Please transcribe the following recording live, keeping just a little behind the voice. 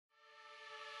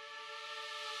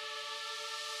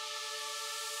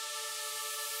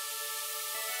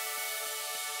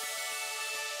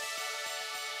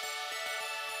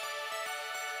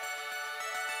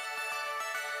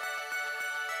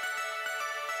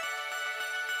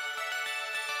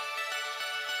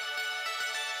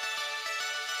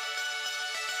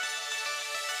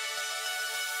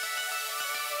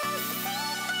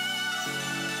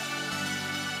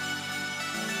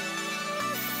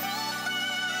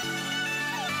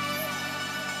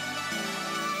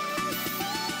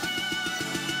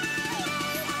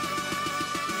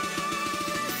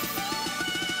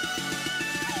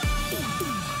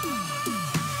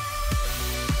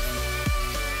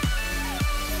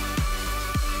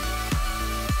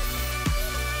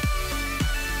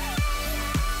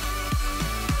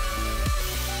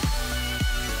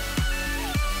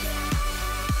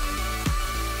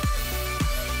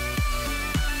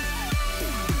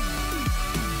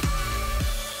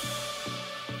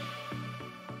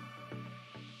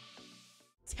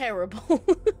terrible.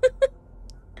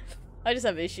 I just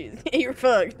have issues. You're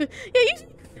fucked. Yeah, you.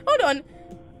 Hold on.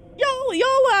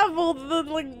 Y'all have all the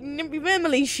like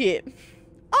family shit.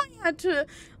 I had to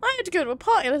go to a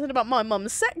party and listen about my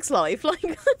mum's sex life. Like,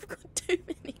 I've got too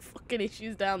many fucking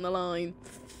issues down the line.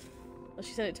 Well,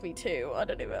 she sent it to me too. I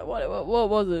don't know what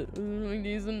was it.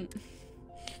 Decent.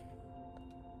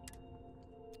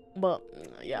 But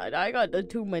yeah, I got the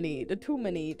too many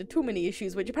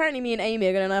issues, which apparently me and Amy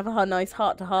are gonna have a nice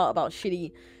heart to heart about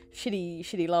shitty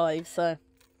lives. So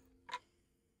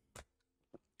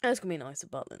that's gonna be nice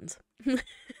at Butlins.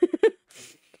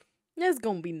 That's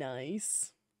gonna be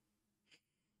nice.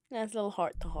 Nice little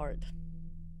heart to heart.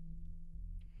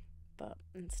 But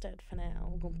instead, for now,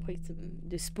 we're gonna play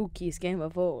the spookiest game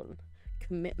of all,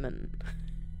 Commitment.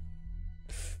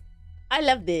 I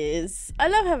love this. I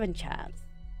love having chats.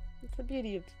 It's the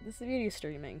beauty of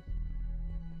streaming.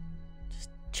 Just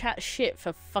chat shit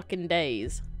for fucking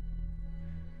days.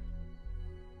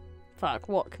 Fuck,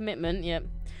 what? Commitment? Yep.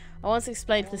 I once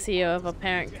explained to the CEO of our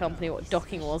parent company what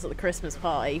docking was at the Christmas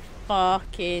party.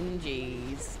 Fucking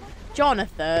jeez.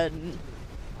 Jonathan!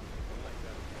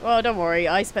 Well, don't worry,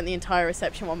 I spent the entire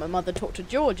reception while my mother talked to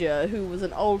Georgia, who was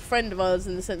an old friend of ours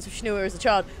in the sense of she knew her as a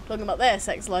child, talking about their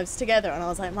sex lives together, and I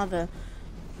was like, Mother,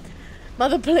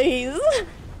 please!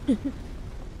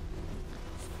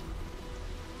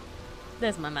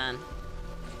 There's my man.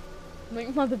 I'm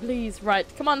like, Mother, please. Right,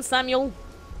 come on, Samuel.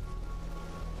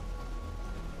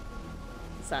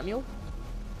 Samuel?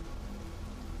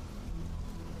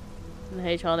 And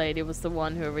the HR lady was the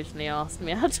one who originally asked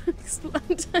me how to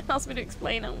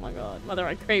explain. Oh my god, Mother,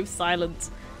 I crave silence.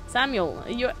 Samuel,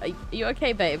 are you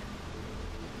okay, babe?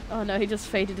 Oh no, he just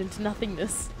faded into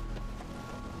nothingness.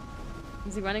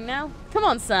 Is he running now? Come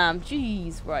on, Sam.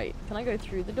 Jeez, right. Can I go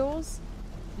through the doors?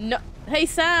 No. Hey,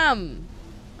 Sam!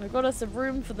 I got us a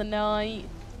room for the night.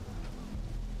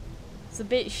 It's a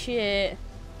bit shit.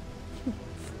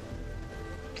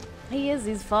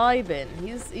 He's vibing.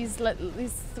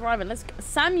 He's thriving. Let's go.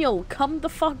 Samuel, come the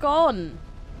fuck on.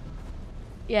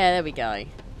 Yeah, there we go.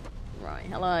 Right,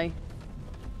 hello.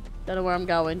 Don't know where I'm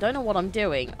going. Don't know what I'm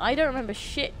doing. I don't remember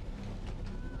shit.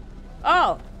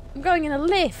 Oh, I'm going in a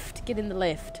lift. Get in the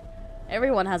lift.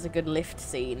 Everyone has a good lift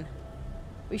scene.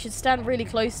 We should stand really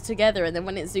close together, and then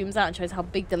when it zooms out and shows how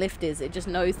big the lift is, it just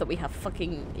knows that we have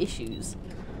fucking issues.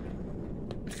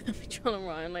 I'll be John and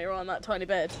Ryan later on that tiny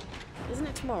bed. Isn't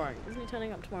it tomorrow? Isn't he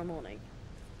turning up tomorrow morning?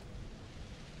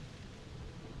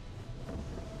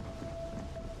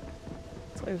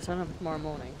 So he was turning up tomorrow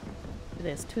morning. It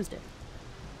is Tuesday.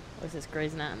 Or is this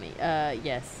Grey's Anatomy?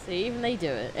 Yes. See, even they do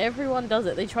it. Everyone does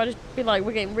it. They try to be like,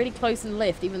 we're getting really close in the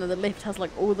lift, even though the lift has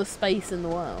like all the space in the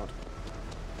world.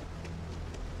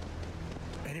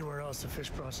 Anywhere else, the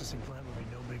fish processing plant would be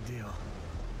no big deal.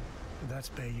 That's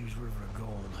Bayou's River of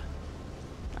Gold.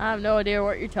 I have no idea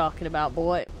what you're talking about,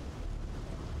 boy.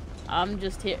 I'm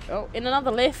just here. Oh, in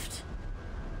another lift.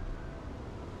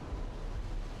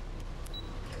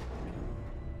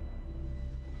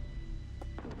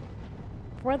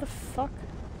 Where the fuck?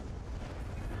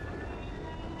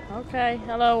 Okay,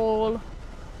 hello all.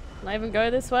 Can I even go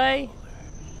this way?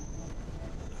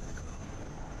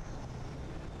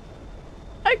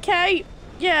 Okay.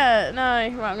 Yeah, no.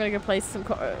 Right, I'm gonna go play some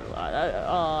oh,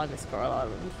 I miss Coral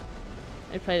Island.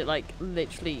 I played it like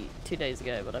literally 2 days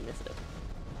ago, but I missed it.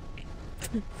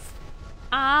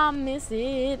 I miss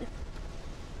it.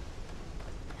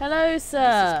 Hello,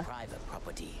 sir. This is private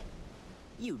property.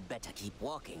 You'd better keep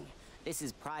walking. This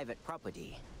is private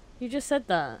property. You just said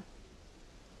that.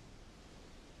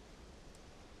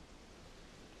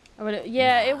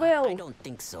 Yeah, it will. I don't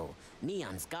think so.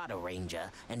 Neon's got a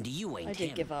ranger, and you ain't him. I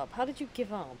did give up. How did you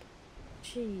give up?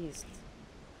 Jeez.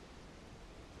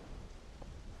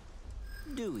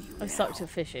 Do you I sucked at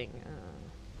fishing.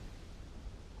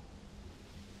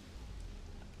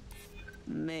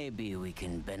 Maybe we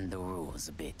can bend the rules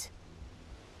a bit.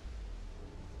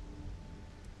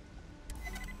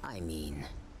 I mean,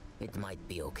 it might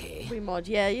be okay. Remod,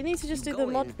 yeah, you need to just do the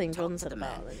mod thing John said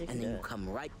about it. And then you come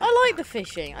right I like the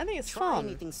fishing. I think it's Try fun.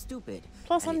 anything stupid.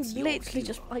 Plus, I'm literally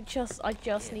just, I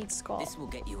just need Scott. This will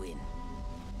get you in.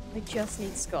 I just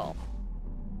need Scott.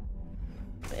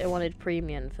 But I wanted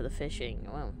premium for the fishing.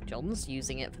 Well, John's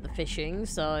using it for the fishing,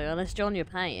 so unless John you're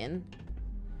paying.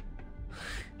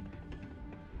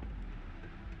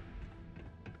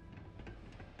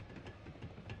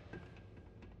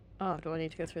 Oh, do I need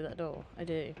to go through that door? I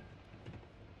do.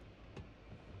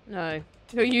 No.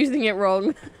 You're using it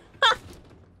wrong.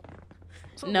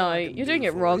 No, you're doing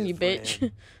it wrong, you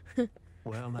bitch.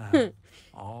 Well now,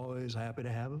 always happy to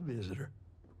have a visitor.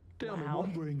 Tell me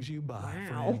what brings you by,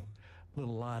 friend.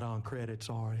 Little light on credits,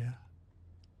 are you?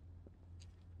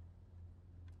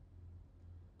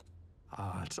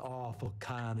 It's awful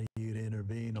kind of you to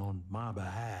intervene on my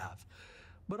behalf,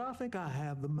 but I think I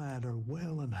have the matter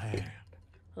well in hand.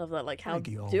 I love that, like, how Thank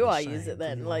you all do the I use same it for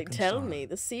then? your Like, tell concern. me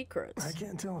the secrets. I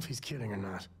can't tell if he's kidding or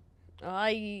not.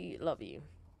 I love you.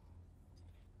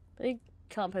 But he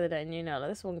can't play the day, you know, like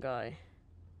this one guy.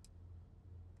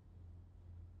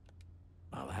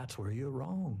 Well, that's where you're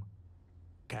wrong.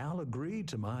 Cal agreed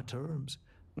to my terms,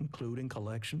 including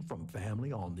collection from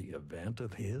family on the event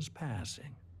of his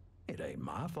passing. It ain't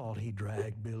my fault he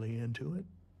dragged Billy into it.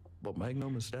 But make no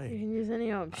You mistake, can use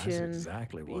any that's option.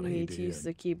 exactly You what he need to use did.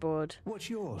 the keyboard. What's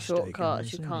your stake in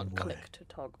Shortcuts this you can't anyway? click to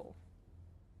toggle.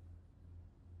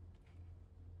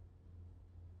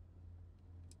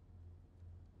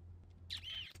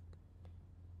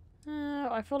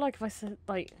 I feel like if I said,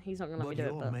 like, he's not gonna let me But do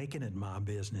it, you're but making it my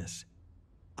business.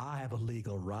 I have a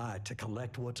legal right to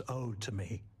collect what's owed to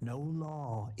me. No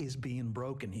law is being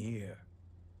broken here.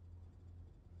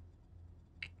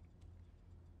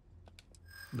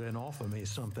 Then offer me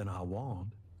something I want.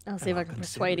 I'll see if I can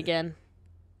persuade again.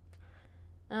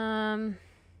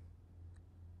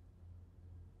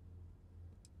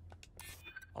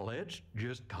 Let's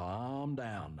just calm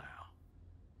down now.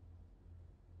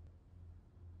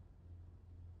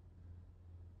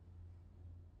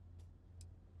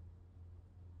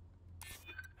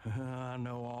 I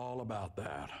know all about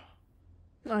that.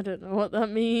 I don't know what that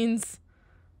means.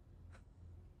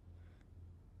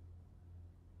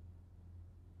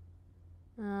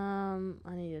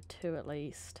 I need a 2 at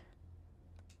least.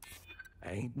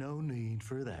 Ain't no need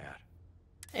for that.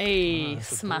 Hey, I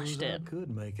smashed suppose it. I could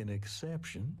make an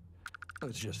exception.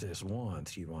 It's just this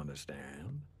once, you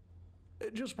understand.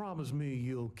 Just promise me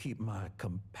you'll keep my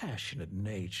compassionate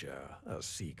nature a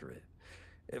secret.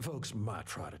 Folks might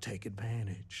try to take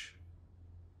advantage.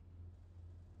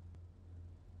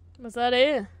 Was that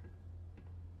it?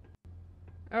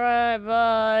 Alright,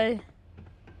 bye.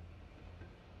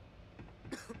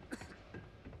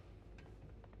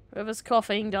 Whoever's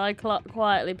coughing, die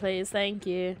quietly, please. Thank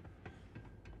you.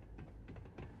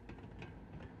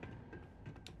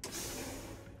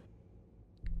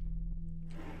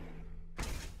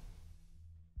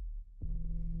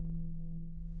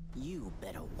 You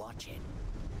better watch it.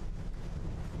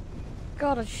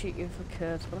 Gotta shoot you if I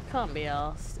could, but I can't be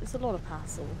asked. It's a lot of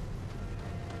hassle.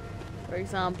 For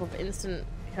example, for instant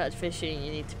catch fishing,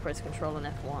 you need to press control and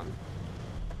F1.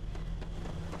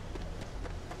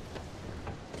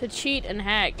 To cheat and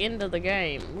hack into the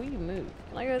game. Will you move?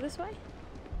 Can I go this way?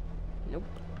 Nope.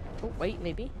 Oh, wait,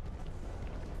 maybe.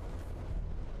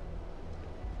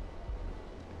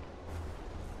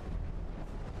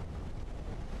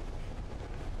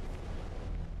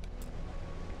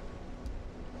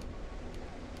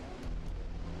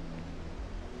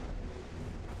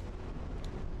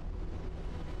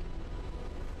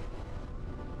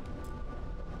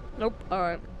 Nope,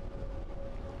 alright.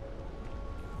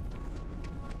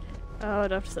 Oh,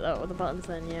 I'd have to set that up with the buttons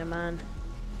then, yeah, man.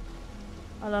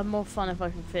 I'll have more fun if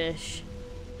I can fish.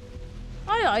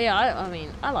 I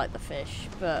mean, I like the fish,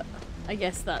 but I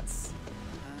guess that's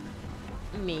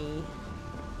me.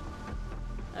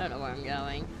 I don't know where I'm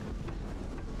going.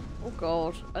 Oh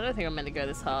god, I don't think I'm meant to go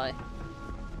this high.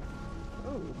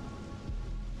 Oh.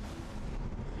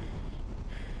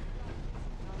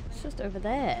 It's just over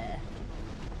there.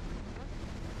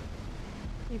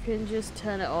 You can just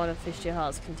turn it on and fish to your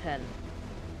heart's content.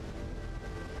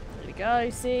 There we go,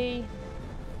 see?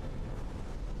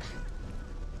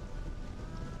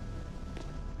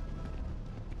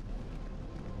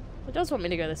 It does want me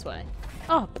to go this way.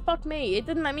 Oh, fuck me. It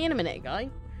didn't let me in a minute ago.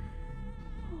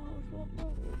 Oh,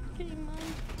 okay, man.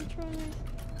 I'm trying.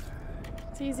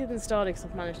 It's easier than Stardew because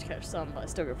I've managed to catch some, but I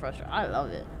still get frustrated. I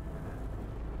love it.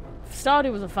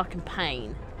 Stardew was a fucking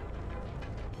pain.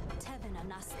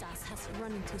 Has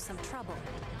run into some trouble.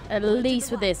 At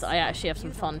least with this, I actually have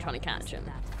some fun trying to catch him.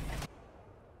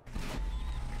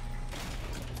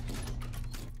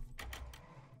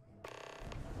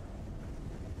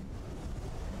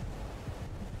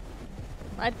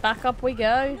 Right, back up we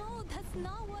go. No, that's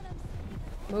not what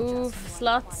I'm Move,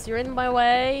 sluts, you're in my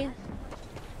way.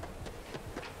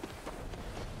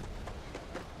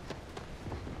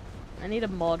 I need a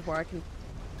mod where I can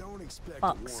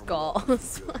fuck Scott.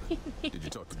 Did you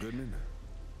talk to Goodman?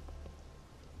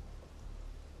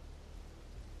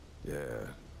 Yeah,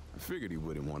 I figured he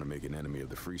wouldn't want to make an enemy of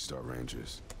the Freestar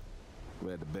Rangers.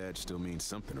 Glad the badge still means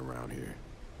something around here.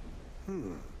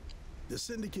 The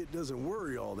Syndicate doesn't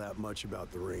worry all that much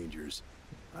about the Rangers.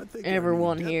 I think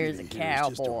everyone our new here is a deputy here is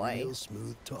just cowboy. a real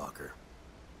smooth talker.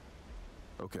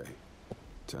 Okay,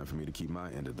 Time for me to keep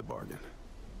my end of the bargain.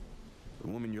 The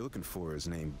woman you're looking for is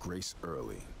named Grace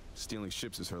Early. Stealing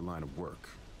ships is her line of work.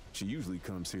 She usually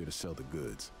comes here to sell the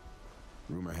goods.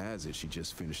 Rumor has it she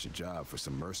just finished a job for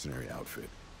some mercenary outfit,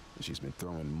 and she's been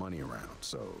throwing money around,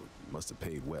 so must have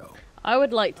paid well. I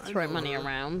would like to throw money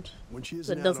around, When she but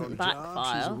isn't it out doesn't on backfire.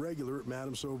 job, she's a regular at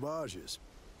Madame Sauvage's.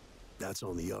 That's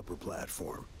on the upper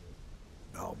platform.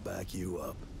 I'll back you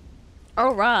up.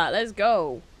 Alright, let's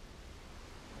go.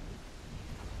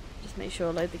 Just make sure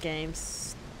I load the game.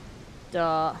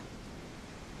 Start.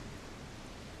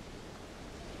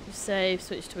 Save,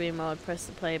 switch to Wii mode, press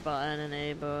the play button,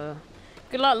 enable.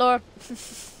 Good luck, Laura.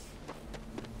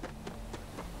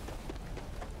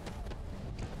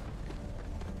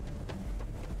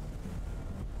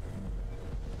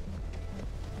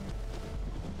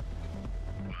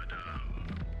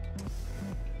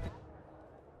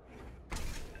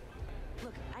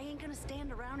 Look, I ain't gonna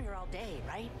stand around here all day,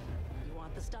 right? You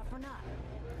want the stuff or not?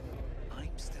 I'm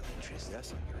still interested.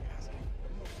 That's what you're asking.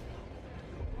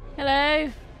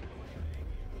 Hello.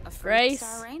 A Grace.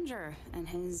 Star Ranger and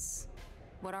his...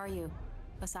 What are you?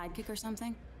 A sidekick or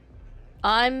something?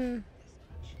 I Well,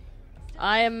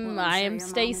 am I'm sure your mom is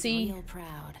Stacy. real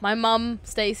proud. My mum,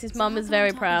 Stacy's So mum, how is come very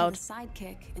I'm talking to proud. the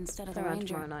sidekick instead of the Around ranger.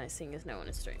 tomorrow night, seeing as no one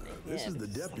is streaming. This Yeah, is the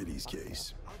because- deputy's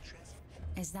case.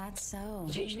 Is that so?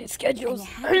 Changing its And schedules. you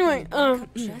had to Anyway, go back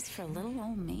up just for little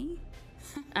old me?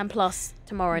 and plus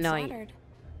tomorrow I'm night, flattered.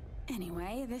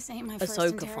 Anyway, this ain't my first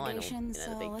Ahsoka final. interrogation, You know, so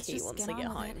the big let's key just once get I on get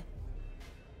with home.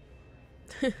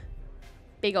 it.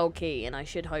 Big old key, and I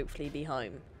should hopefully be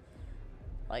home,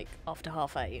 like after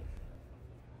 8:30.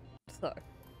 So,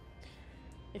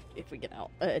 if we get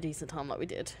out at a decent time like we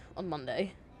did on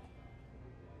Monday.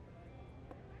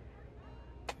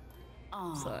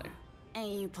 Aw, So,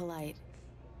 ain't you polite?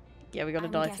 yeah, we got to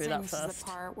I'm die guessing through that this is first.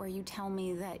 the part where you tell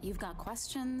me that you've got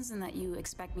questions and that you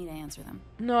expect me to answer them.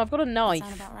 No, I've got a That knife.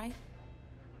 sound about right?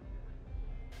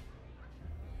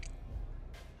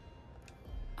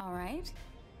 All right.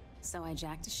 So I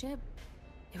jacked a ship.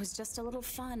 It was just a little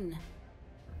fun.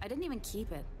 I didn't even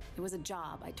keep it. It was a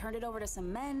job. I turned it over to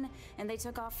some men, and they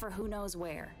took off for who knows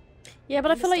where. Yeah, but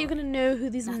I End of feel like you're story. gonna know who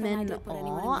these Nothing I men did put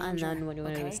anyone in are, and danger, then what you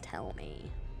want to do is okay? tell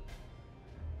me.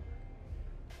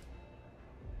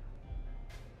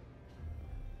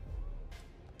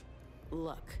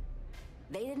 Look,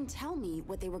 they didn't tell me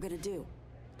what they were gonna do.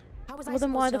 How was I Well,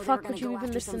 then why supposed the to know they were fuck gonna would you go even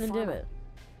after some listen and do farmer? it?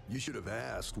 You should have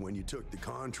asked when you took the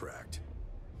contract.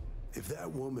 If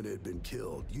that woman had been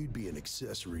killed, you'd be an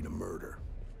accessory to murder.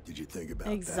 Did you think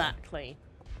about Exactly.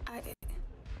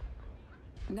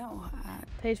 No,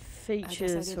 Paid guess I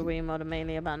features for didn't. Wii Mod are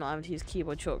mainly about not having to use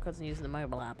keyboard shortcuts and using the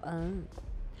mobile app. Oh.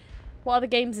 What other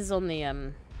games is on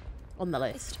the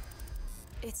list?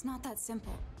 it's not that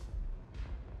simple.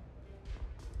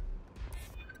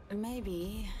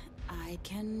 Maybe I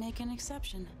can make an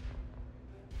exception.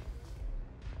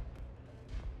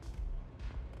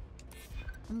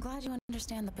 I'm glad you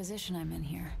understand the position I'm in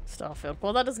here. Starfield.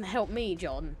 Well, that doesn't help me,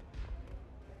 John.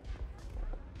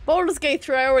 Baldur's Gate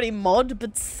 3 I already mod,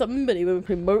 but somebody when we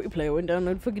play multiplayer went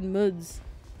download fucking mods.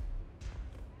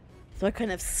 So I can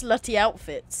have slutty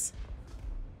outfits.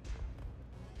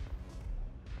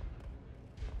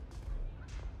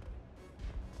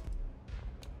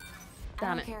 I Damn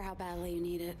don't it. care how badly you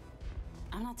need it.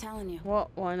 I'm not telling you. What?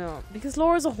 Why not? Because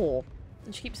Laura's a whore.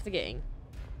 And she keeps forgetting.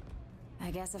 I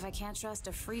guess if I can't trust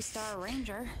a Star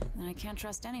Ranger, then I can't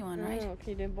trust anyone, right? Oh, what can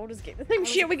you do in Baldur's Gate? The same I was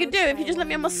shit we could do approached if you by just a let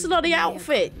me on my woman slutty named Mia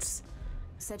outfits.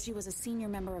 Said she was a senior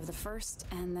member of the First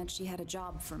and that she had a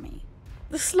job for me.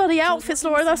 The slutty outfits,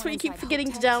 working Laura, with that's what someone you keep inside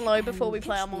forgetting to Hotech download before and we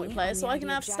play our pitched me multiplayer, on so the I can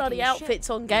idea have of jacking slutty a ship outfits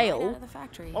on right Gale. out of the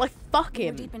factory. Well, fuck We were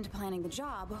him. deep into planning the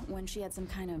job when she had some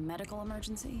kind of medical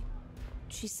emergency.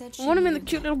 She said she I want him in the needed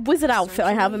cute little wizard outfit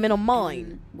I have him in on mine.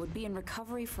 and would be in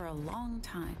recovery for a long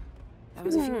time. That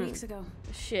was a few weeks ago.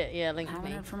 Shit, yeah, link Haven't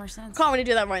me. heard from her since. Can't really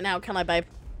do that right now, can I, babe?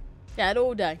 Yeah,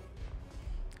 all day.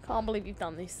 Can't believe you've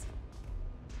done this.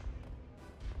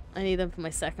 I need them for my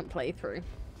second playthrough.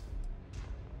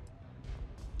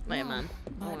 Wait, No, man.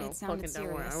 but I will. it sounded Fucking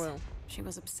don't worry, I serious. will. She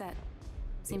was upset.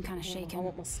 Seemed kind of shaken. I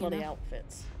want my you slutty know?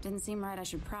 outfits. Didn't seem right I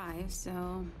should pry,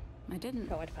 so I didn't.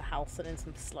 Can't wait to put house in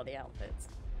some slutty outfits.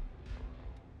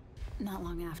 Not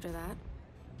long after that,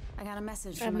 I got a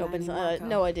message I have from a not guy been. named Marco.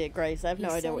 No idea, Grace. I have He no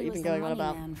idea said what he you've was been the going on money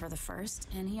about. man for the First,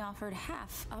 and he offered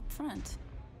half up front.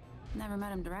 Never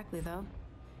met him directly though.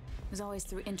 It was always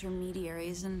through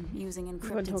intermediaries and using We're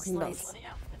encrypted talking about slates. slutty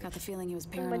outfits. Got the feeling he was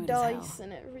And my paranoid as hell. dice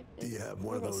and everything. Do you have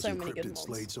one I've of got those so many good encrypted mods.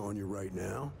 slates on you right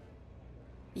now?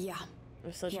 Yeah,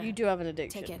 Such, Here, you do have an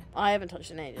addiction. take it. I haven't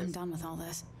touched it in I'm ages. done with all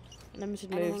this.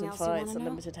 Limited Anything moves and else you fights, wanna know?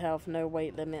 unlimited health, no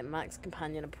weight limit, max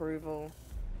companion approval.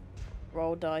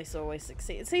 Roll dice, always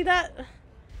succeed. See that?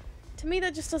 To me,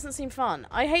 that just doesn't seem fun.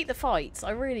 I hate the fights,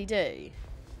 I really do.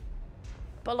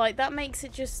 But like, that makes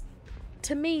it just,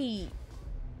 to me,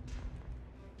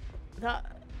 that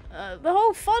the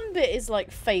whole fun bit is like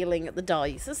failing at the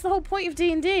dice. That's the whole point of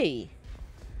D&D.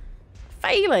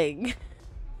 Failing.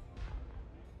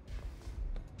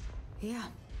 Yeah.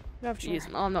 You have to use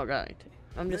them. Oh, I'm not going to.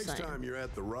 I'm just Next saying. time you're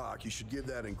at the Rock, you should give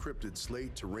that encrypted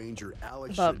slate to Ranger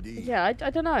Alex But Shadid. yeah, I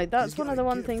don't know. That's He's one got of the a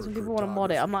one gift things for when people want to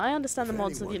mod it. I'm like, I understand the If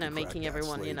mods of, anyone you know, can crack making that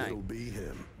everyone, you slate, know, it'll be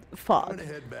him. I'm fun. gonna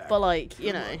head back. But like, you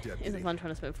Good know, luck, Deputy. isn't fun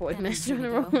trying to spend 40 That minutes is doing a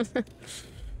gonna roll.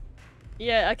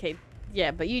 Yeah, okay.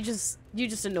 Yeah, but you just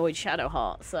annoyed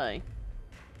Shadowheart, so.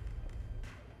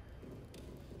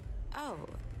 Oh.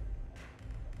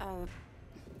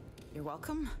 You're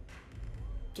welcome.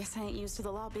 Guess I ain't used to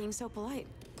the law being so polite.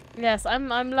 Yes, I'm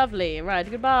lovely. Right,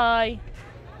 goodbye.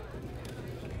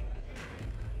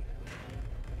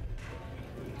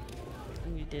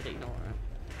 And you did ignore her.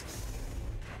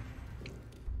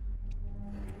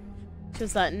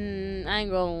 Just like, I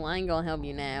ain't gonna help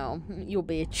you now. You a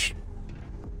bitch.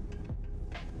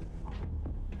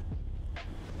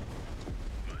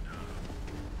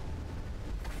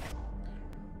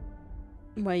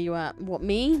 Where you at? What,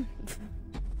 me?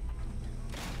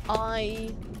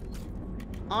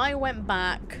 I went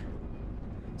back.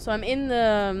 So I'm in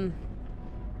the...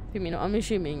 I'm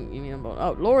assuming you mean...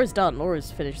 Oh, Laura's done.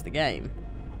 Laura's finished the game.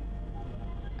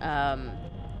 I'm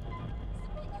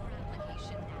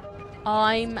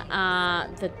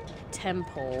at the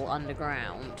temple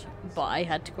underground, but I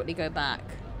had to quickly go back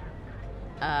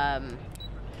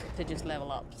to just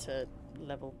level up to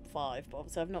level 5. But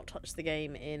obviously I've not touched the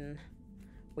game in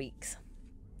weeks.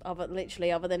 Other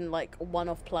than like a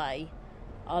one-off play,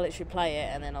 I'll literally play it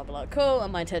and then I'll be like, cool,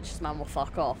 and my attention span will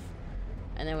fuck off.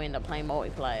 And then we end up playing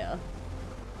multiplayer.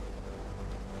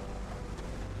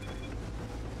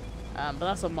 But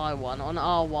that's on my one. On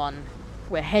R1,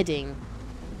 we're heading...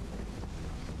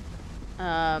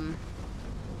 in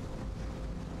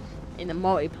the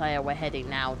multiplayer, we're heading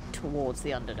now towards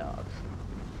the Underdark.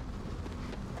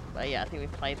 But yeah, I think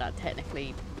we've played that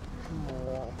technically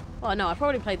more. Well, no, I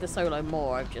probably played the solo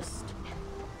more. I've just...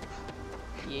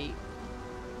 Yeet.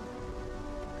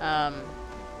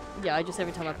 Yeah, I just,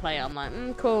 every time I play it, I'm like,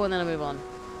 cool, and then I move on.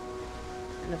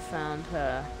 And I found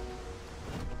her.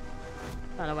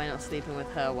 Found a way not sleeping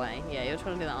with her way. Yeah, you're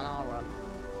trying to do that on our run.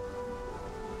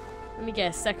 Let me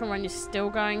guess, second run you're still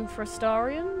going for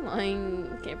Astarion?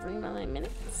 Like, every 9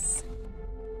 minutes?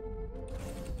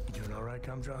 Doing alright,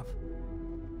 Gumdrop?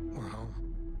 We're home.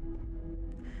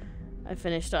 I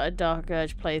finished a Dark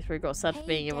Urge playthrough, got sad for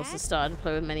being able to start to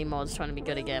play with many mods, trying to be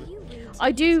good again.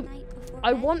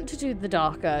 I want to do the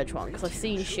Dark Urge one, because I've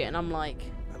seen shit and I'm like...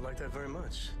 I like that very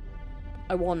much.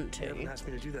 I want You haven't to. asked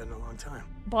me to do that in a long time.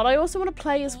 But I also want to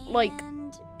play as, like,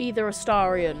 either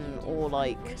Astarion or,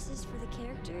 like... Voices for the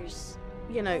characters.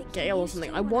 you know, Gale or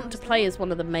something. I want to play as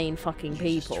one of the main fucking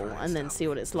people and then see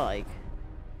what it's like.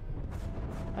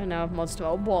 I know I've mods to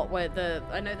what? Where the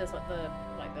I know there's like the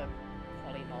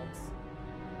poly mods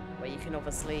where you can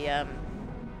obviously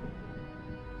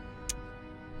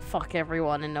fuck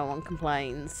everyone and no one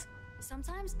complains.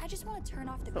 Sometimes I just want to turn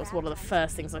off the That was one of the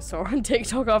first things I saw on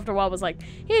TikTok after a while. Was like,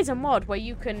 here's a mod where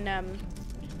you can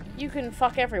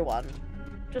fuck everyone.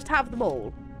 Just have them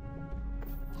all.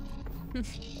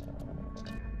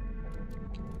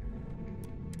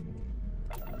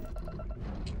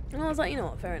 And I was like, you know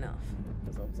what, fair enough.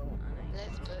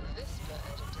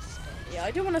 Yeah,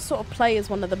 I do want to sort of play as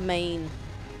one of the main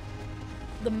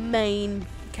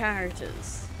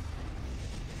characters.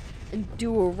 And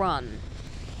do a run.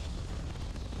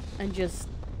 And just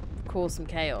cause some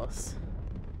chaos.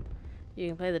 You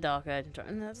can play the Dark Urge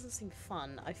and that doesn't seem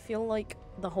fun. I feel like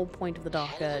the whole point of the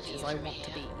Dark Urge is I want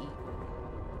to be evil.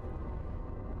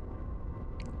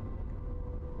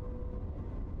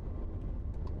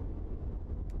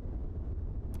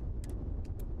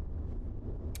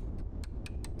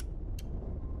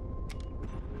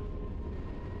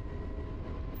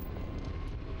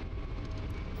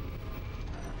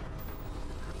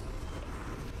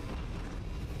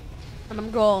 And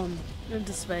I'm gone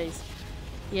into space.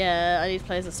 Yeah, I need to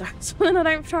play as a star so then I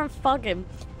don't try and fuck him.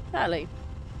 Exactly.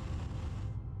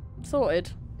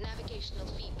 Sorted. Navigational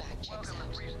feedback checks out.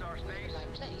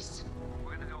 Right place.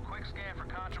 We're gonna do a quick scan for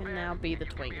contraband. Can now be the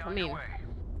twink. I mean,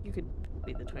 you could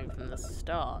be the twink from the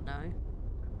start, no?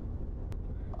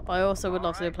 But I also would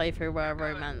love to do a playthrough where I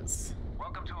romance.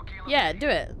 Yeah, do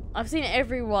it. I've seen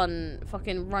everyone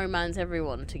fucking romance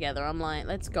everyone together. I'm like,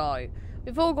 let's go.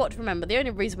 We've all got to remember, the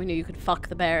only reason we knew you could fuck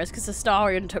the bear is because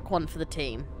Astarion took one for the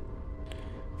team.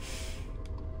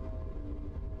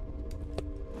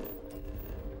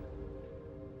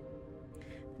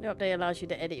 The new update allows you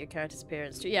to edit your character's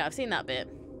appearance too. Yeah, I've seen that bit.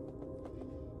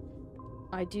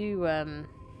 I do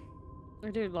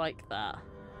like that.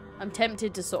 I'm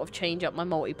tempted to sort of change up my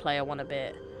multiplayer one a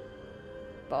bit.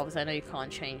 But obviously I know you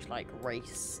can't change, like,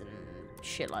 race and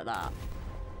shit like that.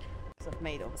 Because I've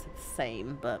made it obviously the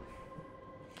same, but...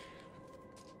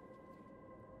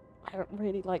 I haven't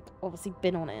really, like, obviously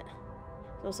been on it.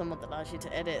 There's also a mod that allows you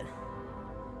to edit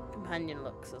companion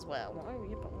looks as well. Why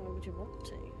would you want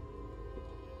to?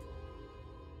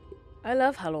 I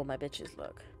love how all my bitches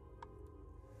look.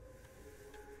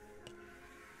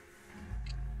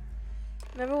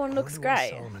 And everyone looks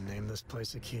great. Solomon named this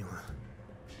place Aquila.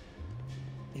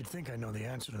 You'd think I know the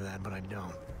answer to that, but I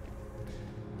don't.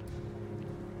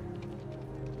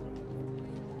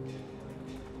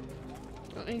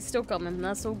 Oh, he's still coming.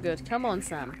 That's all good. Come on,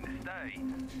 Sam.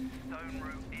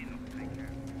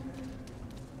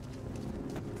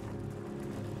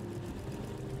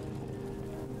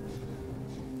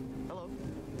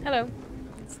 Hello.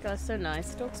 This guy's so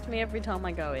nice. He talks to me every time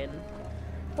I go in.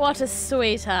 What a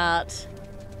sweetheart.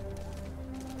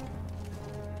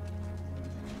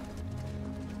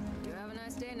 You have a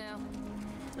nice day now.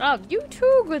 Oh, you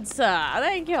too, good sir.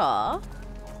 Thank you.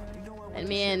 Let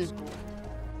me in.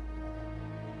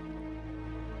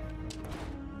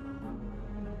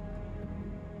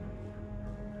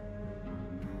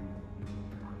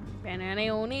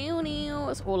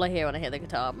 That's all I hear when I hear the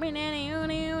guitar.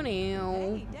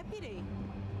 Hey, deputy.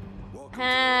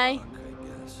 Hi.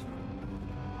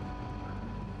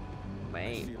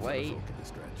 Wait.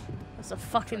 That's the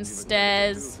fucking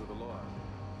stairs.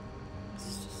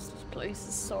 This place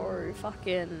is so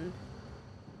fucking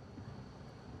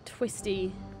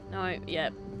twisty. No,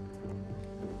 yep.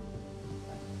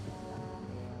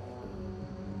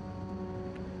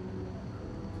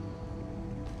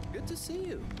 Good to see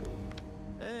you.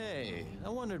 Hey, I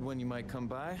wondered when you might come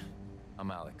by. I'm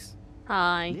Alex.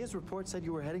 Hi. Nia's report said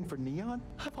you were heading for Neon?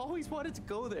 I've always wanted to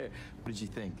go there. What did you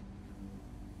think?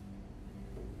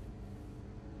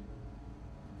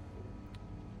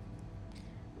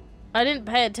 I didn't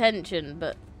pay attention,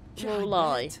 but we'll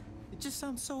lie. It just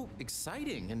sounds so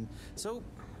exciting and so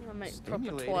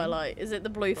proper Twilight. Is it the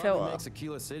blue filter? Probably makes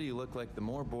Aquila City look like the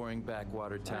more boring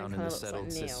backwater town in the settled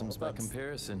like systems by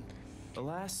comparison.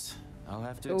 Alas, I'll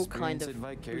have to all experience kind of it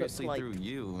vicariously like through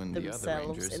you and the other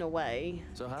rangers. in a way.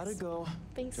 So how'd it go?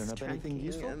 Turn up anything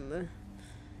useful? And the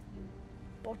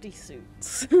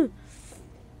bodysuits.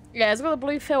 Yeah, it's got a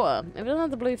blue filter. If it doesn't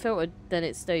have the blue filter, then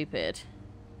it's stupid.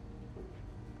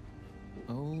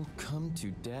 Oh, come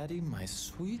to daddy, my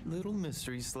sweet little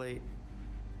mystery slate.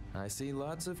 I see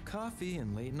lots of coffee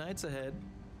and late nights ahead.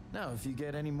 Now, if you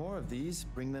get any more of these,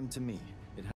 bring them to me.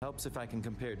 It helps if I can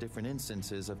compare different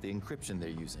instances of the encryption they're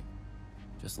using.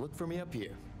 Just look for me up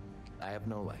here. I have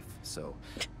no life, so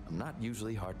I'm not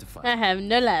usually hard to find. I have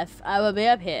no life. I will be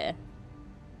up here.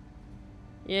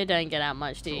 You don't get out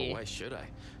much, do you? Oh, why should I?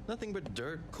 Nothing but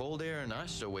dirt, cold air, and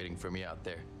Asha waiting for me out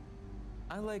there.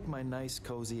 I like my nice,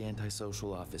 cozy,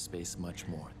 antisocial office space much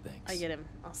more, thanks. I get him.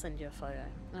 I'll send you a photo.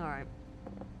 Alright.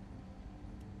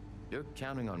 You're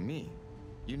counting on me.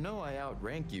 You know I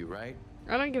outrank you, right?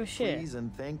 I don't give a shit. Please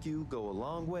and thank you go a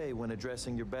long way when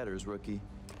addressing your betters, rookie.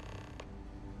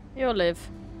 You'll live.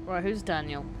 Right, who's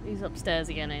Daniel? He's upstairs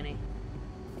again, ain't he?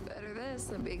 Better this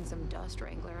than being some dust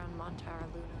wrangler on Montara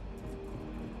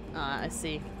Luna. Ah, I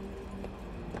see.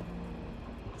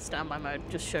 Standby mode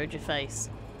just showed your face.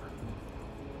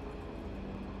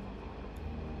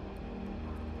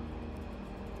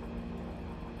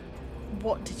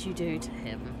 What did you do to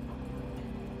him?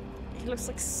 He looks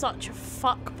like such a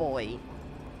fuckboy.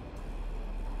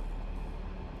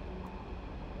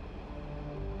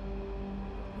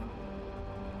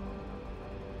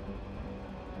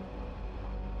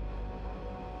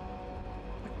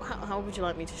 How would you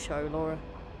like me to show, Laura?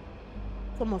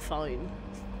 It's on my phone.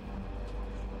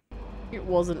 It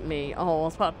wasn't me. Oh, I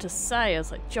was about to say, I was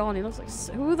like, John, he looks like...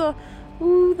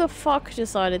 Who the fuck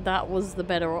decided that was the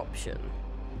better option?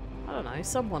 I don't know,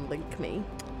 someone link me.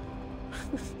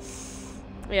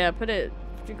 Yeah, put it...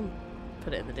 You can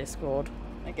put it in the Discord,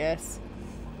 I guess.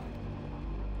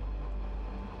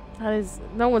 That is...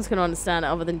 No one's gonna understand it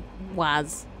other than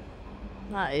Waz.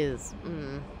 That is...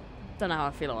 Don't know how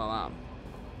I feel about that.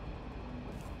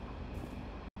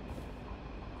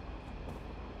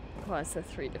 Why is there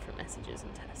 3 different messages in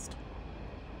test?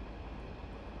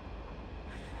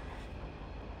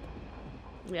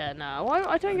 Yeah, no.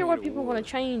 I don't get why people want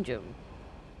to change them.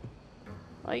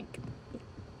 Like,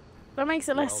 That makes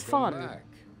it less fun. Back.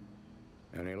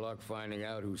 Any luck finding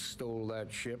out who stole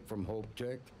that ship from Hope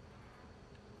Tech?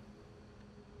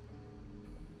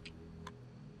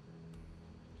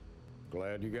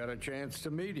 Glad you got a chance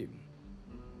to meet him.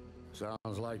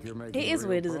 Sounds like you're making. It is real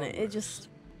weird, isn't it? progress. It just.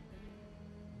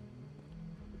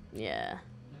 Yeah.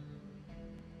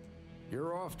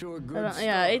 You're off to a good start.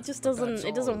 Yeah, it just doesn't. That's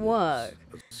It doesn't all work.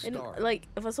 is. Like,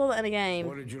 if I saw that in a game,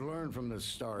 What did you learn from the I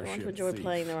Starship want to enjoy thief?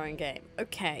 playing their own game.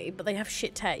 Okay, but they have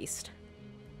shit taste.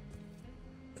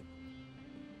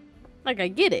 Like, I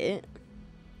get it.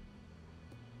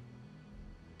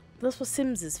 That's what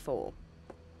Sims is for.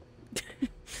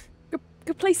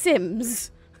 Go play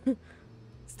Sims.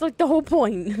 It's like the whole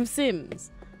point of Sims.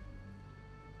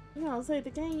 Yeah, I'll say the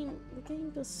game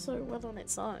does so well on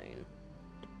its own.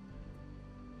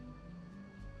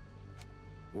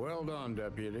 Well done,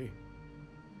 Deputy.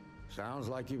 Sounds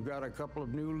like you've got a couple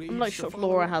of new leads. I'm not to sure if follow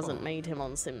Laura up hasn't on. made him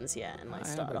on Sims yet, and like I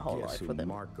started a have whole guess life who with him.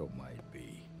 Marco might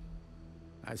be.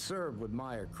 I served with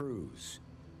Maya Cruz.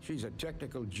 She's a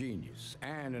technical genius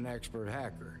and an expert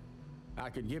hacker. I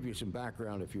could give you some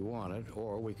background if you want it,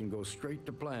 or we can go straight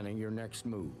to planning your next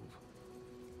move.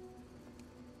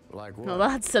 Like what? Well,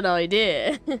 that's an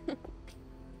idea.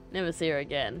 Never see her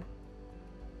again.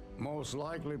 Most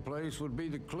likely place would be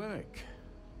the clinic.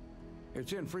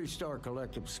 It's in Freestar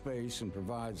Collective space and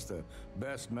provides the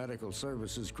best medical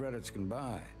services credits can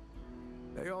buy.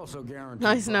 They also guarantee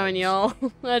Nice knowing y'all.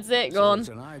 That's it, So gone. it's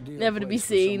an ideal Never to be place for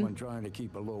seen. someone trying to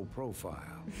keep a low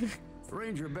profile.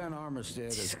 Ranger Ben Armistead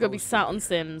is Just gonna be posted sat on here.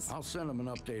 Sims. I'll send him an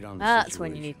update on the That's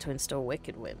when you situation. need to install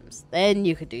Wicked Whims. Then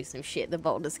you could do some shit the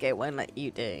Baldur's Gate won't let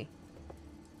you do.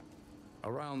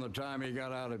 Around the time he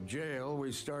got out of jail,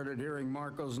 we started hearing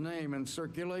Marco's name in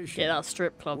circulation. Get that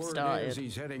strip club Word started. is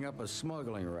he's heading up a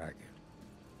smuggling racket.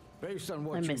 Based on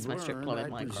what I you've miss my strip learned, club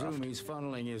in I presume Minecraft. he's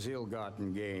funneling his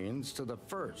ill-gotten gains to the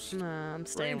first. Nah, I'm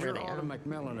staying Ranger really Autumn on.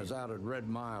 McMillan is out at Red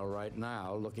Mile right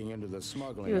now, looking into the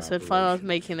smuggling. You spent 5 hours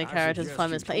making the characters, 5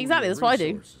 minutes playing. Exactly, that's what I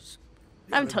do.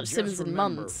 I haven't touched Sims in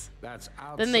months.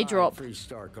 Then they drop.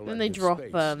 Then they drop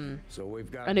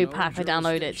a new pack. I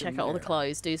download it, check out all the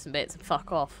clothes, do some bits, and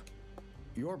fuck off.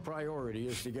 Your priority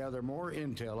is to gather more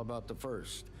intel about the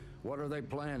first. What are they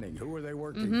planning? Who are they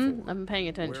working for? I've been paying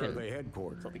attention. Where are they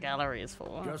headquartered? That's what the gallery is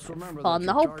for. Just remember Fun. that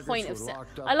The your whole targets point were of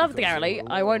locked up I love the because they gallery.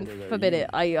 were I won't loyal to their forbid it.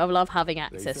 unit. I love having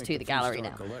access think to the the gallery Freestar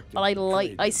now. Collective But I can like.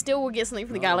 trade I them. still will get something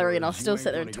from the In other gallery, and I'll words, still you sit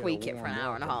ain't there and gonna get a tweak it for an warm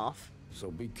hour and a welcome. half.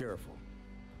 So be careful.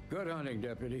 Good hunting,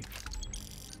 Deputy.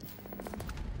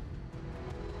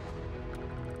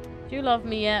 Do you love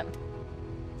me yet?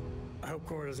 I hope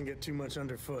Cora doesn't get too much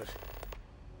underfoot.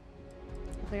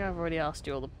 I think I've already asked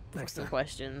you all the Next fucking time.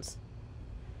 questions.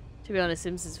 To be honest,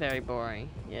 Sims is very boring.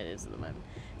 Yeah, it is at the moment.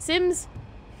 Sims...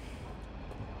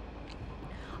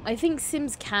 I think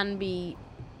Sims can be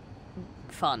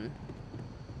fun.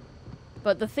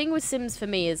 But the thing with Sims for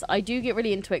me is I do get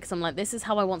really into it because I'm like, this is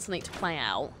how I want something to play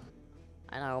out.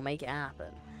 And I will make it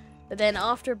happen. But then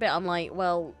after a bit, I'm like,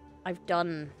 well, I've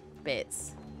done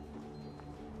bits.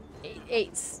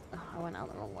 It's... Oh, I went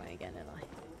out the wrong way again, didn't I?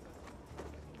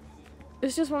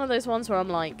 It's just one of those ones where I'm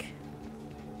like...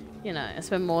 You know, I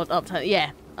spend more uptime.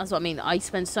 Yeah, that's what I mean. I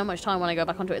spend so much time when I go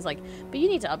back onto it. It's like, but you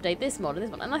need to update this mod and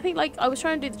this one. And I think, like, I was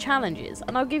trying to do the challenges.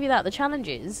 And I'll give you that. The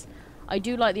challenges, I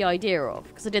do like the idea of.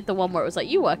 Because I did the one where it was like,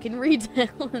 you work in retail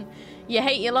and you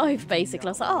hate your life, basically.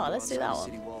 I was like, oh, let's do that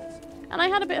one. And I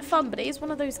had a bit of fun, but it is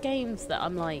one of those games that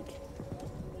I'm like...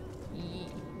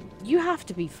 You have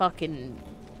to be fucking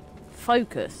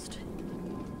focused.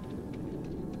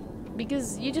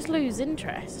 Because you just lose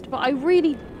interest. But I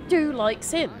really do like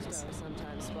Sims.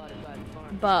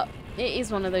 But it is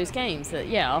one of those games that,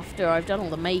 yeah, after I've done all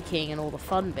the making and all the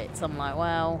fun bits, I'm like,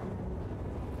 well,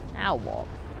 now what?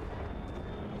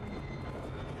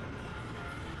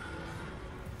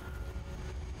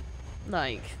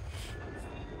 Like,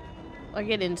 I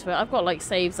get into it. I've got like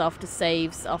saves after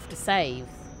saves after save.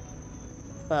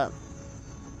 But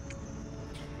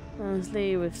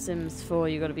honestly, with Sims 4,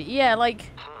 you gotta be, yeah, like,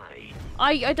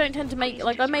 I don't tend to make,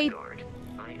 like, I made,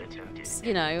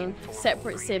 you know,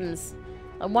 separate Sims.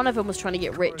 And one of them was trying to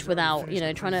get rich without, you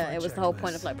know, trying to, it was the whole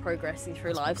point of, like, progressing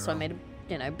through life. So I made a,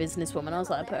 you know, businesswoman. I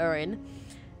was like, I put her in.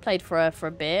 Played for her for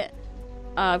a bit.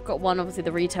 I've got one, obviously,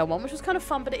 the retail one, which was kind of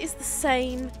fun, but it is the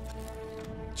same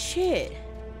shit.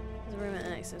 There's a room at the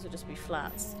next, those would just be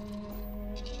flats.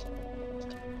 It'd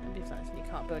be flats and you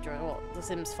can't build your own. What? The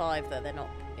Sims 5, though, they're not,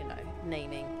 you know,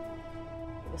 naming.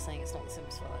 We're saying it's not the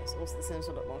Sims 5. So also the Sims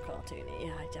will look more cartoony.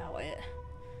 Yeah, I doubt it.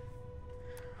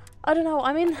 I don't know.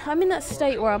 I'm in that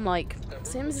state where I'm like,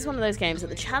 Sims is one of those games that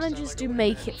the challenges do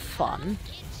make it fun.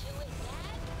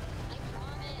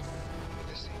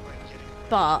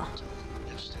 But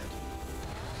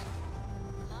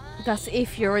that's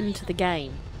if you're into the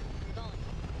game.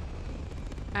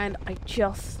 And I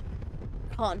just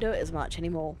can't do it as much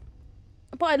anymore.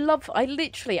 But I love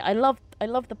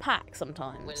the pack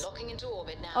sometimes. We're locking into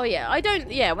orbit now. Oh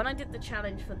yeah, when I did the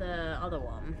challenge for the other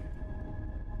one,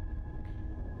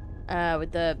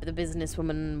 with the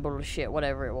businesswoman bullshit,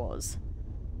 whatever it was.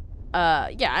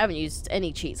 Yeah, I haven't used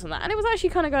any cheats on that, and it was actually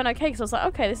kind of going okay, because I was like,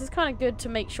 okay, this is kind of good to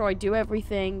make sure I do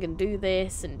everything, and do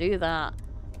this, and do that.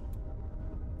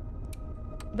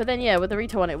 But then, yeah, with the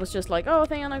Rita one, it was just like, oh, I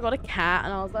think I got a cat,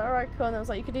 and I was like, alright, cool, and I was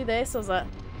like, you could do this, I was like,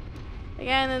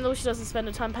 again, and then all she does is spend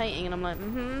her time painting, and I'm like,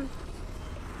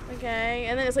 okay,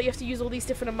 and then it's like, you have to use all these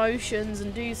different emotions,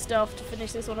 and do stuff to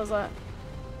finish this one, I was like,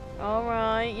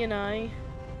 alright, you know,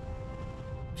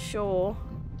 sure.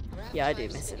 Yeah, I do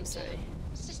miss him, so...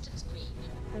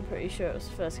 I'm pretty sure it was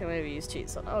the first game I ever used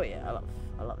cheats on. Oh yeah,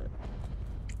 I love it.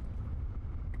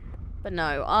 But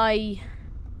no,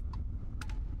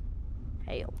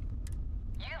 Hail.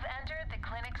 You've entered the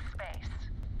clinic's space.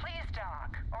 Please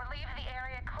dock, or leave the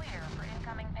area clear for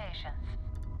incoming patients.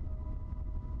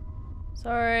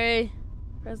 Sorry.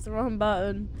 Press the wrong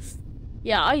button.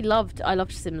 Yeah, I loved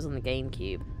Sims on the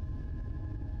GameCube.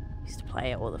 Used to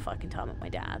play it all the fucking time at my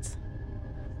dad's.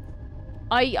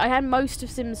 I had most of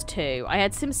Sims 2. I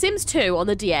had Sims 2 on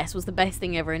the DS was the best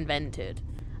thing ever invented.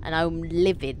 And I'm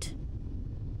livid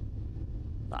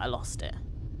that I lost it.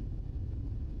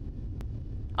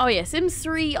 Oh yeah, Sims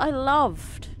 3 I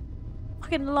loved.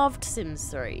 Fucking loved Sims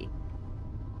 3.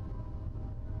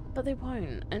 But they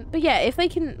won't. But yeah, if they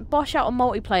can bosh out a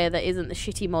multiplayer that isn't the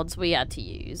shitty mods we had to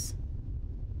use,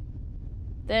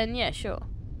 then yeah, sure.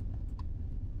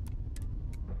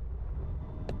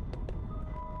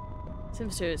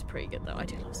 Sims 2 is pretty good though. I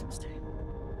do love Sims 2.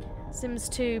 Sims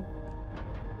 2,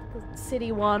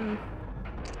 City 1,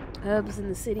 Herbs in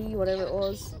the City, whatever it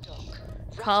was.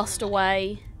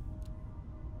 Castaway.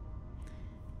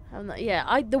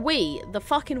 Yeah, the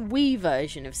fucking Wii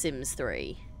version of Sims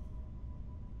 3.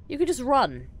 You could just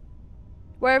run.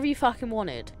 Wherever you fucking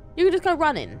wanted. You could just go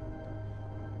running.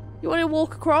 You want to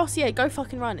walk across? Yeah, go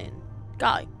fucking running.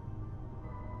 Go.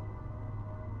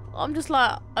 I'm just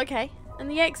like, okay. And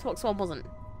the Xbox one wasn't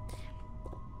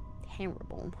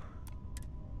terrible.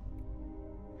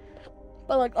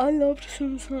 But like, I loved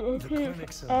Sims 3.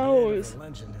 Hours.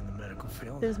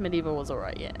 Sims Medieval was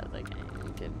alright, yeah. It was okay.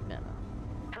 You could better.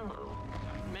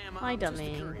 Hi,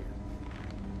 darling.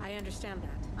 I understand that.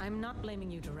 I'm not blaming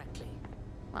you directly.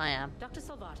 I am. Dr.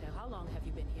 Salvato, how long have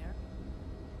you been here?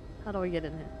 How do I get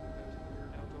in here?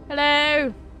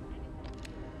 Hello!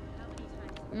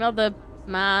 Another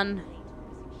man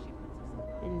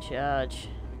in charge.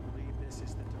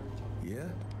 Yeah?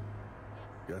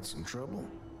 Got some trouble?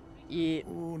 Yeah.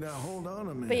 Oh, now hold on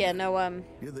a minute. But yeah, no,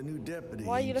 you're the new deputy.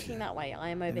 Why are you looking that way? I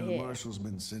am over here. Marshal's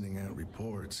been sending out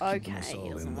reports. Okay, he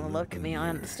doesn't want to look at me, I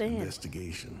understand.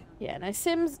 Investigation. Yeah, no,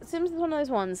 Sims is one of those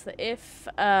ones that if,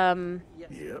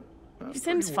 Yep. if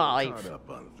Sims 5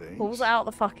 pulls out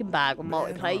the fucking bag on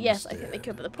multiplayer, yes, I think they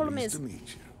could, but the problem is,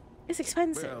 it's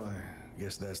expensive. Well, I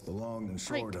guess that's the long and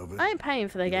short of it. I ain't paying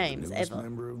for their games, the newest ever.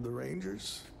 Member of the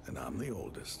Rangers, and I'm the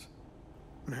oldest.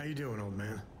 How you doing, old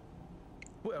man?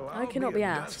 Well, I cannot be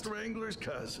asked. Wrangler's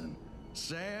cousin,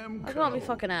 Sam. I can't be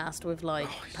fucking asked with like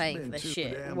paying for this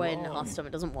shit when our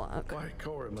stomach doesn't work. Why,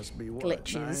 Cora must be what,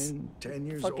 glitches. 9, 10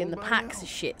 years fucking old the by packs now? of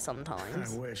shit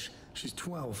sometimes. I wish. She's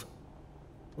 12.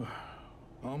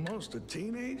 Almost a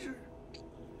teenager?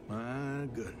 My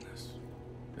goodness.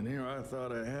 And here I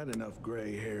thought I had enough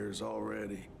gray hairs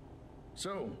already.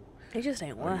 So, it just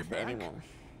ain't worth it anymore.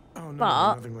 Oh, no,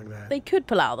 but nothing like that. they could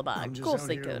pull out of the I'm bag. just Of course out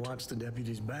they here could. To watch the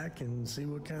deputies back and see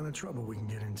what kind of trouble we can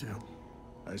get into.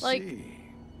 I Like, see.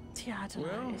 Yeah, I don't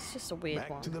know. It's just a weird back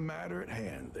one. to the matter at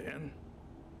hand, then.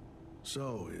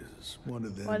 So is one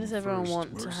of them. Why does everyone first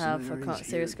want to have a mercenaries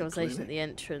serious here at the conversation at clinic? the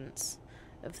entrance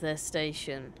of their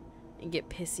station and get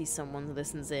pissy someone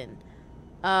listens in?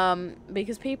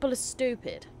 Because people are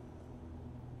stupid.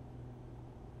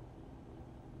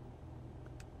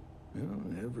 Well,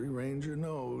 every ranger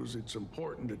knows it's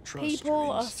important to trust People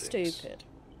your are instincts. stupid.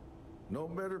 No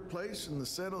better place in the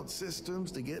settled systems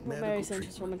to get Well, medical Mary sent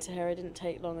treatment. us woman to Harry didn't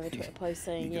take long in the Twitter post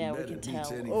saying, yeah, we bet can it beats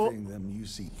tell. anything them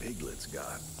UC piglets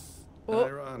got. Oh.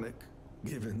 Ironic,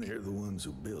 given they're the ones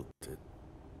who built it.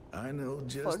 I know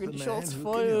just Fucking the man shots who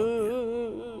can help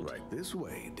you. fired. Right this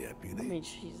way, deputy. I mean,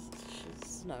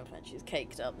 she's no offense, she's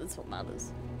caked up. That's what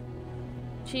matters.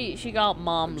 She got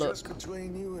mom look. Just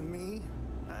between you and me,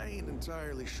 I ain't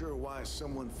entirely sure why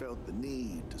someone felt the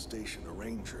need to station a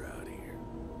ranger out here.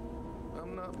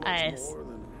 I'm not much more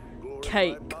than a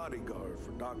glorified bodyguard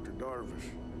for Dr. Dr.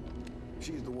 Darvish.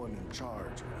 She's the one in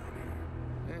charge around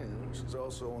here. And she's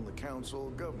also on the Council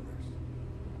of Governors.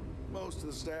 Most of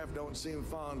the staff don't seem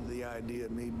fond of the idea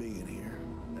of me being here,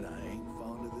 and I ain't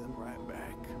fond of them right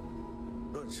back.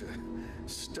 Bunch of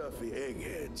stuffy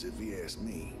eggheads, if you ask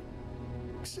me.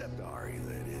 Except Ari,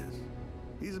 that is.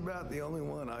 He's about the only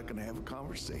one I can have a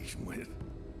conversation with.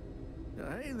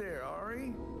 Hey there,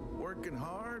 Ari. Working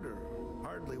hard or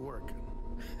hardly working?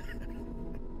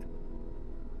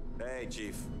 Hey,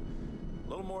 Chief. A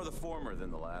little more the former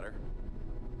than the latter.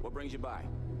 What brings you by?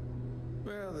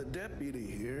 Well, the deputy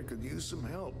here could use some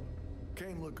help.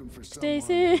 Came looking for someone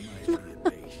Stacy. who might be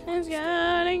a patient. It's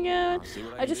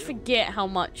good. I just forget how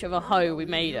much of a hoe we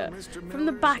made her. From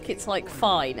the back it's like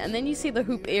fine, and then you see the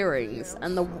hoop earrings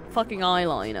and the fucking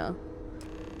eyeliner.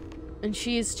 And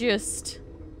she is just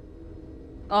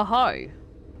a hoe.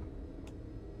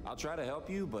 I'll try to help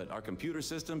you, but our computer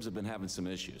systems have been having some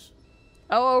issues.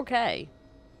 Oh, okay.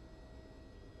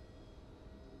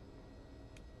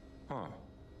 Huh.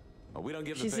 Well, we don't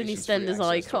give She's the an patients EastEnders free access to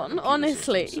our icon, computer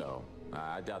honestly. system, so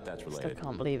I doubt that's related. Still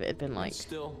can't believe it had been like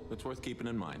Still, it's worth keeping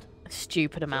in mind. a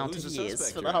stupid amount who's of the years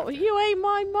suspect for the you're whole. after? You ain't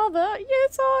my mother.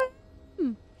 Yes, I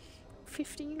am.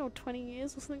 15 or 20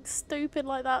 years or something stupid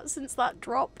like that since that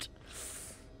dropped.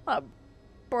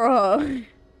 Bruh.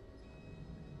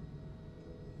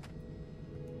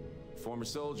 Former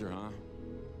soldier, huh?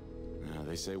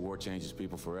 They say war changes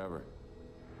people forever.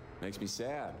 Makes me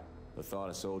sad, the thought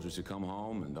of soldiers who come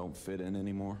home and don't fit in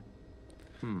anymore.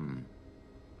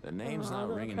 The name's not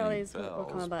ringing any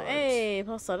bells, but Hey,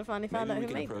 plus I finally found maybe out we who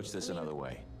can made approach this another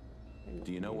way.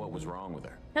 Do you know what was wrong with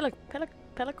her?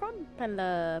 Pelicron? Something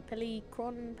like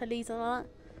that?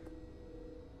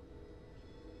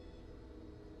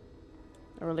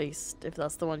 Or at least, if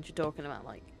that's the ones you're talking about,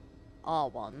 like,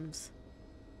 R1s.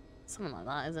 Something like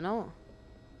that, isn't it?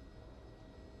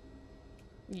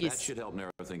 Yes. That should help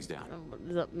narrow things down.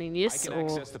 Does that mean yes, I can or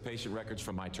access the patient records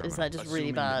from my terminal. is that just really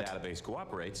assuming bad? The database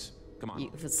cooperates. Come on.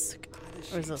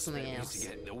 Or is that something else? To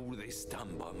get all this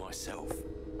done by myself.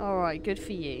 Alright, good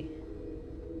for you.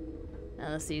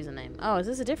 Now that's the username. Oh, is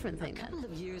this a different thing then? Couple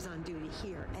of years on duty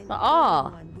here, and The R.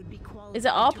 anyone would be qualified Is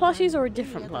it R to plushies run or a any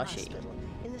different other plushie? hospital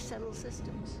in the settled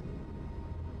systems.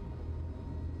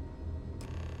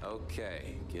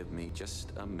 Okay, give me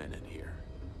just a minute here.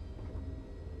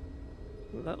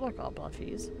 Look like R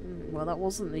plushies. Well, that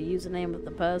wasn't the username of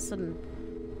the person.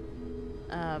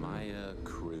 Maya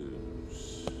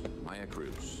Cruz. Maya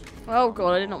Cruz. Oh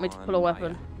god, I did not mean to pull a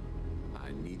weapon.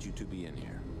 I need you to be in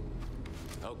here.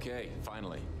 Okay,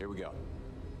 finally, here we go.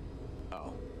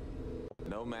 Oh.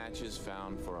 No matches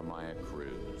found for a Maya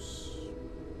Cruz.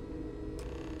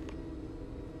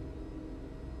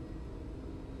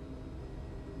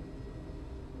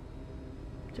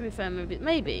 To be fair,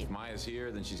 maybe. If Maya's here,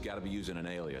 then she's got to be using an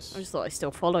alias. I just thought I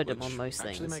still followed him on Which most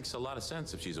actually things. makes a lot of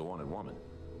sense if she's a wanted woman.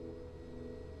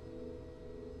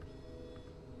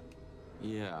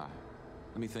 Yeah.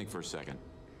 Let me think for a second.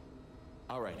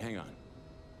 All right, hang on.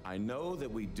 I know that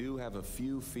we do have a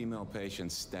few female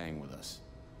patients staying with us.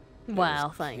 Wow,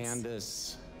 There's thanks.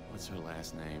 Candace, what's her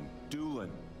last name?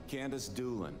 Doolin. Candace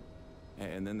Doolin.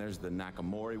 And then there's the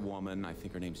Nakamori woman. I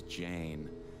think her name's Jane.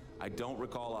 I don't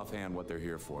recall offhand what they're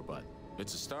here for, but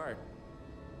it's a start.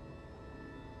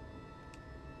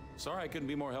 Sorry I couldn't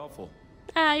be more helpful.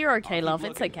 Ah, you're okay, I'll love. keep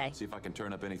It's looking, okay. See if I can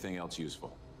turn up anything else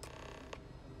useful.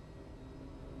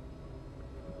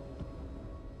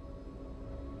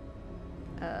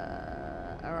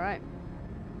 Alright.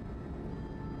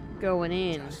 Going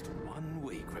in. Just 1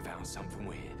 week without something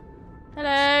weird.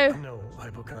 Hello. No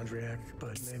hypochondriac,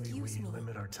 but maybe we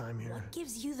limit our time here. What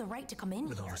gives you the right to come in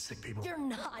With all here? the sick people. You're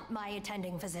not my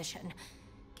attending physician.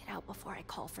 Get out before I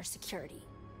call for security.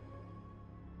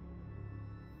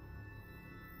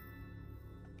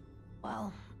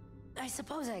 Well, I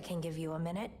suppose I can give you a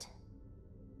minute.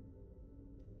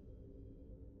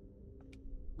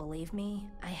 Believe me,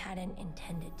 I hadn't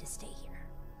intended to stay here.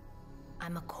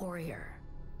 I'm a courier.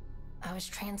 I was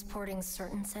transporting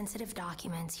certain sensitive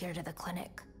documents here to the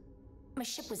clinic. My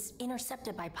ship was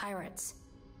intercepted by pirates.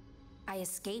 I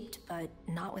escaped, but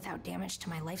not without damage to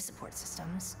my life support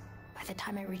systems. By the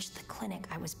time I reached the clinic,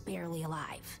 I was barely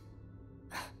alive.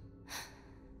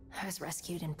 I was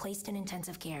rescued and placed in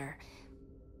intensive care.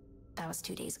 That was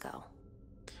 2 days ago.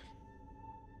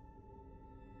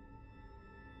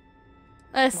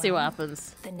 Let's see what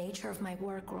happens. The nature of my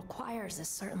work requires a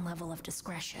certain level of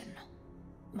discretion,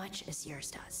 much as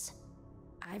yours does.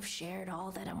 I've shared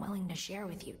all that I'm willing to share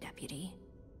with you, Deputy.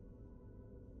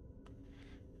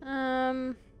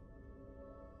 I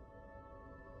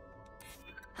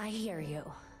hear you.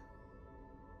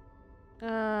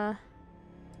 Damn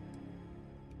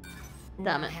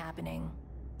Not it. happening.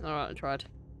 Alright, I tried.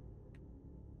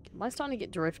 Am I starting to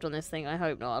get drift on this thing? I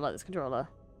hope not. I like this controller.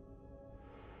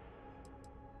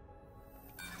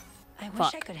 I wish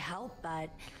Fuck. I could help, but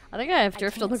I think I have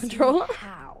drift on the can't see controller.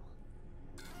 How?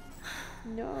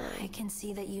 No. I can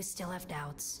see that you still have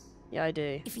doubts. Yeah, I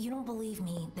do. If you don't believe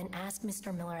me, then ask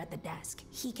Mr. Miller at the desk.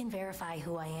 He can verify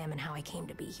who I am and how I came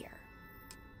to be here.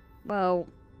 Well,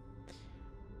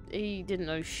 he didn't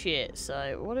know shit,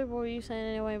 so what were you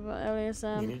saying anyway about earlier,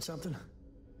 Sam? You need something?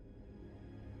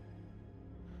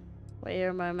 Wait here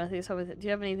a moment. I think do you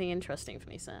have anything interesting for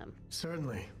me, Sam?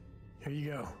 Certainly. Here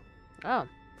you go. Oh.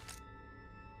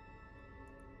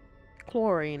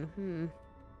 Chlorine.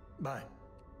 Bye.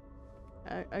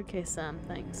 Okay, Sam.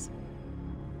 Thanks.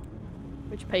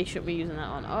 Which patient we using that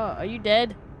on? Oh, are you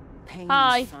dead? Pain's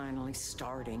Hi. finally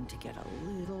starting to get a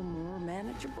little more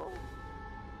manageable.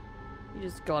 You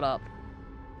just got up.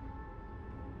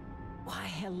 Why,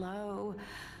 hello.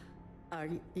 Are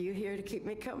you here to keep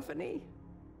me company?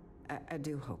 I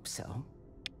do hope so.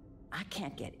 I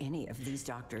can't get any of these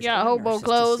doctors. Yeah, and hobo nurses to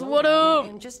clothes. slow What down up?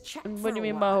 and just check What for do you a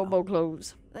mean by while. hobo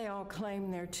clothes? They all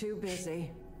claim they're too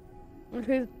busy. Look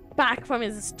who's back from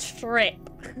his trip.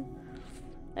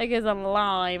 Like he's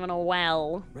alive and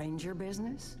well. Ranger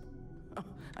business? Oh,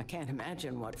 I can't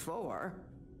imagine what for.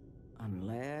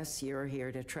 Unless you're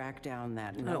here to track down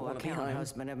that no account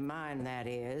husband of mine, that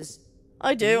is.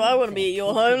 I do. I want to be at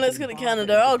your home. Let's go to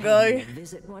Canada. I'll go.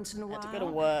 Visit once in a while. I have to go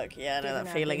to work. Yeah, I know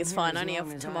that feeling. It's fine. I only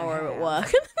have as tomorrow I at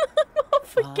work.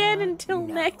 Off again until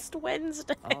next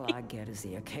Wednesday. All I get is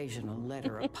the occasional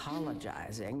letter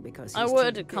apologizing because I he's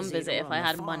would too come busy visit to if run I the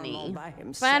had farm money. all by If I had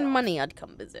himself. money, I'd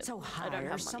come visit. So I don't hire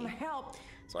have some money, help.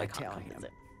 so I can't come visit.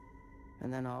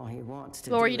 And then all he wants to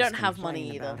Laura, do you is don't have complain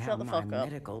money either. about Shut how the my fuck up.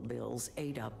 medical bills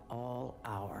ate up all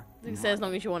our You can say as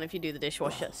long as you want if you do the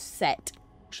dishwasher. Set.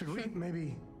 Should we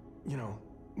maybe, you know,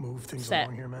 move things Set.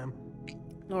 along here, ma'am?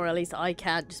 Laura, at least I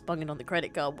can't just bung it on the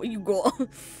credit card. What you got?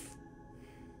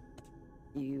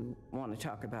 You want to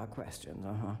talk about questions,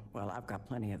 uh-huh. Well, I've got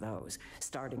plenty of those.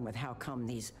 Starting with how come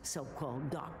these so-called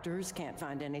doctors can't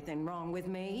find anything wrong with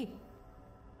me?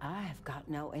 I've got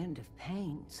no end of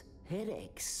pains.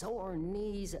 Headaches, sore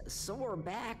knees, sore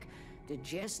back,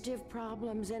 digestive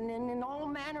problems, and all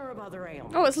manner of other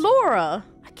ailments. Oh, it's Laura.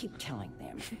 I keep telling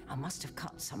them I must have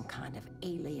caught some kind of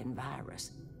alien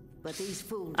virus. But these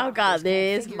fool I got doctors can't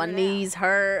this. figure My it kne's out.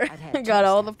 hurt. I've had I got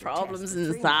all test the after test problems for 3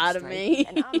 inside months of straight, me.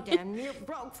 and I'm damn near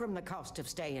broke from the cost of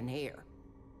staying here.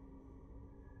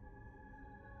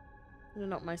 You're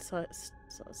not my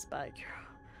suspect.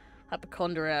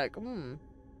 Hypochondriac.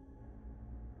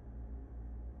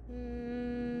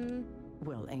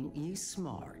 Well, ain't you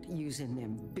smart using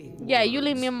them big words? Yeah, you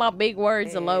leave me in my big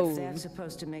words alone. If that's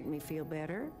supposed to make me feel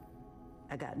better,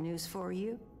 I got news for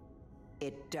you.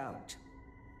 It don't.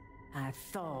 I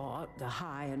thought the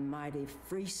high and mighty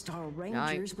Freestar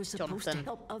Rangers were supposed to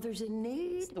help others in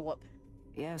need. The what?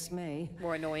 Yes, me.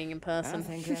 More annoying in person. I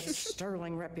think that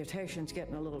sterling reputation's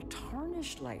getting a little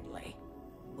tarnished lately.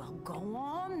 Well, go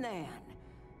on then.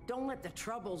 Don't let the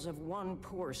troubles of one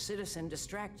poor citizen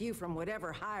distract you from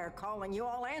whatever higher calling you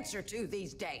all answer to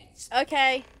these days.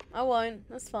 Okay, I won't.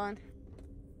 That's fine.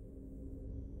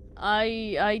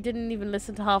 I didn't even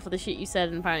listen to half of the shit you said,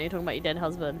 and apparently you're talking about your dead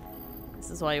husband. This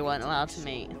is why you weren't allowed to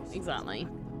meet. Exactly.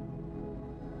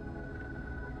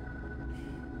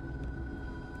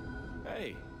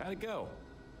 Hey, how'd it go?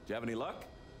 Did you have any luck?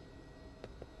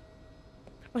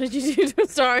 What did you do to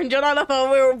Star and John? I love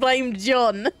how we all blamed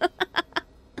John.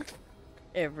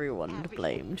 Everyone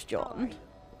blamed John.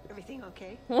 Everything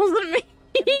okay? Wasn't me.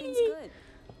 Everything's good.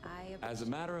 As a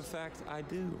matter of fact, I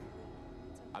do.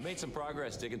 I made some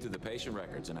progress digging through the patient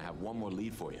records, and I have one more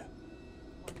lead for you.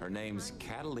 Her name's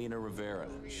Catalina Rivera.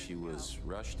 She was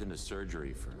rushed into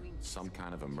surgery for some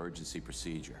kind of emergency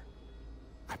procedure.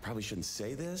 I probably shouldn't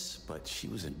say this, but she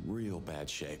was in real bad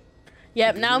shape.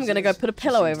 Yep, now I'm gonna go put a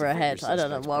pillow over her head. I don't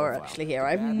know why we're actually here.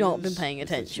 I've not been paying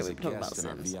attention. We've been talking about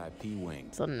Sims.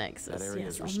 It's on Nexus. That area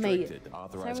Yes, is I've made restricted to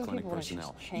authorized clinic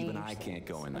personnel. Even I can't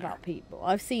go in there. about people.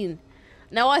 I've seen.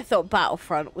 Now I thought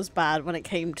Battlefront was bad when it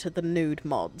came to the nude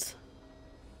mods.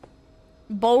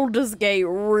 Baldur's Gate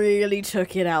really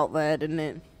took it out there, didn't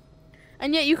it?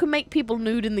 And yet you can make people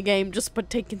nude in the game just by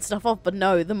taking stuff off, but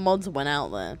no, the mods went out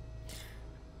there.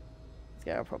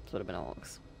 Scare props would have been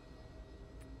orcs.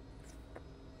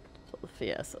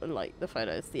 Yes, like the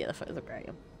photos. Yeah, the photos are great.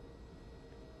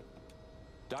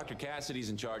 Dr. Cassidy's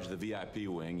in charge of the VIP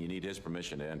wing. You need his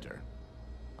permission to enter.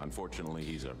 Unfortunately,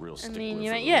 he's a real I stickler mean, for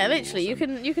the yeah, rules, literally, you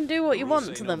and can do what you rules want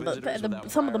say to no them, but visitors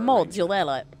without some of the prior mods, you're there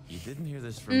like. You didn't hear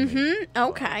this from me.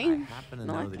 Okay. happen to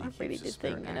No, know that he I really keeps a did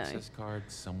spare think, you know, access card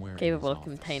somewhere in capable his of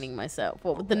office. containing myself.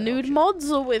 What, with the nude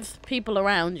mods or with people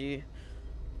around you?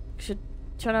 Should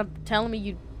trying to tell me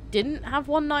you didn't have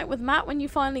one night with Matt when you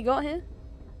finally got here?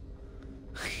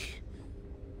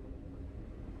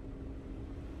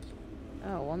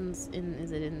 Oh, one's in.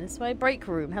 Is it in this way? Break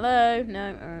room. Hello.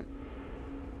 No. Alright.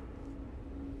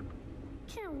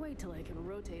 Can't wait till I can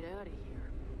rotate out of here.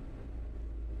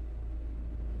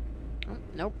 Oh,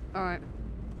 nope. Alright.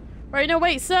 Right. No.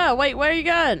 Wait, sir. Wait. Where are you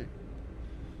going?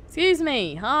 Excuse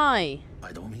me. Hi.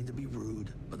 I don't mean to be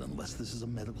rude, but unless this is a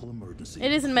medical emergency...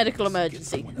 It is a medical please get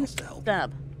emergency. someone else to help.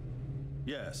 Dab.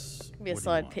 Yes. Give me a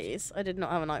side piece. I did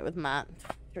not have a night with Matt.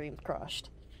 Dreams crushed.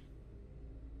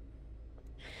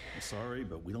 I'm sorry,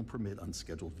 but we don't permit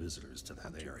unscheduled visitors to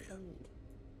that area.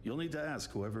 You'll need to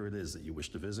ask whoever it is that you wish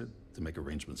to visit to make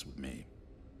arrangements with me.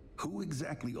 Who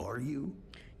exactly are you?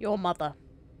 Your mother.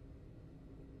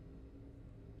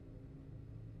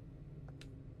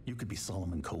 You could be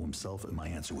Solomon Coe himself, and my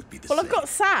answer would be the Well, same. I've got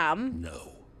Sam.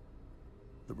 No.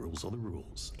 The rules are the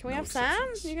rules. Can we No have Sam?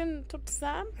 exceptions. You can talk to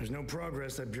Sam? There's no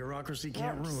progress that bureaucracy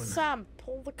can't Oh, ruin. Sam,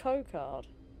 pull the card.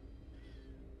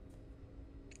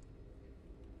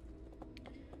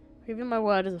 Even my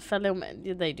word as a fellow man,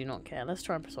 they do not care. Let's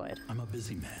try and persuade. I'm a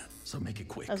busy man, so make it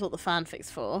quick. That's what the fanfic's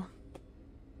for.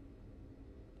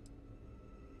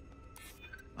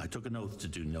 I took an oath to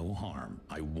do no harm.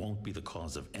 I won't be the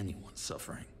cause of anyone's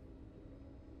suffering.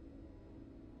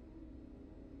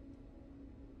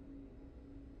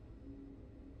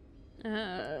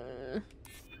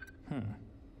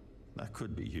 That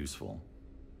could be useful.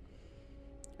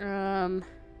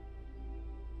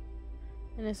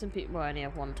 Innocent people. Well, I only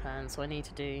have one turn, so I need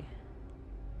to do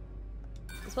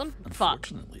this one. Fuck.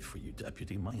 Unfortunately for you,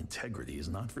 Deputy, my integrity is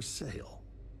not for sale.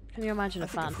 Can you imagine a I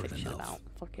think I've heard fanfiction enough. about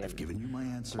fucking I've given you my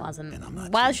answer, Waz and I'm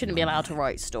not Waz changing shouldn't be my allowed to mind.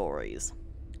 write stories.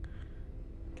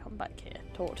 Come back here.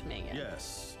 Talk to me again.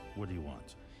 Yes. What do you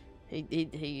want?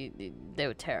 They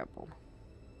were terrible.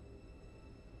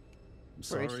 I'm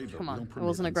sorry, Rude. but Come we on, don't it permit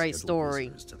wasn't a great unscheduled story.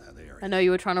 visitors to that area. I know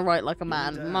you were trying to write like a You'll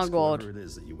man. need to My ask god. whoever it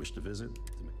is that you wish to visit.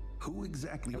 Who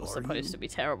exactly It was are supposed you? to be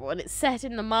terrible, and it's set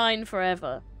in the mine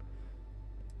forever.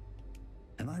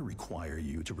 And I require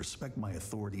you to respect my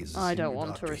authority as a I don't senior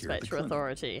want to doctor here at respect the your clinic.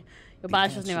 authority. Your The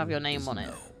badge doesn't even have answer your name is on it.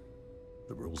 no.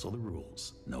 The rules are the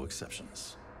rules. No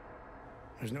exceptions.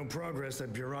 There's no progress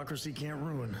that bureaucracy can't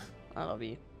ruin. I love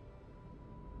you.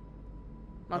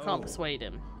 I can't persuade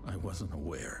him. I wasn't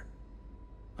aware.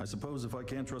 I suppose if I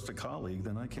can't trust a colleague,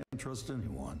 then I can't trust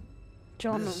anyone.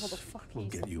 John, This what the fuck will is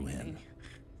get you happening? in.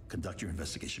 Conduct your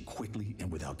investigation quickly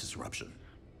and without disruption.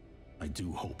 I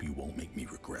do hope you won't make me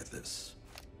regret this.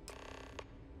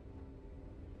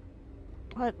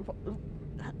 Why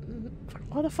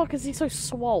the fuck is he so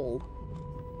swole?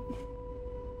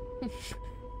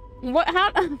 What?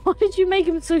 How? Why did you make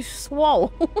him so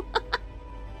swole?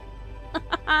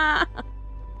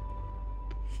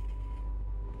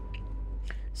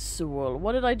 Swole.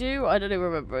 What did I do? I don't even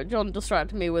remember. John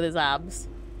distracted me with his abs.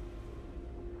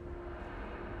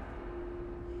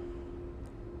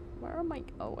 Where am I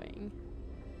going?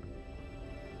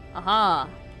 Aha!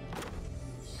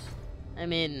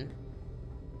 I'm in.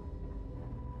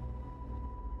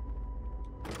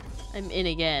 I'm in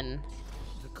again.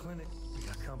 The clinic. We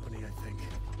got company, I think.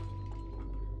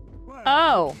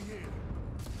 Oh!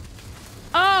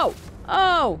 Oh!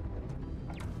 Oh!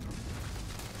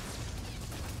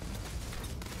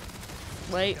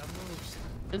 Wait.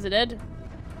 Is it dead?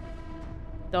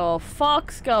 The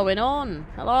fuck's going on?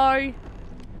 Hello?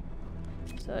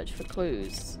 Search for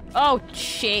clues. Oh,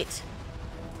 shit!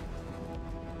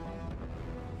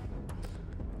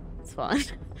 It's fine.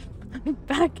 I'm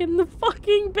back in the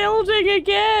fucking building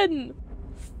again!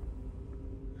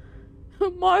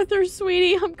 Martha,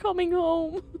 sweetie, I'm coming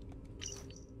home.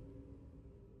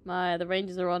 The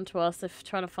Rangers are on to us. They're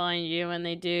trying to find you, and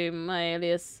they do. My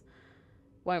alias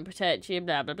won't protect you.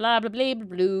 Blah blah blah blah blah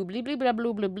blah blah blah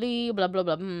blah blah blah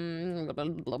blah blah blah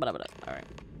blah blah blah. All right,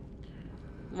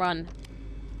 run.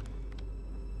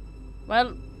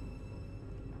 Well,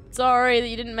 sorry that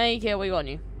you didn't make it. We got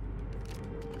you.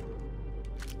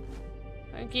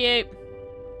 Thank you.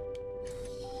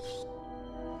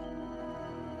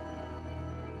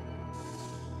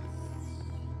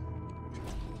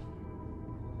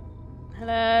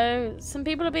 Hello? Some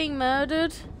people are being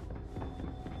murdered.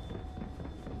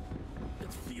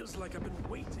 It feels like I've been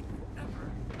waiting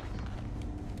forever.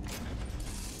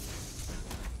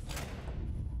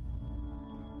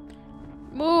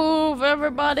 Move,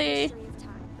 everybody.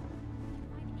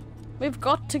 We've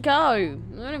got to go. I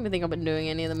don't even think I've been doing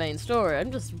any of the main story.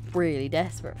 I'm just really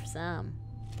desperate for Sam.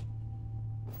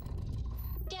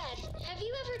 Dad, have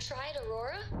you ever tried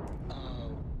Aurora?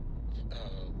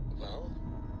 Well,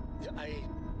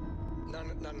 not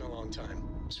in a long time,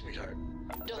 sweetheart.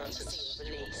 Don't Not be since silly,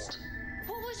 you were please. born.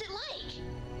 What was it like?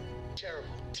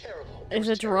 Terrible. Is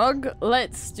a drug?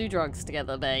 Let's do drugs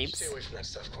together, babes. Stay away from that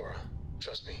stuff, Cora.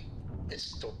 Trust me,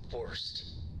 it's the worst.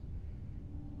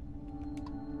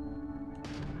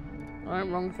 Alright,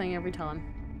 wrong thing every time.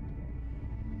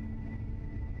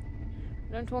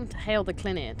 I don't want to hail the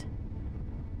clinic.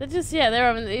 They're just, yeah,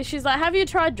 they're having, she's like, have you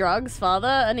tried drugs, father?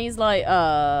 And he's like,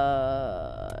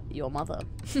 your mother.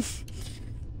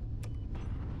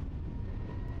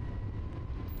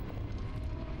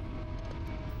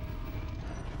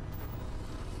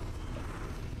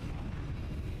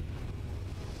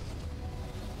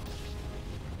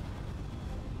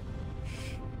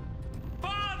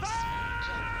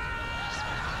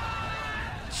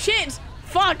 Shit!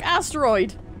 Fuck,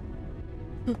 asteroid!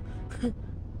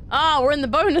 Ah, we're in the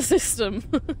bonus system.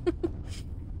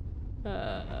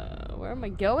 Where am I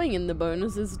going in the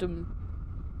bonus system?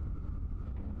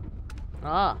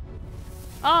 Ah.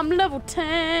 Oh, I'm level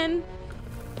 10!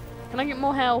 Can I get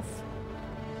more health?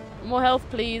 More health,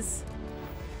 please.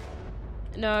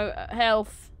 No,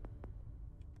 health.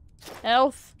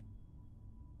 Health.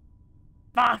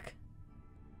 Fuck!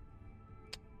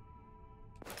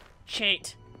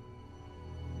 Shit.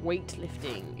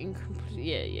 Weightlifting.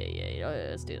 Yeah.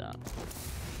 Let's do that.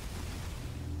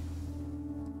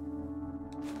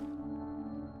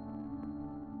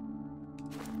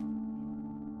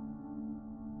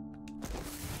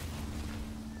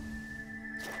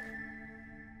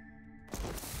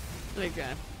 There you go.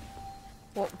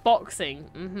 What? Boxing?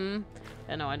 Mm-hmm.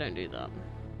 Yeah, no, I don't do that.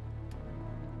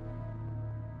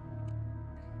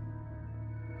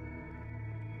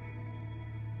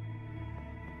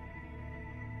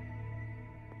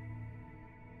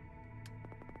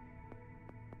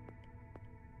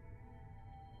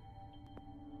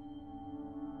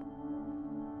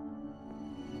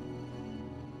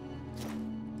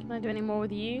 Can I do any more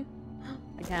with you?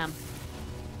 I can.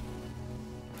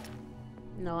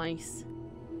 Nice.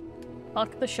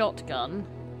 Fuck the shotgun.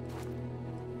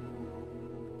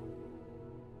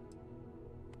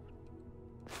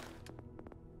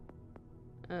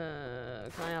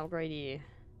 Can I upgrade you?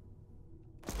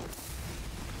 I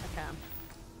can.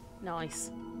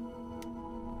 Nice.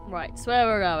 Right, so where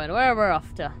we're going, where we're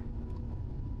off to.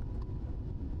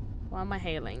 Why am I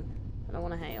hailing? I don't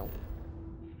want to hail.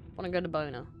 I want to go to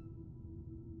Boner.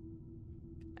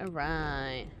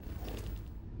 Alright.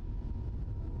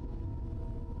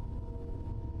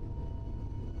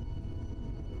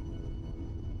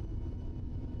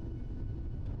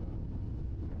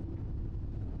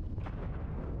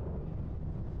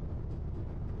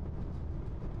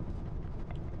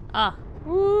 Ah.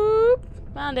 Whoop.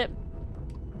 Found it.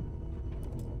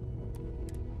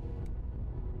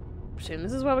 Presume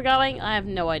this is where we're going? I have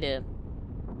no idea.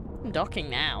 I'm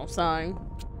docking now, so...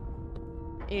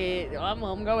 Yeah, I'm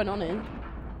going on in.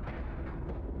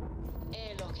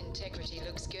 Airlock integrity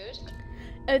looks good.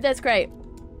 Oh, that's great.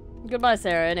 Goodbye,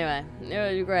 Sarah, anyway.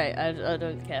 You're great. I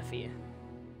don't care for you.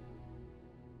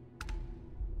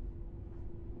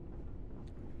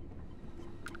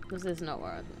 This is not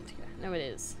where I want to go. No, it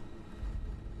is.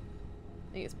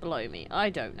 I think it's below me. I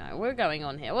don't know. We're going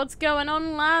on here. What's going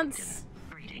on, lads?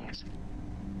 Greetings.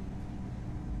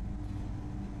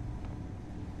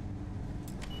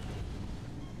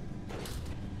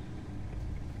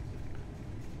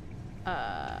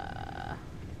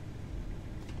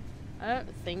 I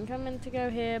don't think I'm meant to go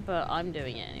here, but I'm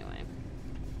doing it anyway.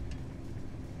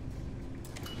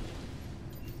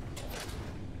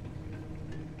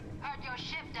 Heard your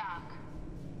ship, Doc.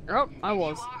 Oh, I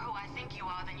was. If you are who I think you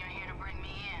are, then you're here to bring me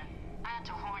in. I had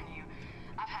to warn you.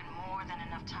 I've had more than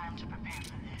enough time to prepare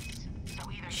for this.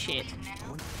 So either Shit. you leave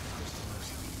now.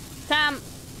 Sam!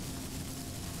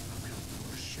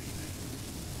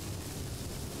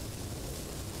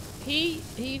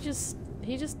 He just,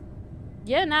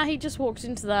 yeah, now he just walked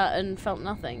into that and felt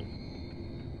nothing.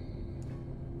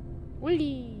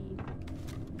 Whee!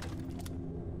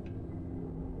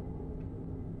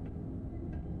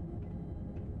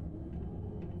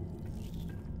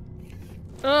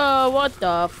 Oh, what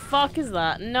the fuck is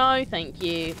that? No, thank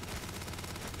you.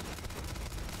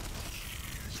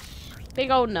 Big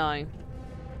old no.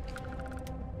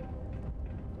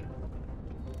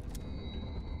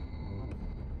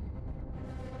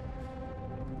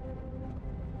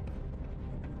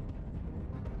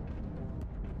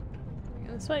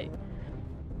 This way.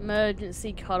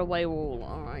 Emergency cutaway wall.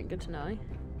 Alright, good to know.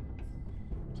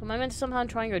 So am I meant to somehow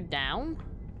try and go down?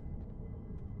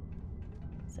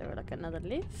 Is there like another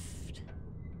lift?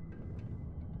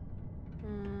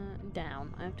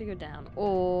 Down. I have to go down.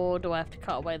 Or do I have to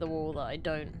cut away the wall that I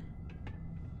don't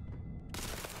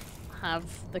have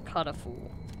the cutter for?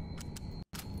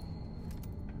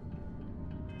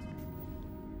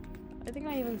 I think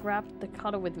I even grabbed the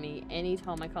cutter with me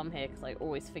anytime I come here because I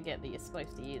always forget that you're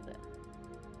supposed to use it.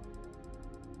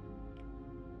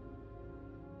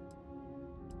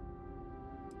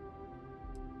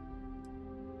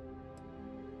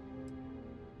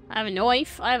 I have a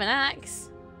knife. I have an axe.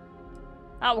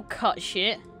 That will cut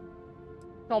shit.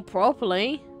 Not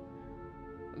properly.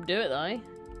 I'll do it though.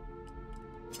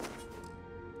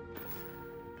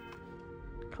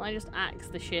 Can I just axe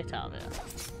the shit out of it?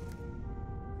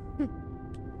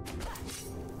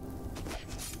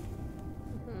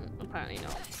 Apparently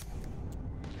not.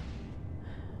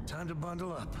 Time to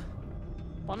bundle up.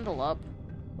 Bundle up?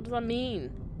 What does that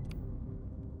mean?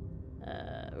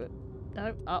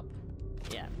 No, up.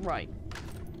 Yeah, right.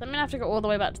 So I'm gonna have to go all the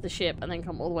way back to the ship and then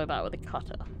come all the way back with a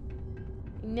cutter.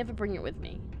 You never bring it with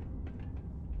me.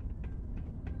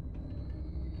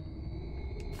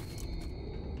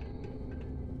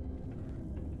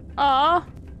 Ah!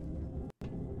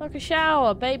 Like a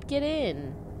shower, babe, get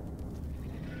in.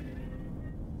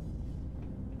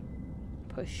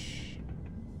 Push.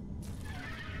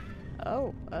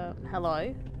 Oh,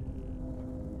 hello.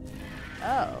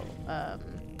 Oh,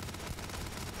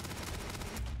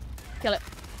 kill it.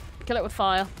 Kill it with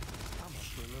fire. I'm up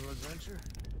for a little adventure.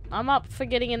 I'm up for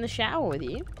getting in the shower with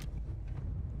you.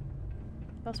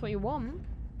 That's what you want.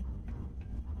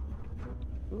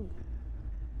 Ooh.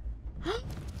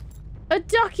 A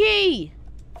ducky!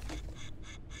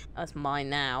 That's mine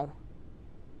now.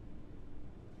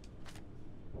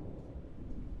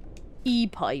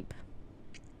 E-pipe.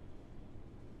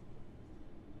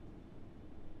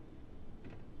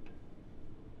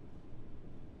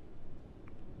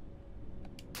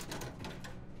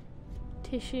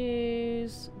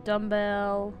 Tissues,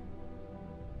 dumbbell,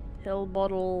 pill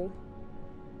bottle,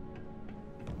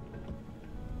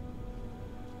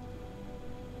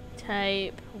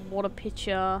 tape, water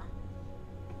pitcher,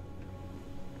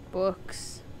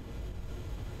 books,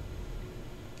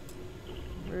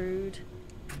 rude,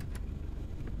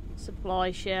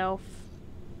 supply shelf.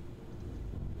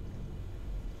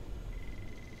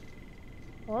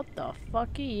 What the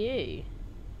fuck are you?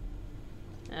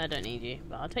 I don't need you,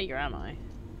 but I'll take your ammo.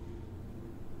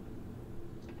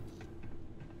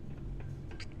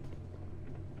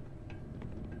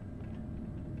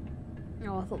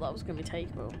 Oh, I thought that was going to be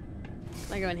takeable.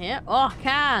 Can I go in here? Oh, I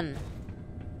can!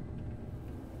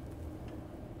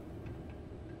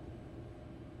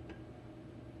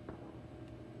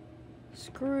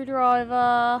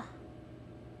 Screwdriver.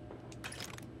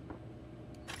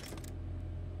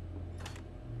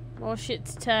 More shit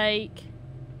to take.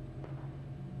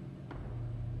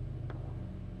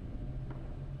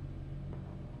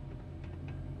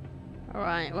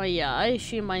 Alright, well yeah, I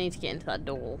assume I need to get into that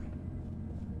door.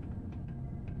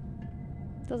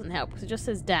 Doesn't help because it just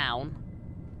says down.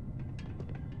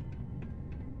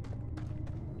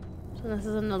 So this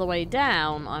is another way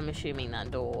down. I'm assuming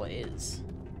that door is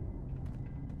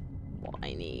what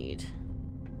I need.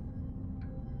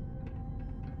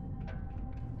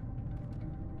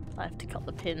 I have to cut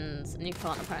the pins, and you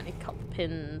can't apparently cut the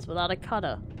pins without a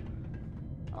cutter.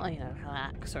 Oh, you know, an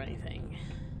axe or anything.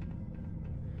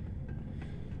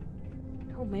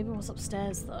 Oh, maybe it was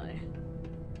upstairs though.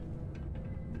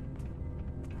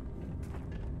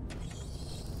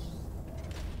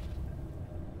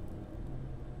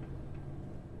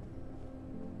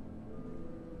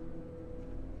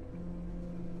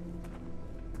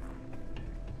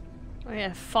 Oh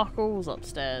yeah, fuck all's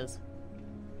upstairs.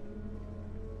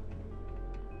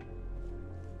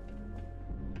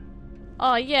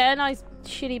 Oh yeah, nice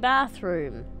shitty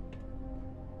bathroom.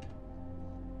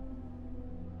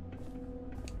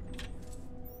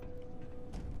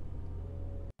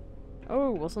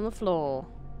 Oh, what's on the floor?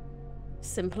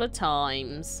 Simpler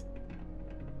times.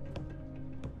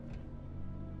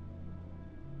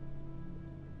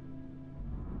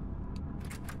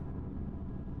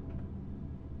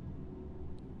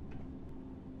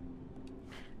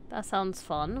 That sounds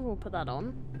fun. We'll put that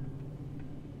on.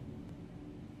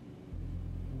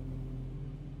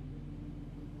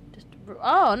 Just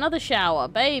oh, another shower.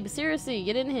 Babe, seriously,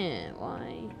 get in here.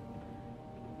 Why?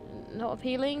 Not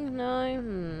appealing?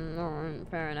 No? Alright,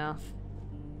 fair enough.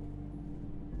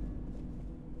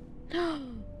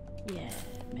 Yeah,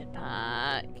 med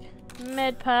pack.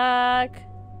 Med pack.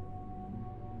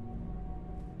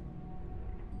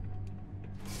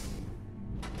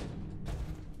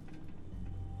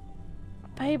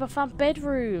 Babe, I found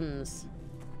bedrooms.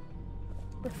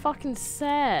 We're fucking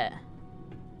set.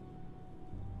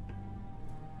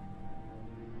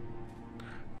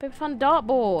 Babe, I found a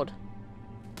dartboard.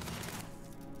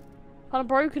 Found a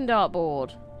broken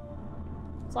dartboard.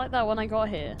 It's like that when I got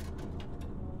here.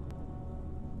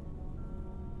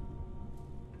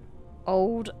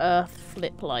 Old Earth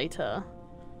flip lighter.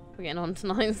 We're getting on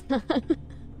tonight.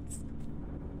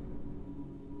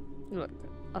 Look,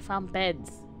 I found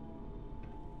beds.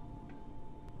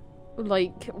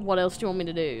 Like, what else do you want me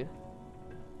to do?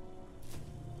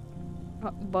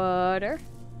 Butter.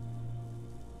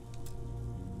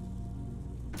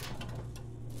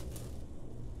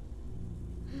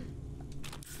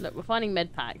 Look, we're finding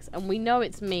med packs, and we know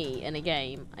it's me in a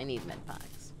game. I need med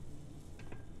packs.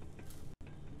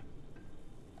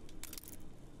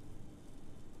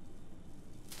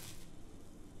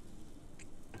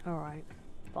 Alright,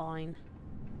 fine.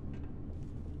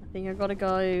 I think I gotta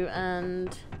go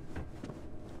and...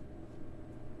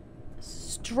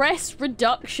 Stress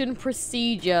reduction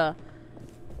procedure.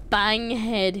 Bang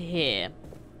head here.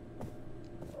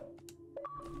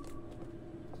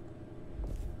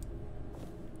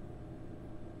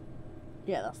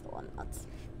 Yeah, that's the one.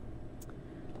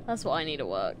 That's what I need to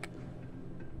work.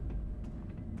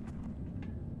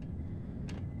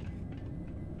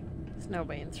 There's no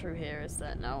way in through here, is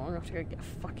there? No, I'm gonna have to go get a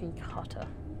fucking cutter.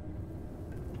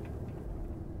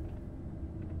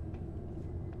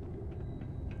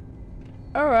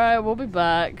 Alright, we'll be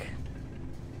back.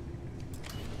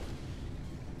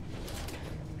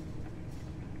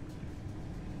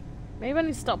 Maybe I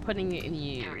need to stop putting it in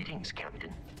you. Greetings,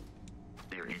 Captain.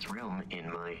 There is room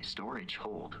in my storage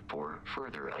hold for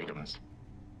further items.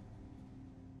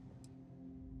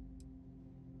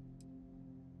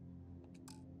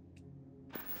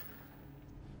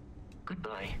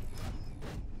 Goodbye.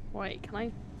 Wait, can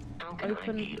I How can open...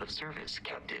 I be of service,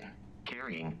 Captain?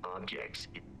 Carrying objects.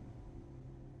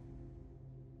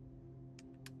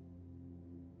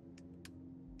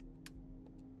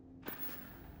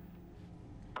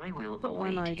 I will But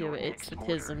when await I do your it, it's next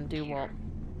the tism. Do what?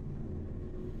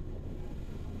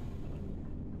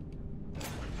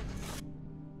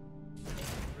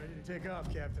 Ready to take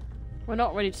off, Captain. We're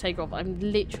not ready to take off. I'm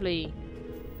literally...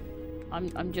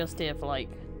 I'm just here for like...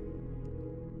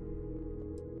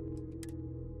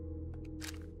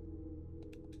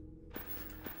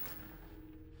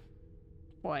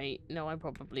 Wait, no, I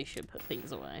probably should put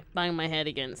things away. Bang my head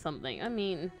against something. I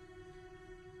mean...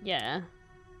 Yeah.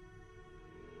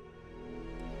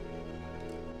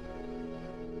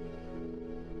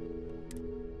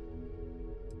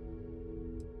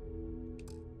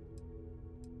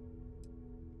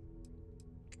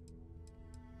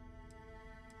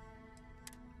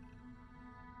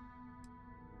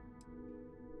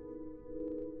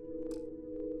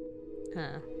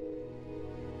 Huh.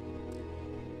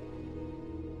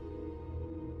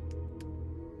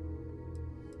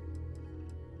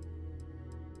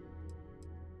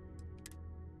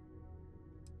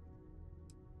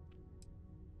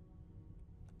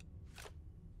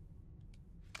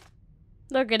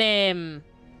 Look at him.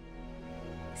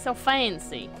 He's so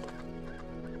fancy.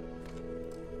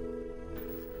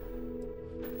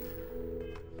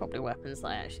 Probably weapons that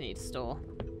I actually need to store.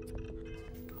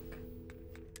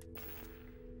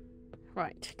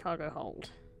 Right, cargo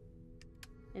hold.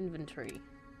 Inventory.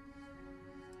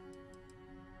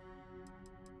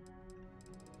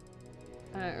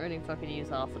 I don't really fucking use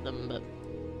half of them, but...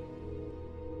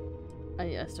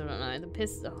 I still don't know. The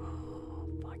pistol... Oh,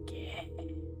 fuck yeah.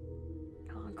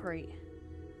 Concrete.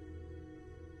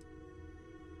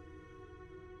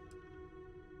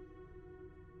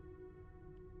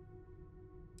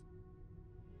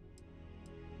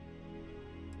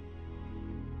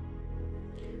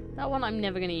 That one I'm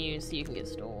never gonna use, so you can get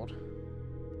stored.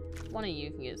 One of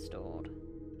you can get stored.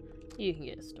 You can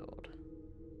get stored.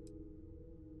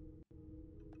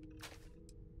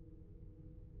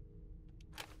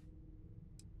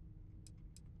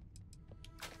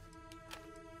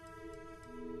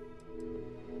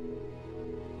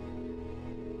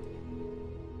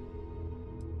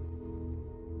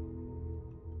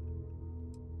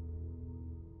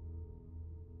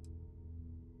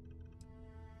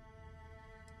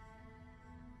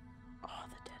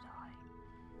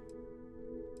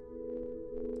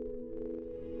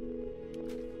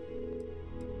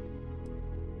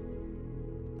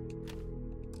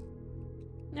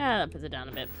 Yeah, that puts it down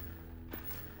a bit.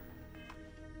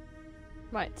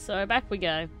 Right, so back we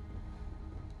go.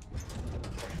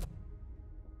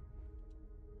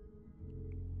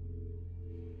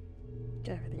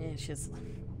 Get everything in.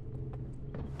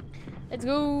 Let's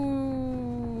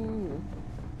go!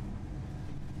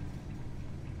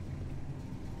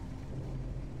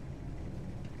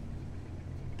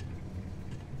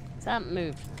 Sam,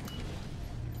 move.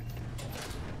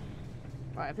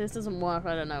 Right, if this doesn't work,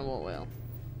 I don't know what will.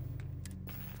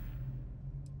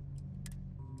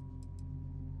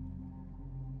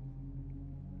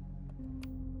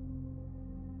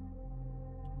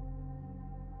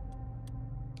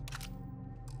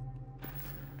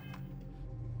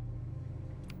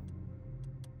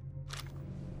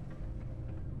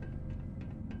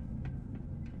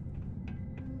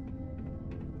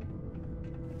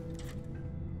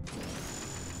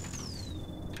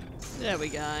 There we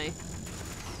go.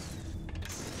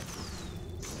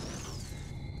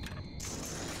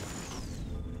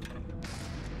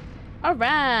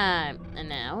 Alright! And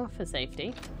now, for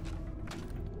safety.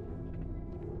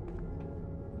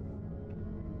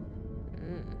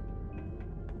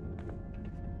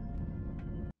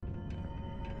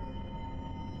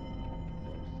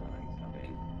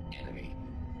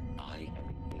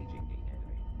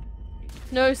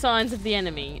 No signs of the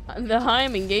enemy. I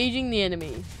am engaging the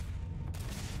enemy.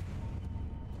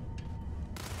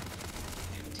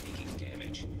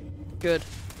 Good.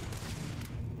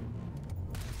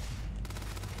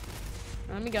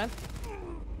 Let me go.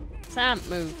 Sam,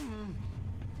 move.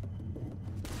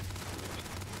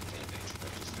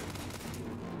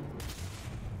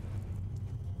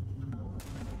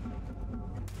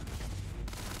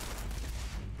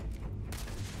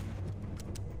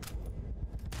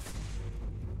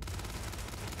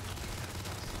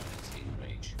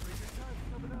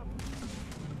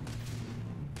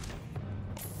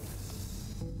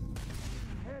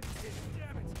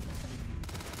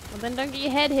 Well, then don't get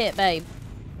your head hit, babe.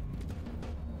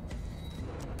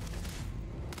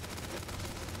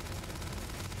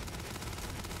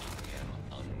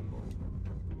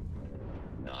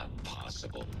 Not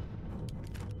possible.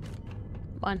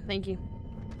 Fine, thank you.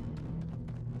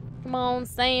 Come on,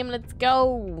 Sam, let's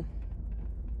go.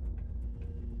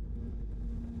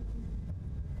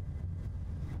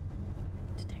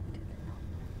 Detective.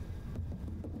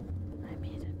 I'm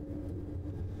hidden.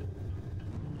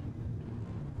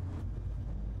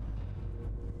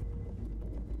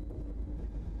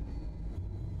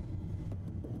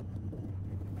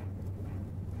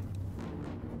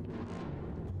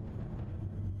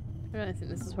 I don't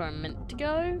think this is where I'm meant to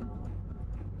go.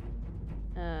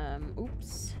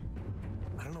 Oops.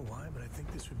 I don't know why, but I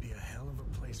think this would be a hell of a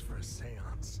place for a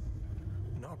seance.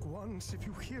 Knock once if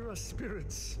you hear us,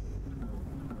 spirits.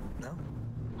 No?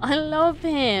 I love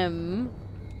him.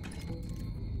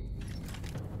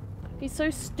 He's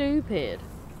so stupid.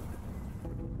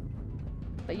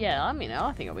 But yeah, I mean,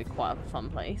 I think it'll be quite a fun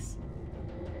place.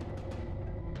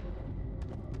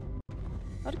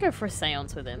 I'd go for a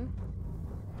seance with him.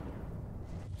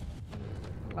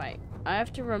 Right, I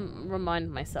have to remind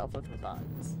myself of the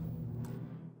buttons.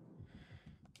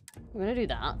 I'm gonna do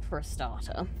that for a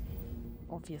starter,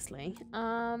 obviously.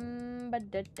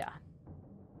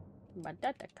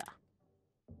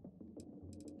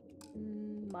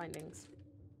 Bindings.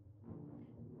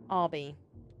 RB.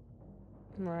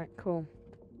 Right, cool.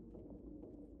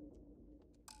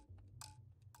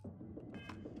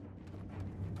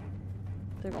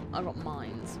 I got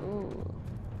mines. Ooh.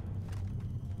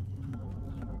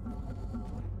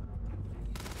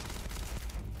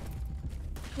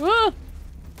 Whoa!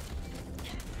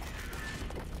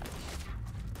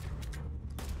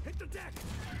 Hit the deck.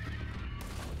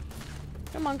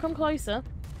 Come on, come closer.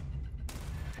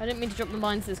 I didn't mean to drop the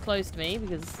mines this close to me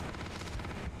because,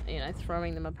 you know,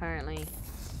 throwing them apparently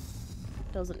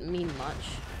doesn't mean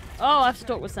much. Oh, I have to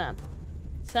talk with Sam.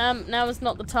 Sam, now is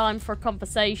not the time for a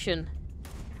conversation.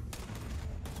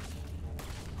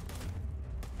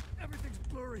 Everything's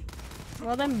blurry.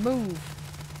 Well then move.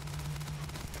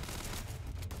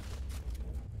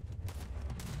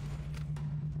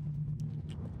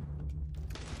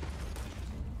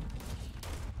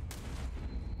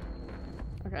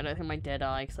 Okay, I don't think my dead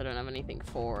eye because I don't have anything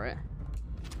for it.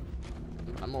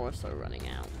 I'm also running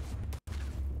out.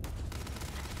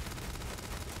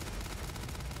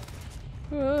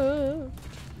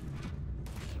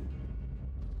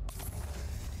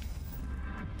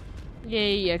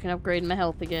 Yay, I can upgrade my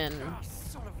health again.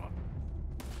 Son of a...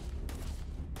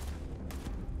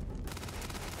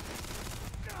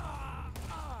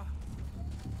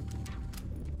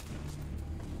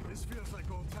 This feels like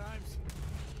old times.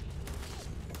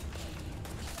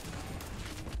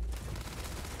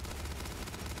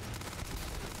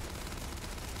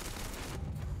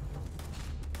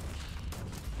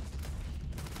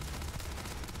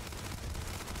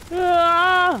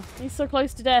 Ah, he's so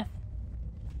close to death.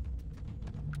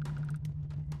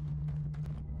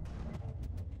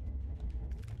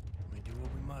 We do what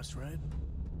we must, right?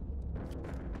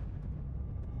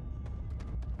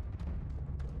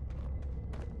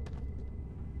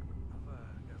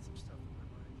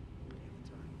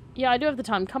 Yeah, I do have the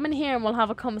time. Come in here and we'll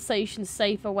have a conversation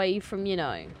safe away from, you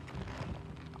know,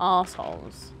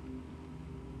 assholes.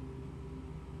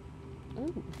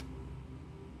 Ooh.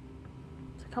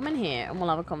 So come in here and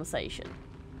we'll have a conversation.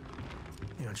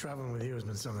 You know, traveling with you has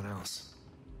been something else.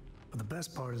 But the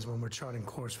best part is when we're charting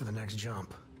course for the next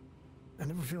jump. I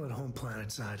never feel at home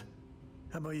planetside.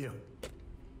 How about you?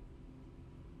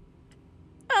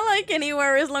 I like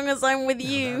anywhere as long as I'm with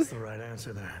you. That's the right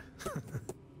answer there.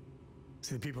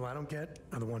 See, the people I don't get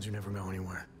are the ones who never go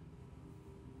anywhere.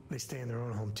 They stay in their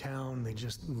own hometown, they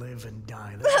just live and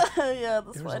die there. Yeah,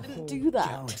 that's why I didn't do that.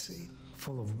 Galaxy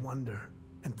full of wonder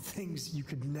and things you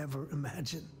could never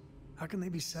imagine. How can they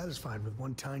be satisfied with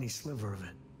one tiny sliver of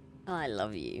it? I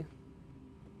love you.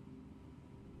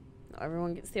 Not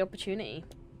everyone gets the opportunity.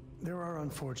 There are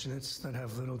unfortunates that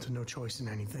have little to no choice in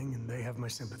anything, and they have my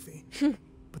sympathy.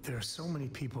 But there are so many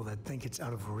people that think it's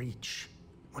out of reach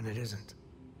when it isn't.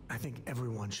 I think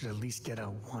everyone should at least get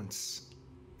out once.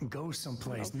 Go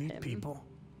someplace, meet people.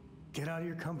 Get out of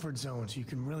your comfort zone so you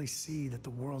can really see that the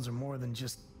worlds are more than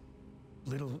just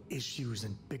little issues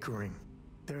and bickering.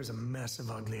 There's a mess of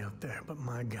ugly out there, but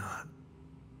my God,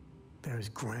 there's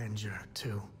grandeur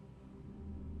too.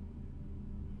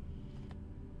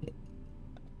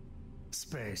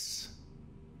 Space.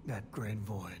 That great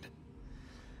void.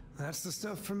 That's the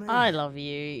stuff for me. I love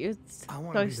you. You're I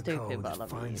want so to be the stupid, code but I that love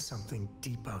finds you. something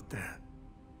deep out there.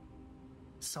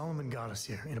 Solomon got us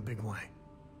here in a big way.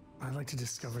 I'd like to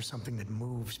discover something that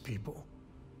moves people.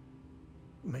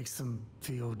 Makes them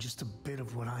feel just a bit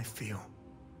of what I feel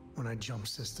when I jump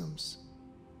systems.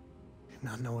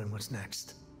 Not knowing what's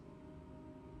next.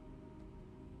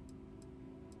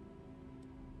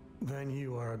 Then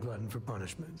you are a glutton for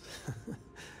punishment.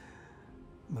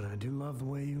 But I do love the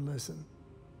way you listen.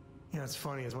 You know, it's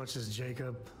funny, as much as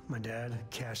Jacob, my dad,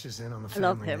 cashes in on the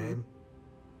family name,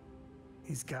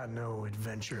 he's got no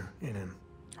adventure in him.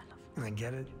 And I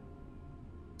get it.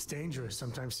 It's dangerous,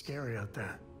 sometimes scary out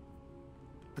there.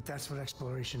 But that's what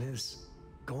exploration is.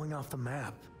 Going off the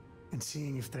map and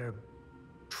seeing if there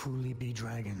truly be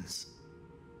dragons.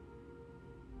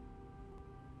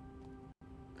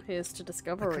 Here's to I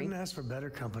discovery. couldn't ask for better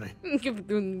company.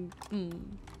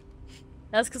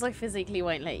 That's because I physically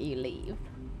won't let you leave.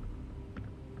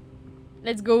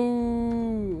 Let's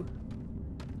go.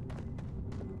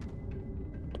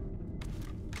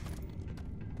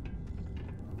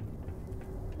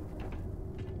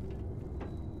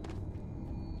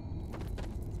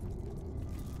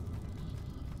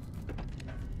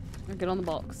 I'll get on the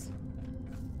box.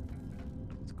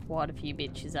 There's quite a few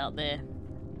bitches out there.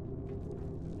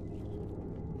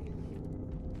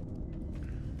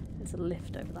 There's a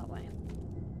lift over that way.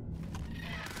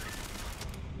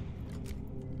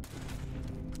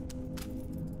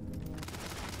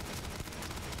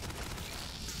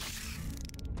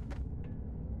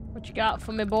 What you got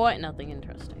for me, boy? Nothing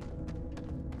interesting.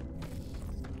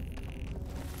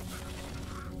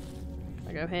 Can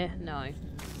I go here? No.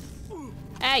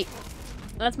 Hey!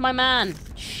 That's my man!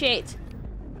 Shit!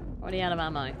 Already out of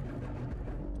ammo.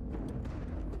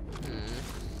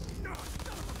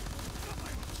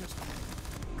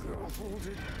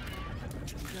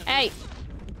 Hey!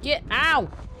 Get ow!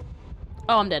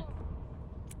 Oh, I'm dead.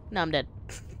 No, I'm dead.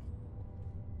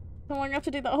 I'm gonna have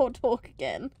to do that whole talk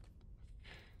again.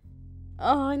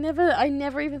 Oh, I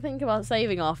never even think about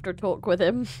saving after a talk with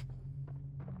him.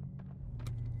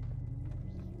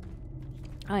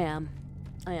 I am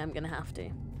gonna have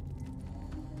to.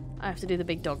 I have to do the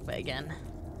big dog bit again.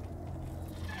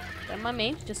 Don't mind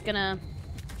me, just gonna...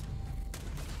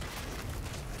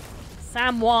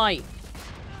 Sam, why?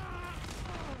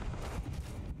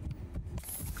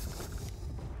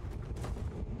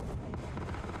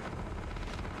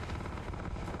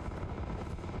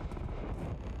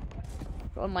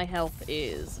 God, my health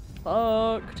is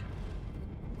fucked.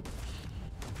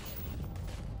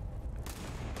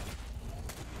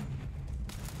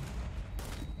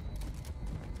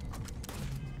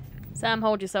 Sam,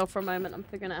 hold yourself for a moment. I'm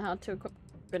figuring out how to equip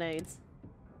grenades.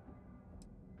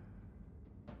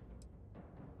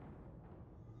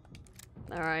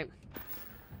 Alright.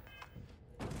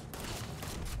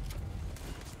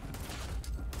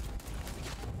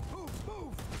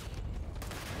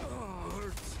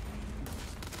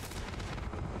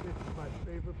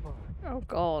 Oh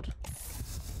god.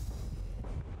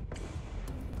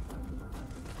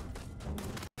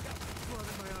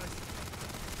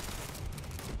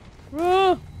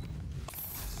 Ah!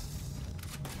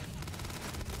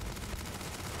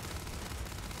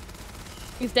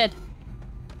 He's dead.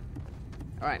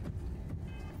 Alright.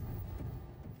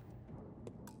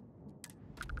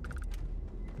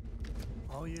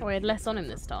 All All you Oh, I had less on him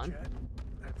this time.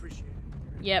 I appreciate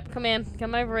it. Yep, come in.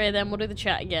 Come over here then. We'll do the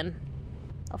chat again.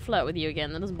 I'll flirt with you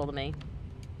again. That doesn't bother me.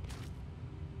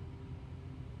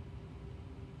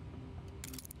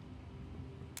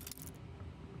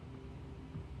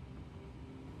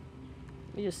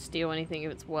 You just steal anything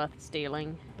if it's worth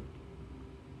stealing.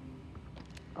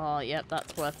 Oh, yep,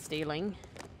 that's worth stealing.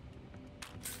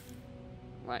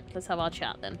 Right, let's have our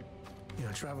chat then. You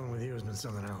know, traveling with you has been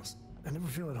something else. I never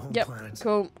feel at home Yep, planets.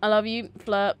 cool. I love you.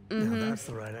 Flirt. Yeah, that's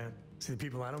the right answer. See, the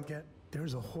people I don't get,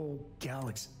 there's a whole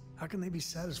galaxy. How can they be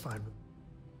satisfied with?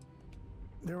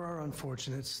 There are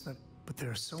unfortunates, but there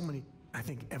are so many. I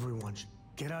think everyone should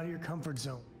get out of your comfort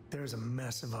zone. There's a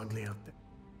mess of ugly out there.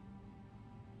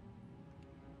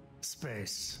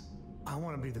 Space. I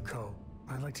want to be the code.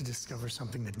 I'd like to discover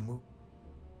something that moves.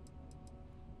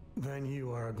 Then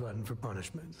you are a glutton for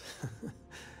punishment. You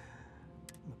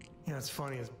know, it's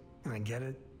funny, and I get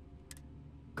it.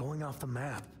 Going off the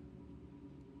map.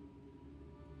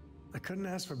 I couldn't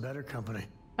ask for better company.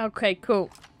 Okay, cool.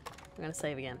 I'm gonna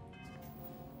save again.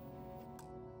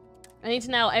 I need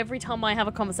to now, every time I have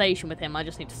a conversation with him, I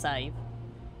just need to save.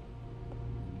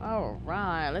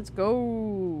 Alright, let's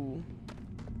go.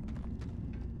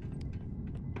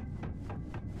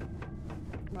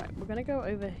 Right, we're gonna go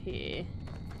over here.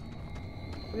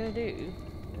 What we're gonna do...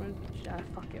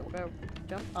 fuck it, we'll go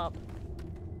jump up.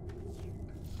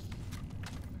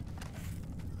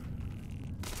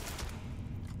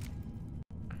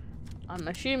 I'm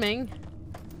assuming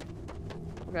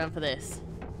we're going for this.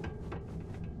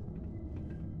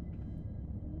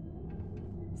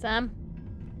 Sam?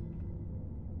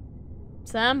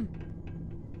 Sam?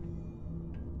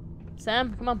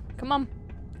 Sam, come on, come on,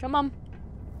 come on.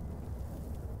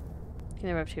 You can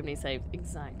never have too many saves.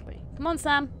 Exactly. Come on,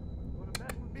 Sam.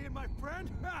 Me and my friend?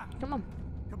 Come on.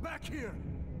 Come back here.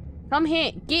 Come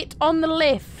here. Get on the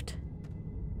lift.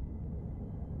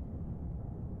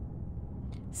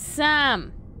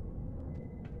 Sam.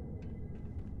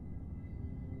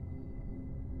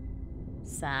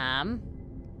 Sam.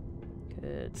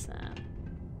 Good, Sam.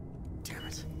 Damn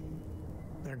it.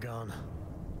 They're gone.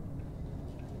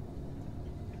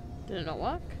 Did it not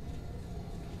work?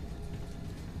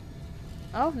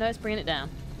 Oh, no, it's bringing it down.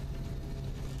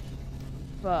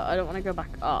 But I don't want to go back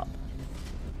up.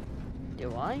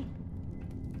 Do I?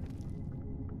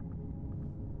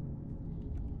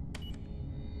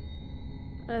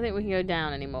 I don't think we can go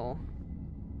down anymore.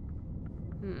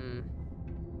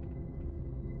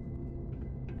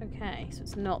 Okay, so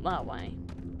it's not that way.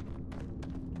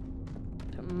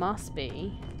 So it must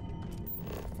be...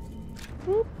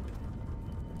 Whoop.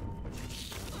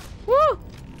 Woo!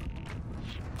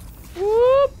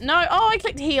 Whoop! No! Oh, I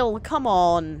clicked heal. Come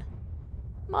on.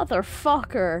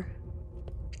 Motherfucker.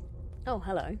 Oh,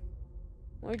 hello.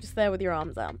 Why are you just there with your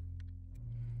arms out?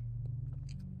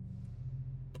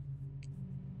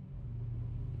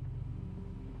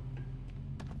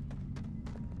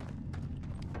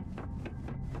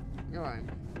 Alright.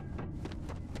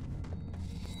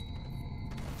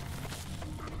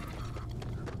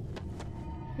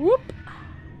 Whoop!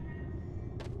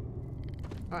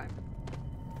 Alright.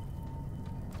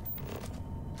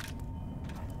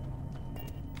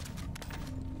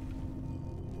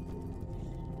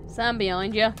 Sam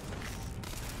behind you.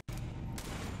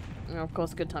 Oh, of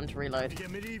course, good time to reload.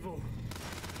 Get medieval.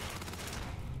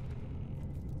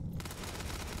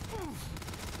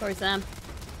 Sorry, Sam.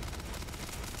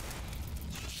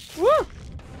 Woo!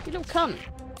 You little cunt.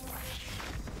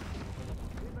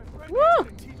 Woo!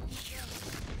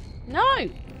 No!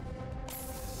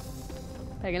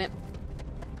 Pegging it.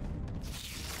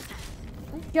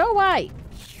 Go away!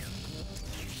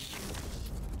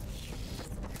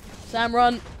 Sam,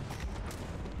 run!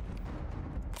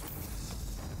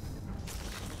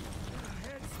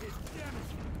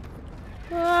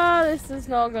 Ah, this is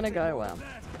not gonna go well.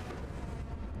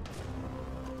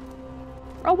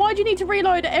 Oh, why do you need to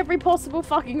reload at every possible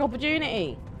fucking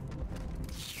opportunity?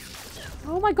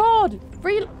 Oh my god!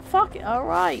 Fuck it.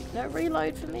 Alright. No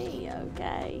reload for me.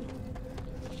 Okay.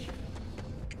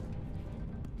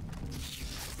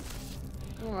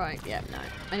 Alright, yeah, no.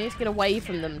 I need to get away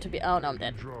from them to be... Oh, no, I'm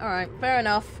dead. Alright, fair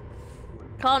enough.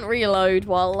 Can't reload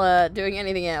while doing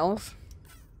anything else.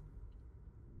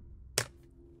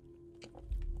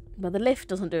 But the lift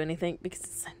doesn't do anything because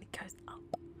it only goes up.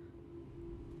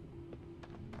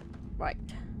 Right.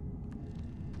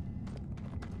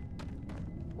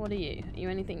 What are you? Are you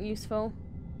anything useful?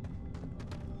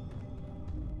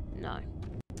 No.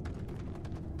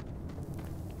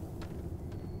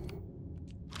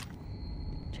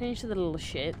 Change to the little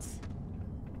shits.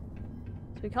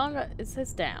 we can't go... It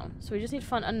says down. So we just need to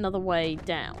find another way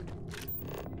down.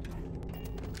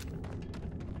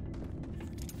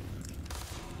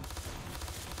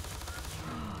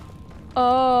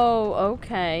 Oh,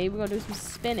 okay. We gotta do some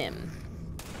spinning.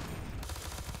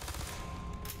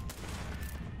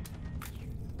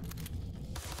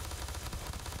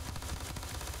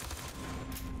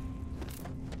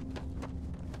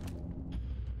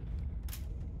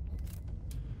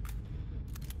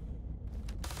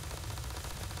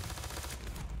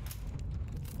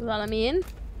 Will that let me in?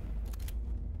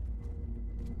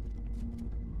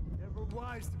 Never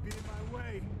wise to be in my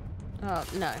way. Oh,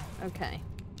 no. Okay.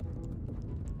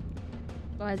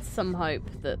 I had some hope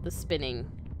that the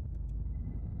spinning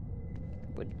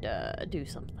would do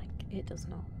something. It does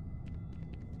not.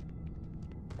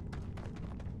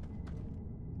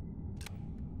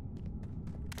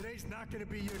 Today's not gonna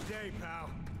be your day, pal.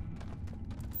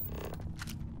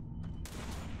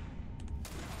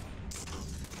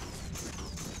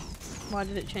 Why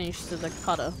did it change to the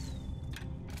cutter?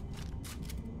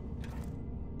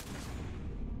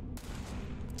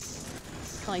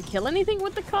 Can I kill anything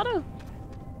with the cutter?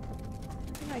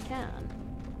 I think I can.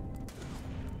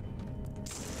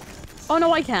 Oh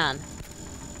no, I can.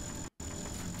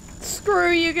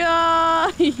 Screw you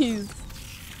guys!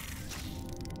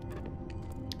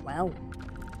 Well.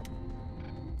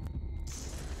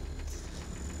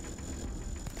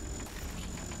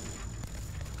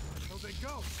 So they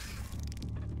go.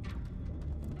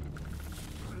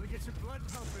 Really get your blood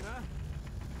pumping, huh?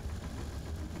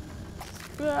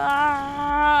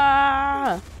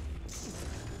 Ah!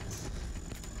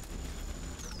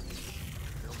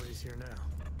 Nobody's here now.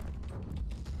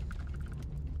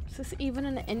 Is this even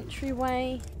an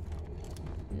entryway?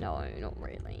 No, not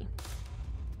really.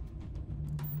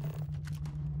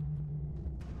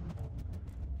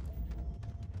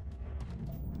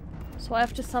 So I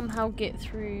have to somehow get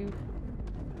through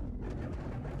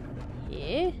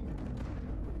here?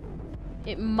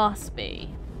 It must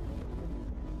be.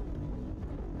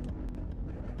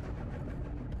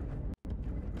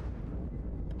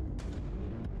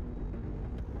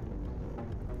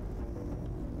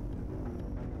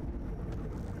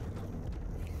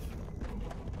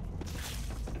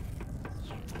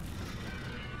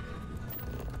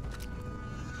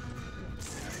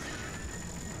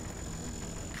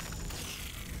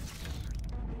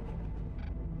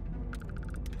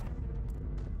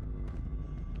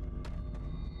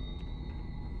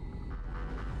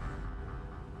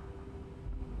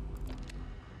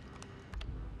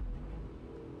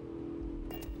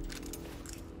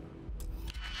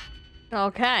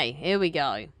 Okay, here we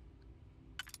go.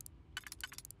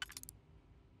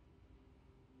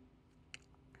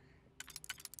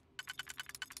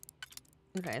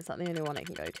 Okay, is that the only one I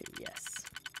can go to? Yes.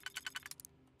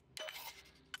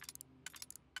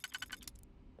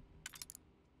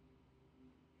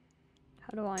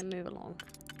 How do I move along?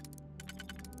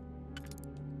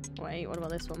 Wait, what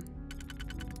about this one?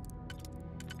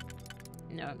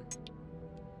 No.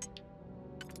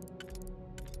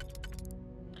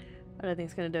 I don't think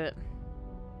it's gonna do it.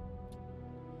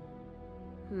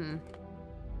 Hmm.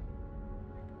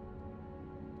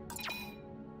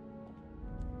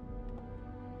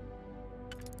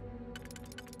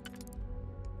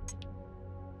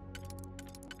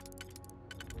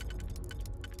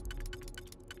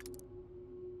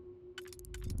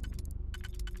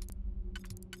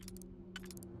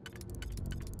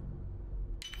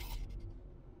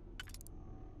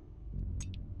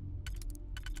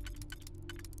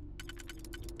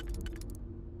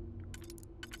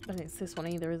 I don't think it's this one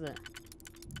either, is it?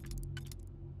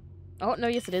 Oh, no,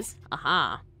 yes it is.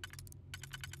 Aha.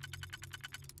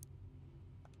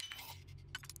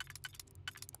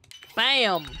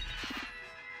 Bam!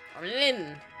 I'm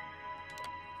in.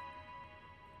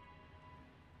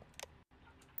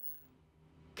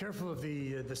 Careful of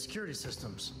the security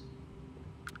systems.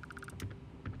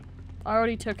 I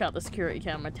already took out the security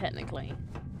camera, technically.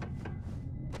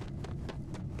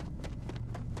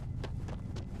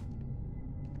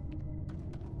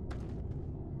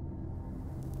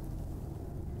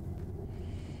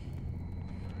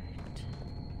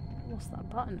 What's that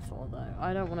button for, though?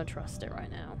 I don't want to trust it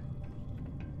right now.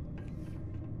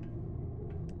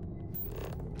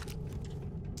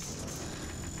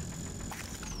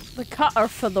 The cutter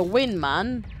for the win,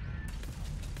 man.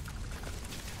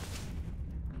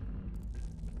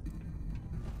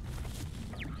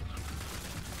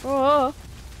 Oh.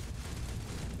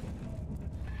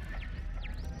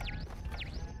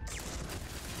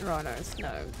 Rhinos,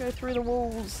 no. Go through the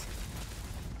walls.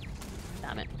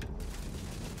 Damn it.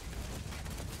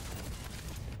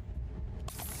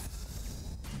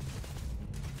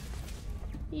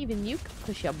 Even you can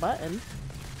push your button.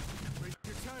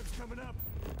 Your time's coming up.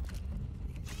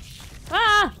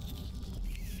 Ah!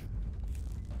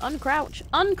 Uncrouch.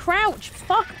 Uncrouch!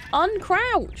 Fuck!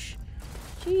 Uncrouch!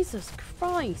 Jesus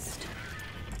Christ.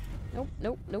 Nope,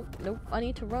 nope, nope, nope. I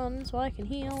need to run so I can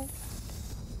heal.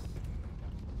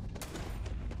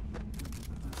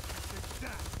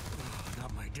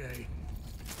 Not my day.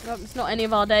 Nope, it's not any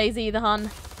of our days either, hun.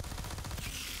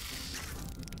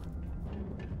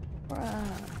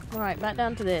 Right, back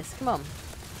down to this. Come on.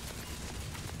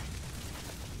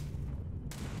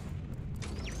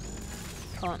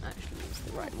 Can't actually use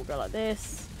the right. We'll go like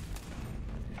this.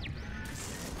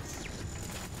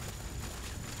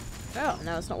 Oh,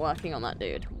 no, it's not working on that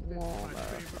dude. What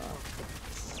the fuck?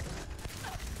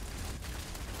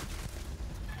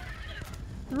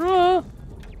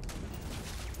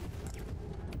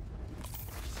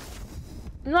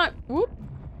 No, whoop.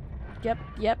 Yep,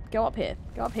 yep, go up here.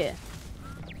 Go up here.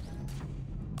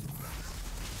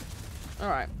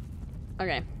 Alright.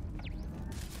 Okay.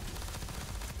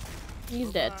 He's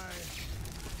dead.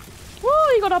 Woo,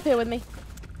 he got up here with me.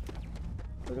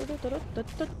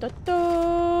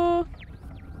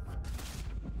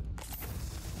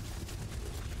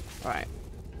 Right.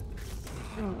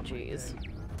 Oh, jeez.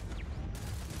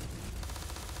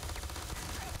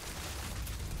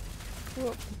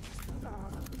 Whoop.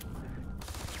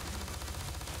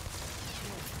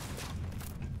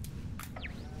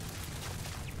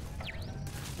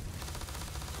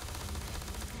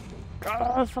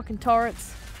 Oh, fucking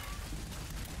turrets.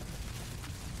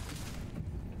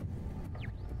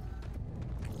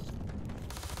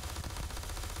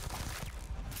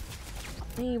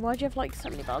 Hey, why'd you have like so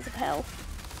many bars of health?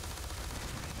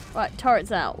 Right,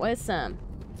 turret's out. Where's Sam?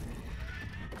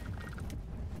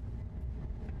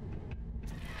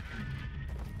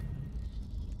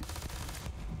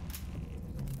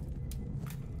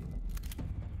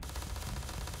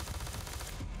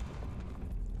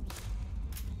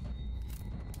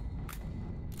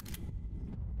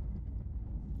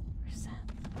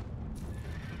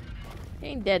 He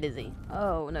ain't dead, is he?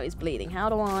 Oh, no, he's bleeding. How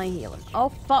do I heal him? Oh,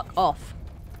 fuck off.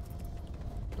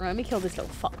 Right, let me kill this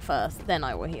little fuck first, then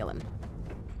I will heal him.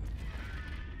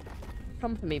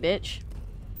 Come for me, bitch.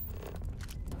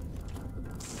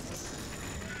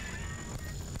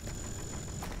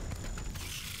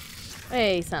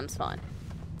 Hey, Sam's fine.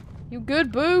 You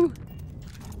good, boo?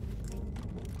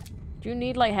 Do you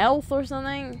need, like, health or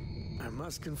something? I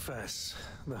must confess,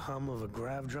 the hum of a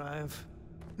grav drive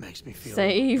makes me feel...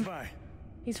 Save. Goodbye.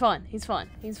 He's fine, he's fine,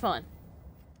 he's fine.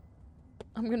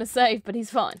 I'm gonna save, but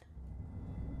he's fine.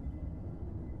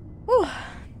 Whew.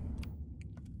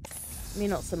 Me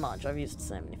not so much, I've used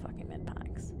so many fucking med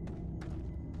packs.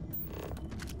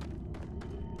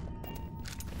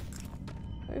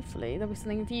 Hopefully there'll be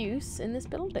something of use in this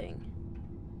building.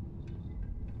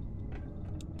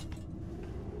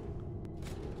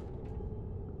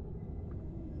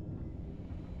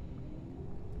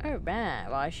 Oh, right.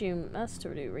 Well, I assume that's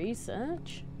to do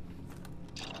research.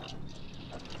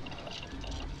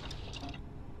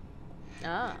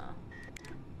 Ah.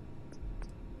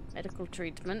 Medical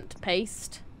treatment.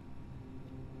 Paste.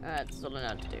 That's all I know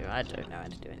how to do. I don't know how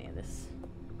to do any of this.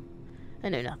 I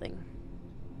know nothing.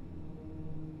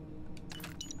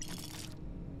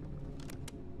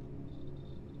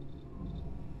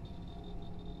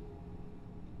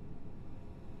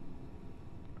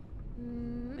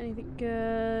 Anything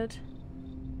good?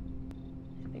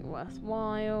 Anything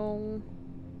worthwhile?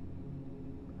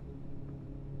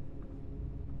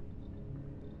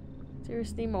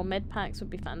 Seriously, more med packs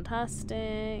would be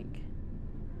fantastic.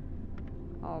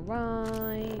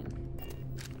 Alright.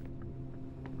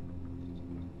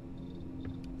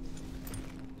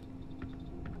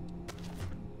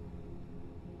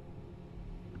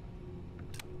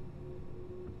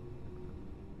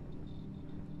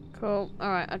 Cool.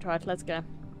 Alright, I tried. Let's go.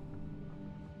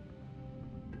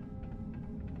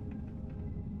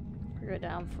 If we go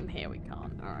down from here, we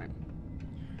can't. Alright.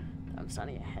 I'm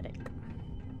starting to get a headache.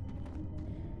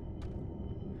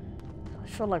 I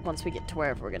feel like once we get to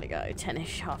wherever we're gonna go,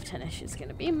 10ish, half 10ish is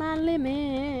gonna be my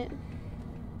limit.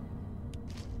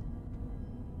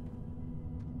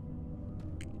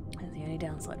 That's the only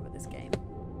downside with this game.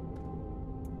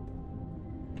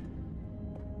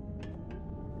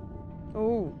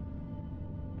 Oh.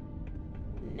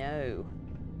 No.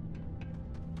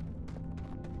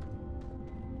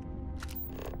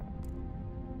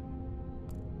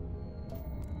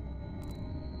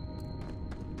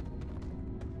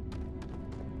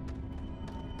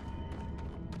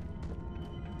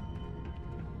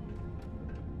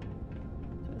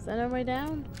 Is that our way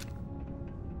down?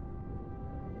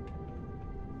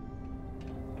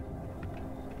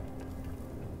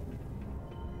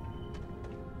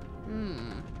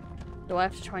 Do I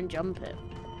have to try and jump it?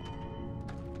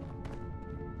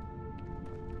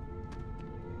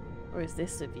 Or is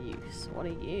this of use? What are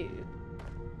you?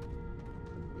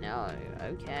 No,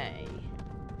 okay.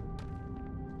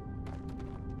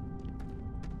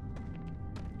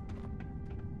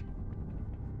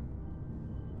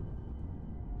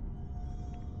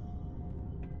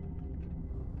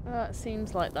 It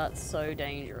seems like that's so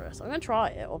dangerous. I'm gonna try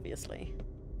it, obviously.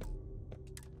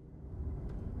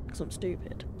 Because I'm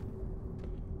stupid.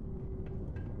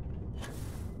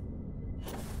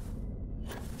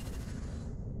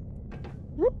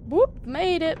 Whoop whoop,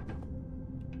 made it.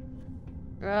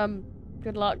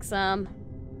 Good luck, Sam.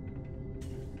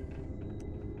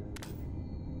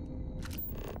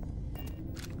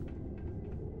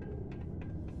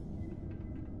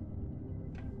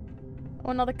 Oh,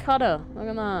 another cutter. Look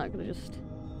at that. Could have just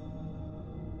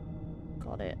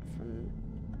got it from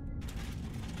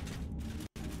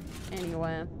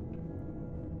anywhere.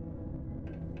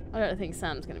 I don't think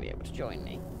Sam's going to be able to join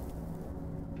me.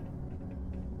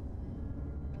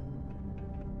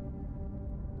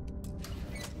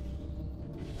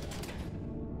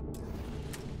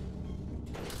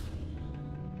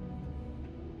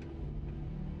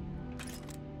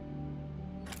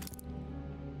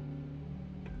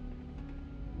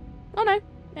 Oh no.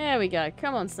 There we go.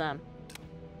 Come on, Sam.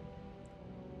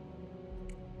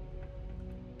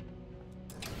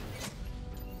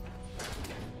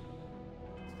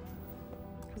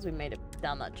 Because we made it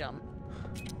down that jump.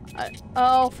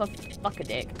 Oh, for fuck a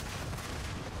dick.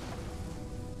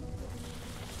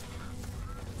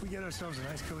 If we get ourselves a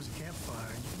nice cozy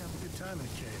campfire, you can have a good time in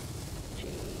the cave.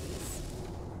 Jeez.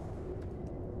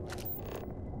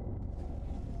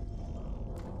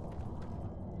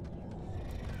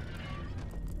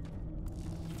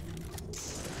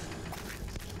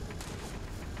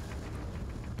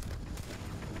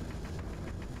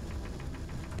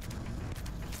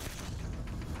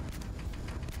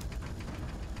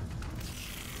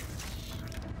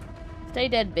 Stay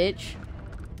dead, bitch.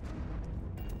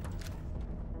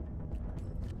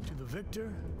 To the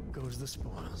victor goes the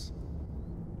spoils.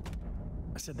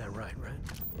 I said that right?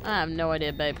 I have no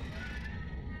idea, babe.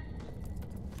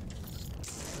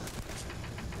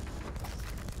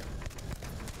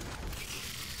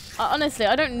 Honestly,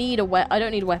 I don't need I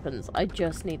don't need weapons. I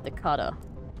just need the cutter.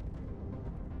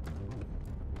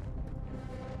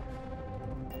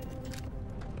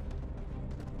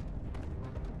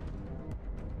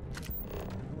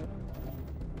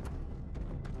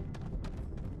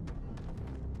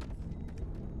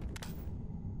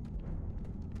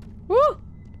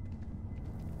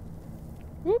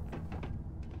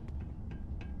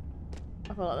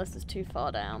 I feel like this is too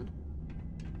far down.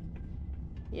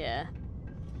 Yeah.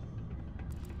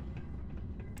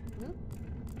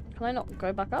 Can I not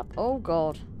go back up? Oh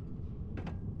god.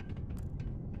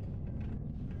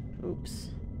 Oops.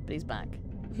 But he's back.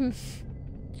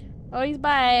 Oh, he's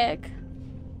back.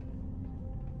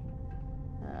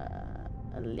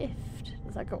 A lift.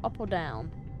 Does that go up or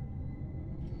down?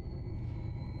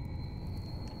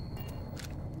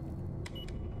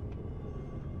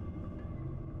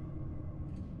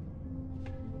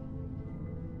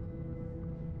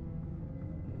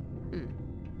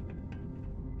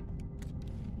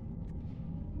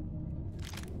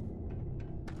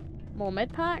 More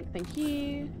med pack, thank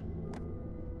you.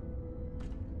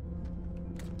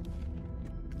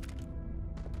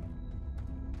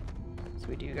 So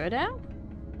we do go down?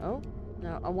 Oh,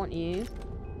 no, I want you.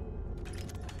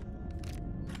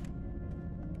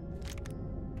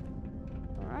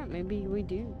 Alright, maybe we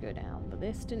do go down, but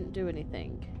this didn't do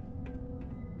anything.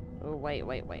 Oh,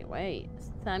 wait.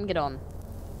 Sam, get on.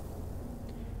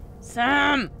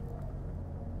 Sam!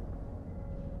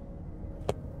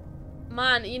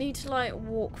 Man, you need to, like,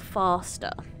 walk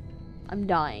faster. I'm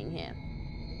dying here.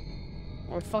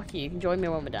 Or fuck you can join me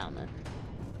when we're down there.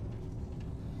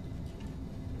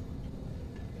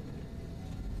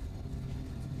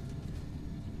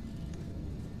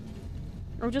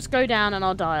 Or just go down and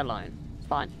I'll die alone. It's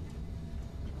fine.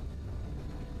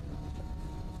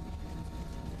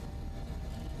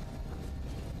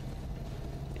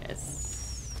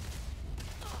 Yes.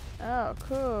 Oh,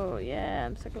 cool. Yeah,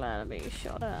 I'm so glad I'm being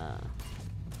shot at.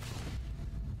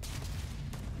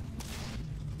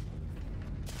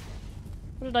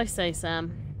 What did I say,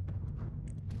 Sam?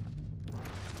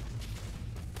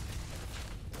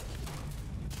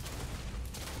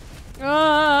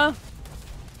 Ah!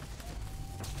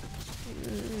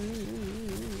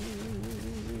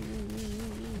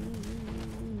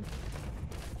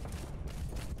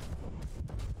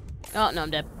 Oh, no, I'm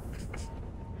dead.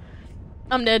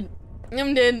 I'm dead.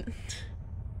 I'm dead.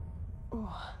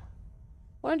 Oh.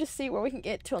 I want to just see where we can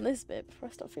get to on this bit before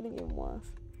I start feeling even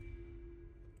worse.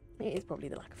 It is probably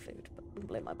the lack of food, but I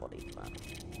blame my body for that.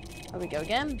 There we go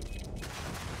again.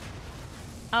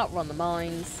 Outrun the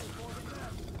mines.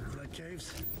 You like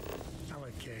caves? I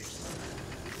like caves.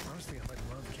 Honestly, I might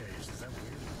love caves. Is that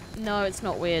weird? No, it's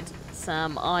not weird,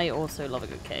 Sam. I also love a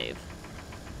good cave.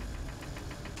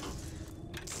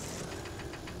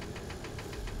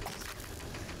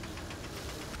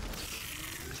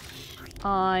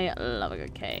 I love a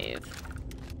good cave.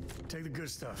 Take the good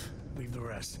stuff. Leave the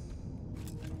rest.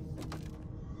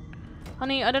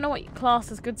 Honey, I don't know what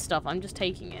class is good stuff. I'm just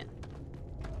taking it.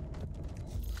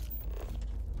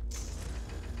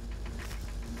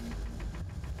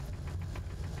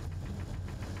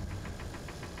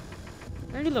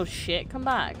 Really little shit. Come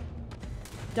back.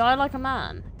 Die like a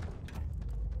man.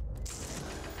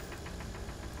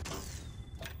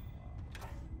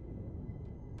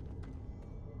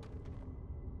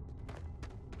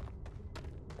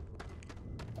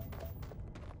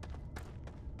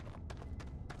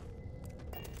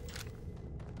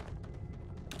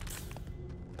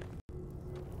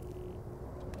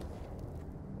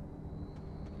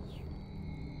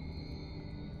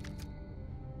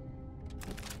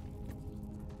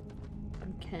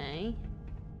 Okay.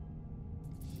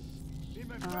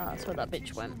 Ah, that's where that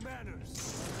bitch went.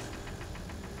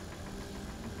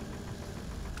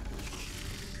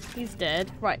 He's dead.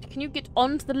 Right, can you get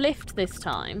onto the lift this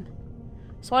time?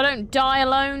 So I don't die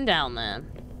alone down there.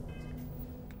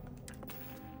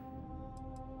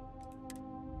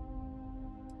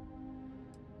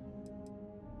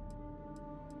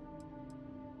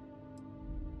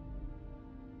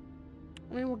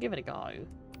 I mean, we'll give it a go.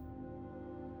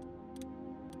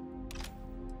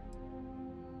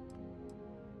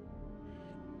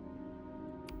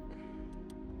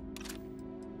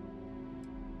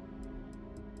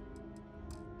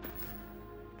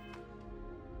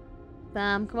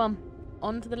 Sam, come on.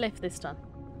 Onto the lift this time.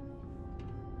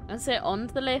 That's it,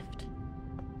 onto the lift.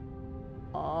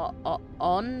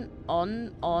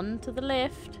 On to the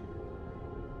lift.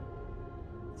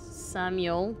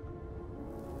 Samuel.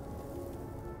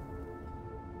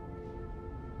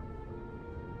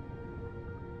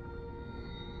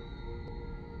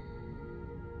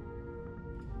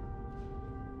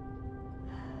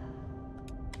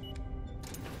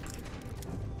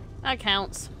 That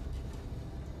counts.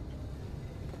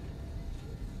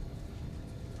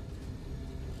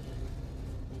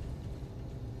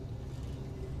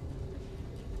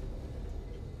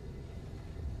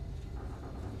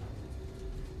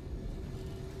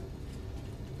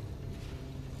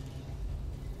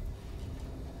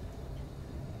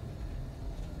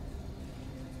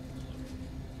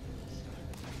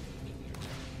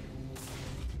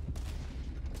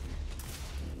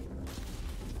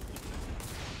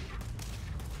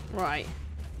 Right.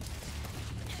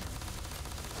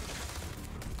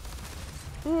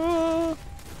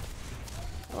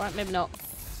 Alright, maybe not.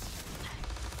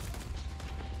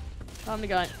 Time to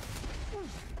go.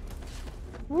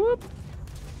 Whoop.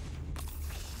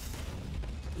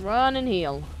 Run and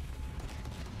heal.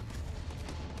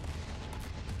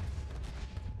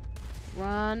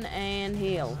 Run and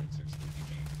heal.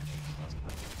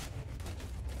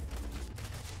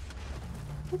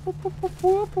 Whoop, whoop, whoop, whoop,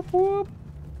 whoop, whoop, whoop.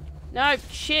 No,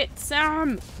 shit,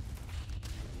 Sam!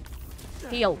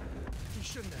 Heal. You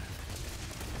shouldn't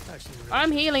have. Actually, really.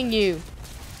 I'm healing you.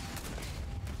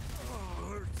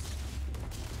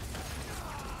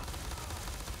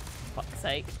 Fuck's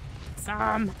sake.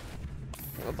 Sam! I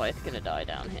think we're both gonna die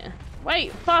down here.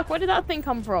 Wait, fuck, where did that thing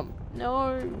come from?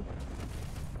 No.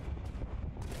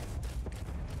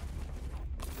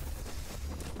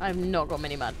 I've not got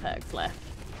many mad perks left.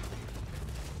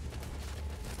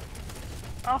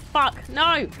 Oh, fuck.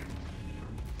 No!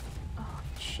 Oh,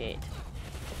 shit.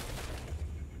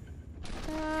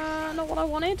 Not what I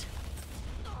wanted.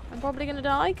 I'm probably gonna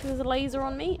die because there's a laser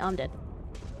on me. I'm dead.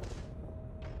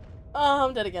 Oh,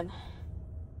 I'm dead again.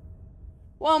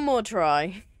 One more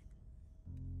try.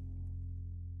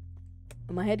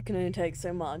 My head can only take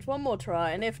so much. One more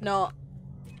try, and if not,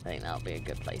 I think that'll be a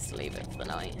good place to leave it for the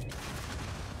night.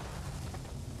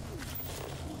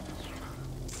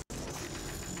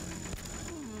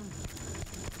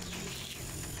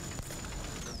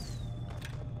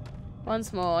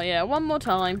 Once more, yeah, one more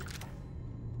time.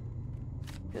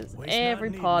 Because every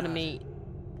part of me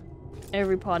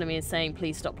is saying,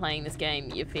 please stop playing this game,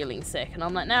 you're feeling sick. And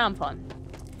I'm like, nah, I'm fine.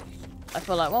 I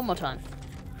feel like one more time.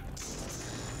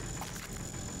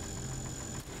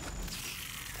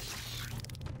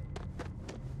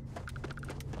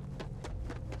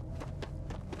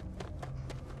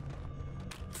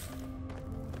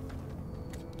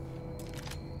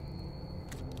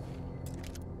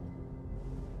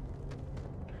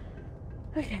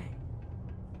 Okay.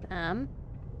 I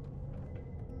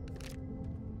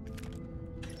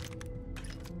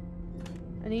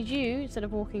need you, instead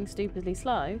of walking stupidly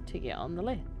slow, to get on the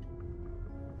lift.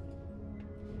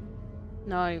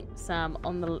 No, Sam,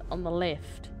 on the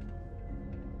lift.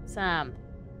 Sam.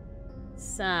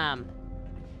 Sam.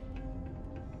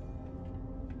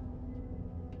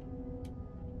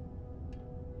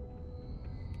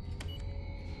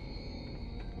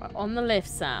 Right, on the lift,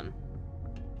 Sam.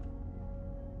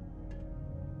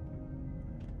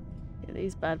 Yeah,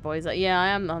 these bad boys are... Yeah,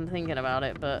 I'm thinking about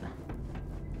it, but...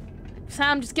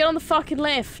 Sam, just get on the fucking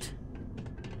lift!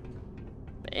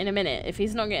 But in a minute, if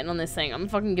he's not getting on this thing, I'm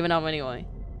fucking giving up anyway.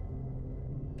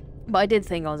 But I did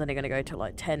think I was only going to go to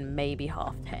like 10, maybe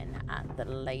half 10 at the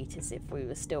latest if we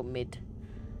were still mid-fight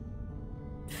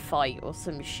or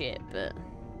some shit, but...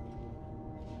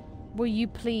 Will you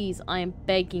please, I am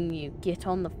begging you, get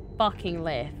on the fucking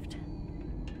lift.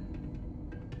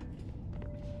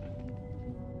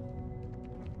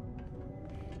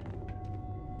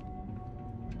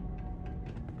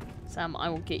 Sam, I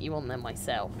will get you on there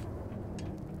myself.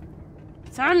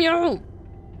 Samuel!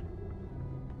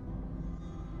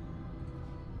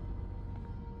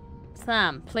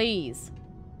 Sam, please.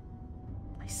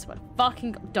 I swear to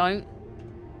fucking don't.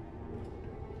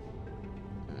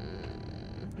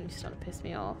 You're starting to piss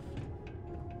me off.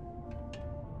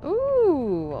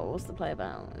 Ooh, what was the play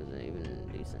about? Is it even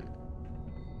decent?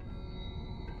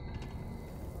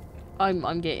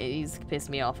 I'm getting, he's pissed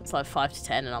me off. It's like 5 to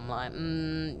 10 and I'm like,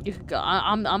 you could go.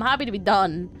 I'm happy to be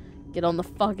done. Get on the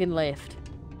fucking lift.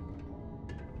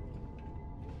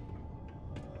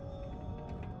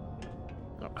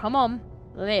 Oh, come on.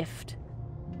 Lift.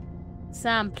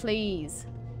 Sam, please.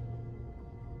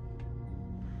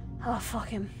 Oh, fuck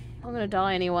him. I'm gonna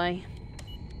die anyway.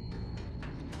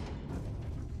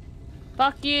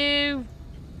 Fuck you!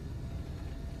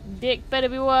 Dick better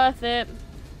be worth it.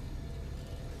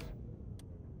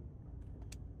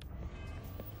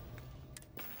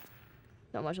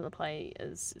 Not much on the play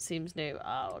as it seems new.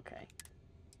 Oh, okay.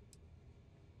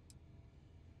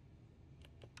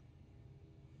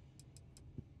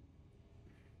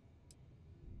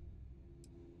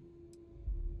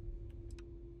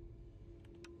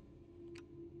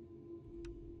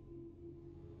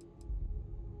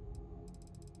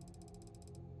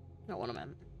 Not what I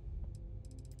meant.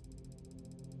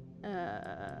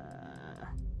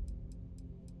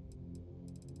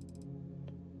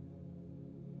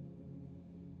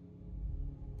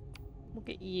 We'll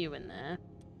get you in there.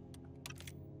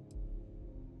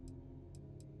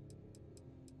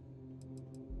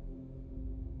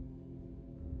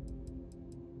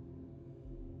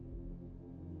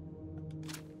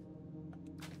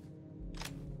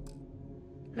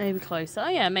 Maybe closer. Oh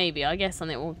yeah, maybe. I guess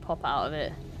something will pop out of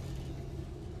it.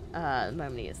 The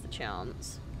moment he gets the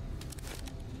chance.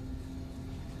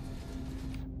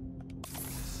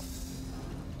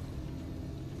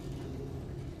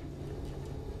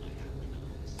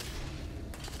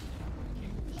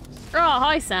 Oh,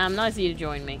 hi Sam. Nice of you to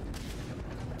join me.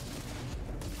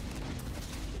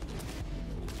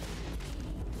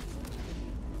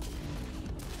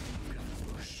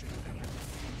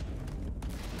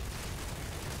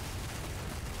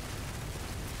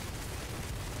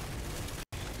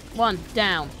 One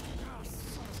down.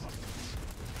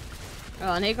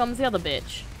 Oh, and here comes the other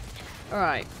bitch.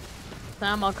 Alright.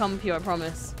 Sam, I'll come for you, I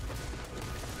promise.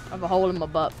 I have a hole in my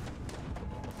butt.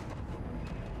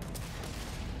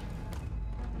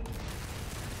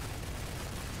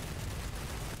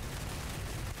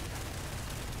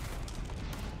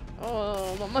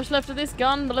 Oh, not much left of this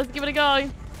gun, but let's give it a go.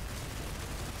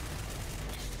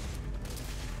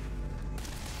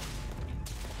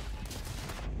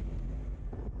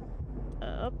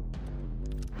 Up.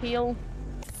 Heal.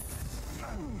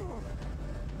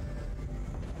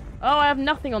 Oh, I have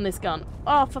nothing on this gun.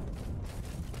 Oh, for...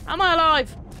 Am I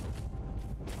alive?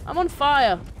 I'm on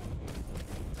fire.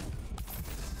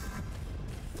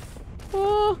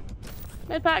 Oh,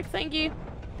 medpack, thank you.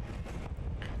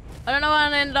 I don't know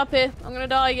how I ended up here. I'm gonna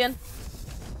die again.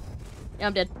 Yeah,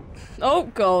 I'm dead. Oh,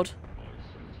 God.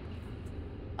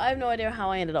 I have no idea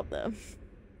how I ended up there.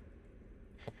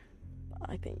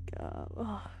 I think,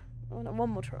 oh, no, one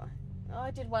more try. Oh,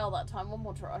 I did well that time. One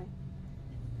more try.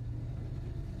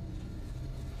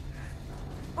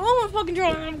 Oh, my fucking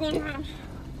try. I'm going down.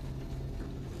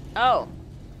 Oh.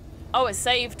 Oh, it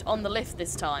saved on the lift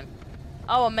this time.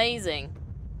 Oh, amazing.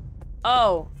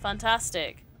 Oh,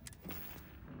 fantastic.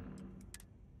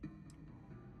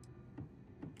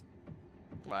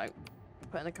 Right.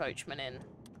 Putting the coachman in.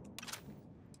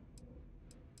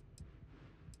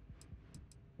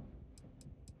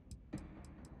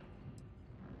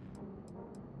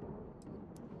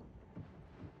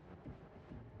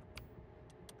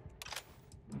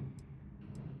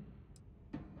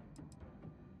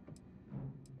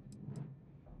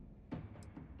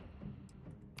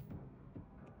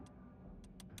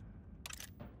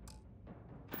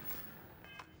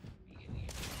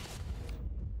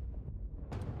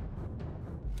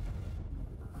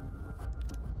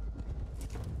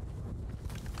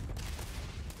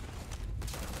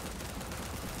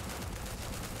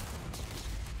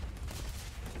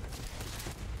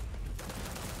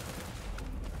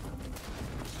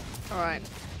 Alright.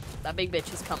 That big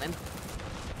bitch is coming.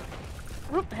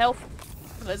 Whoop, health.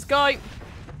 Let's go.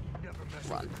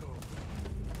 Run.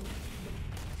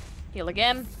 Heal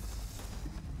again.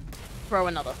 Throw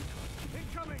another.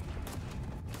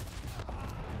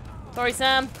 Sorry,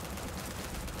 Sam.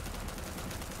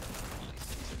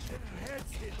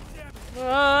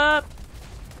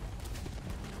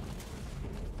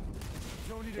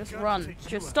 Just run.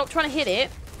 Just stop trying to hit it.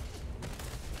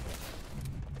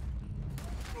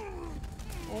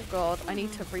 Oh god, I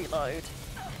need to reload.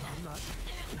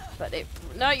 But it...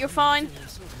 No, you're fine.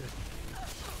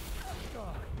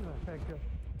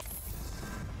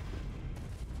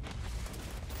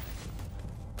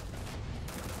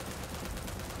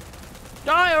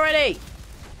 Die already!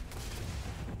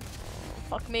 Oh,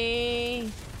 fuck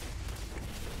me.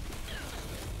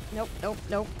 Nope, nope,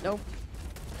 nope, nope.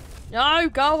 No,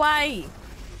 go away!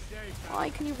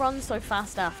 Why can you run so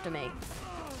fast after me?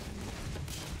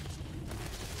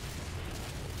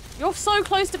 You're so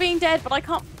close to being dead, but I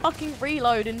can't fucking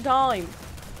reload in time.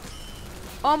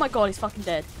 Oh my god, he's fucking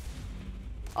dead.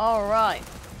 Alright.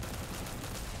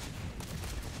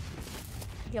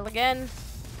 Heal again.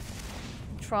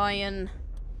 Try and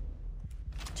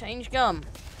change gum.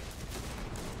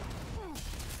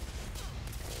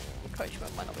 Coach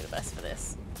mode might not be the best for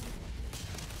this.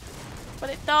 But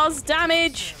it does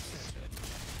damage!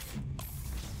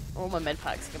 All my med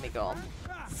packs are gonna be gone.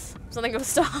 Something gonna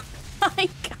start. I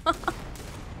can't.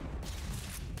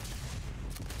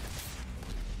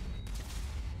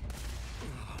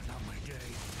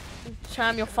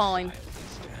 Cham, you're fine.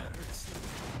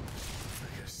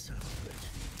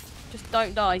 Just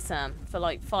don't die, Sam, for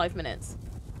like 5 minutes.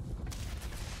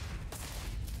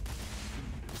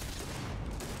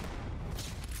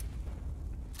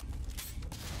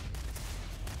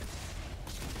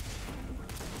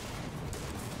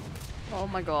 Oh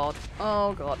my god.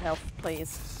 Oh god, health,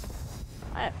 please.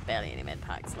 I have barely any med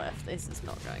packs left. This is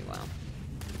not going well.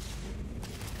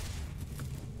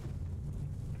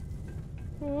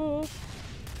 Oh.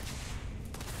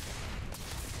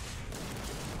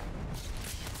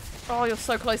 Oh, you're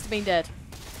so close to being dead.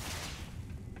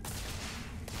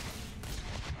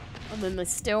 And then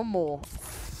there's still more.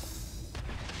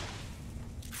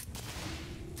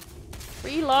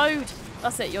 Reload!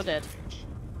 That's it, you're dead.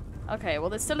 Okay, well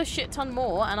there's still a shit ton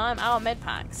more, and I'm out of med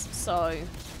packs, so...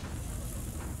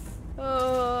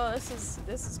 Oh, this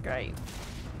is great.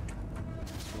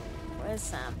 Where's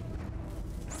Sam?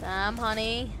 Sam,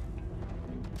 honey?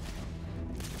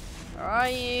 Where are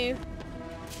you?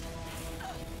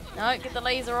 No, get the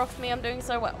laser off me, I'm doing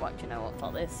so well. What, do you know what,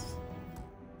 fuck this.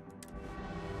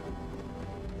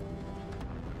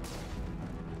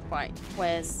 Right,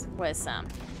 where's Sam?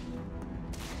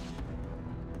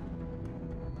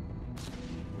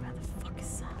 Where the fuck is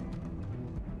Sam?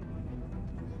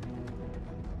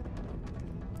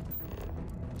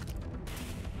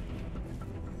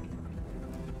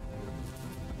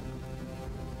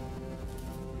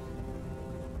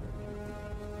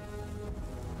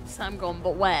 Sam gone,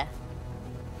 but where?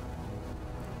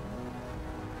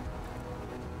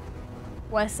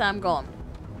 Where's Sam gone?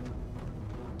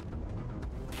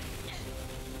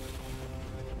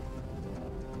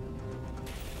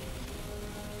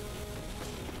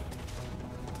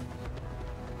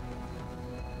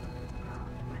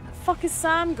 Where the fuck is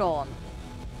Sam gone?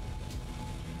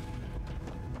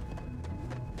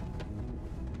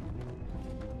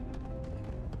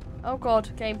 Oh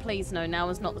god, game please no, now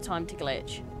is not the time to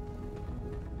glitch.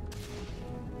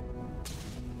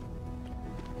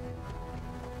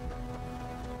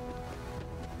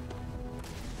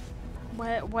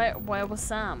 Where was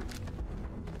Sam?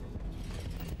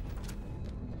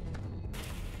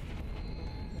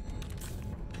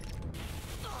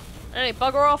 Hey,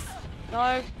 bugger off!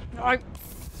 No, no!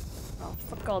 Oh,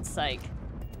 for God's sake.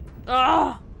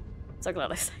 Ah! So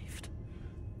glad I saved.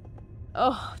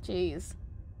 Oh, jeez.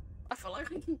 I feel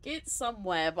like I can get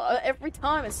somewhere, but every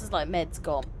time it's just like, med's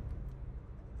gone.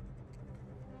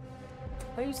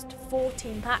 Post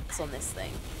 14 packs on this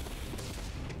thing.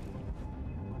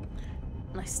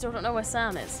 And I still don't know where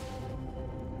Sam is.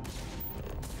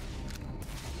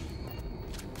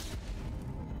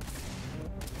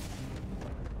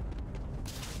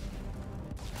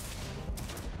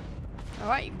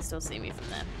 Alright, you can still see me from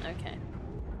there. Okay.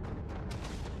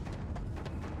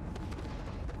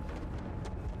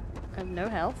 I have no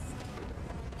health.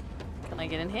 Can I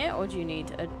get in here, or do you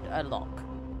need a lock?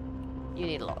 You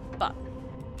need a lock, but...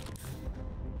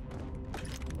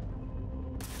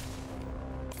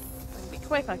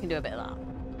 quick, I can do a bit of that.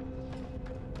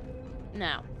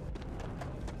 Now.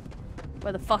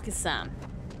 Where the fuck is Sam?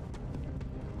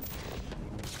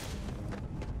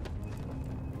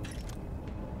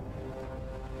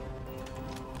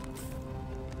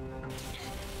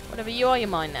 Whatever you are, you're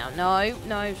mine now. No,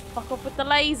 no, fuck off with the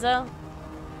laser.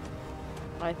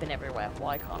 I've been everywhere.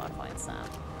 Why can't I find Sam?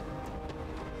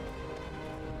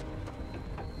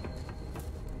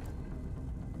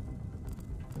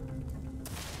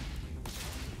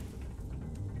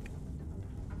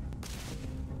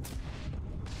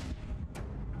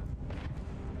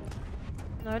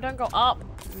 No, don't go up.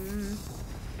 Mm.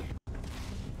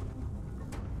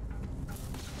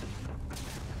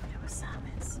 Where Sam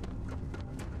is.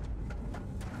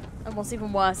 And what's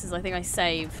even worse is I think I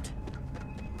saved.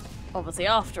 Obviously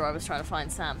after I was trying to find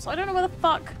Sam. So I don't know where the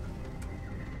fuck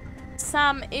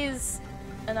Sam is.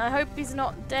 And I hope he's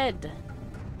not dead.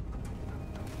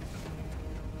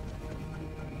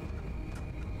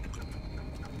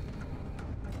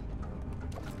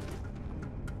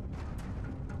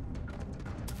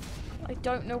 I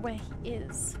don't know where he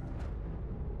is.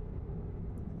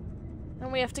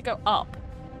 And we have to go up.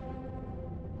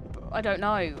 I don't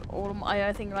know.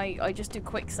 I think I just do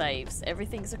quick saves.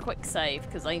 Everything's a quick save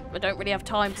because I don't really have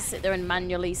time to sit there and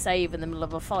manually save in the middle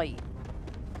of a fight.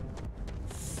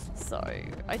 So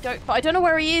I don't know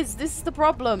where he is. This is the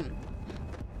problem.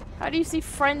 How do you see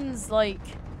friends like?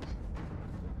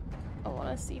 I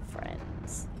want to see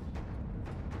friends.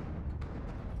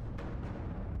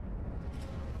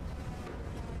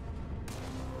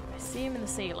 I see him in the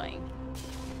ceiling.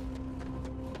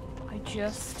 I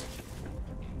just.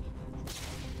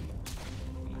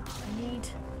 I need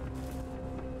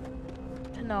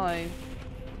to know.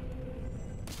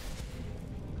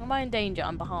 Am I in danger?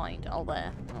 I'm behind. Oh,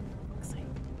 there. Oh, fuck's sake.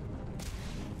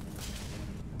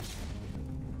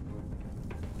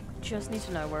 I just need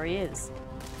to know where he is.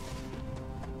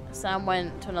 Sam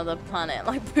went to another planet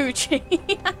like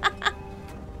Poochie.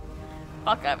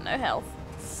 Fuck, I have no health.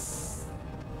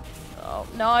 Oh,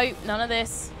 no. None of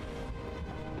this.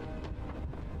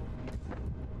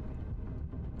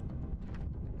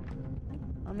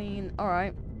 I mean,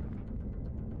 alright.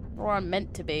 Or I'm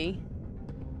meant to be.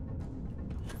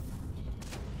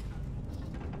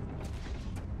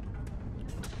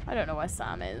 I don't know where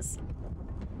Sam is.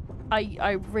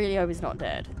 I really hope he's not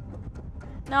dead.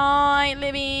 Night,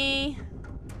 Libby!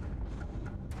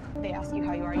 They ask you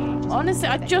how you are, you just honestly,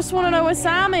 I just want to know where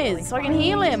Sam is so I can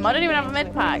heal him. I don't even have a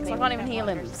med pack, so I can't even heal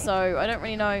him. So I don't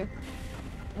really know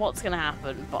what's gonna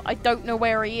happen, but I don't know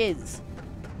where he is.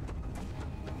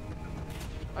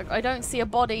 Like, I don't see a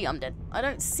body. I'm dead. I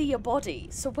don't see a body.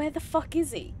 So where the fuck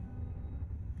is he?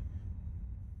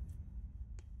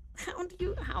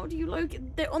 How do you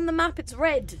locate? They're on the map. It's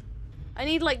red. I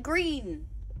need like green.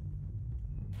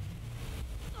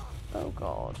 Oh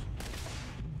god.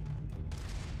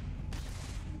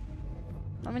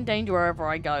 I'm in danger wherever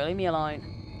I go. Leave me alone.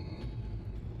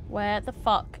 Where the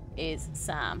fuck is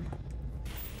Sam?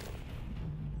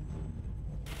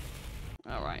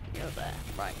 Alright, you're there.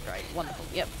 Right, great. Wonderful.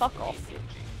 Yep, fuck off.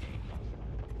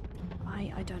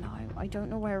 I don't know. I don't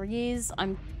know where he is.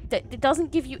 It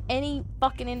doesn't give you any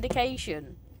fucking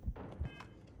indication.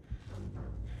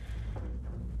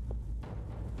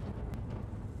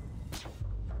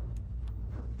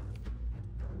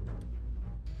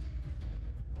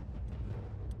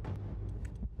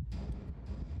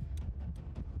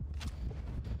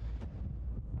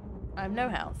 I have no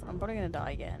health. I'm probably gonna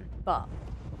die again, but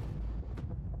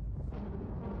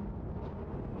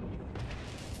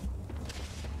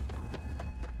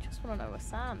I don't know where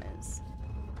Sam is.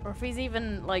 Or if he's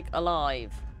even, like,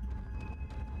 alive.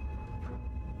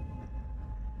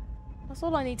 That's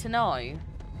all I need to know.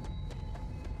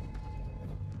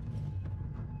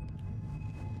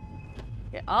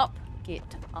 Get up.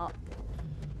 Get up.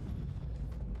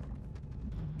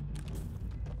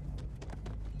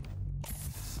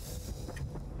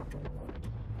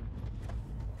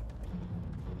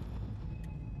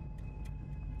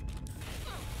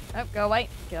 Oh, go away.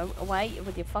 Go away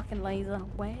with your fucking laser.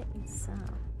 Where is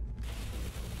Sam?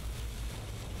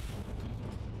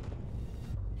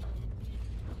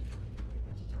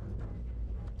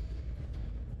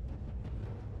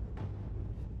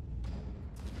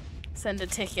 Send a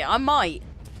ticket. I might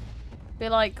be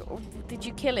like, oh, did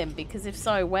you kill him? Because if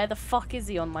so, where the fuck is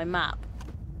he on my map?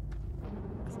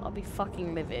 Because I'll be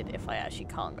fucking livid if I actually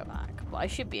can't go back. But I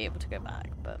should be able to go back,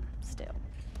 but still.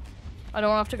 I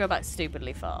don't have to go back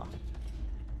stupidly far.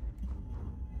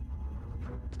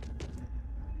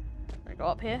 Can I go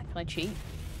up here? Can I cheat?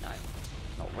 No.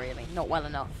 Not really. Not well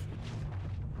enough.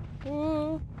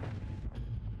 Ooh.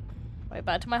 Right,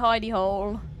 back to my hidey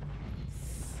hole.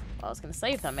 Well, I was going to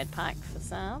save that med pack for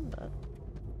Sam, but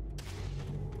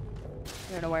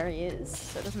I don't know where he is,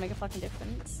 so it doesn't make a fucking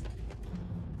difference.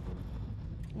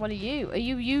 What are you? Are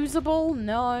you usable?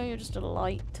 No, you're just a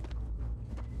light.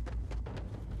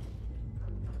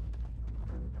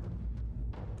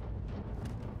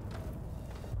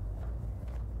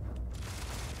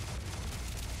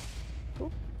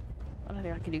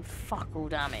 don't think I can do fuck all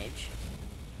damage.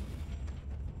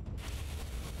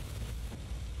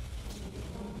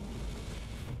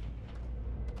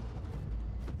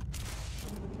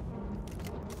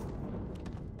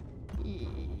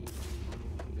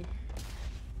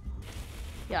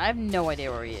 Yeah, I have no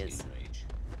idea where he is.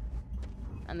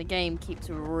 And the game keeps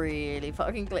really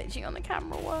fucking glitching on the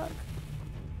camera work.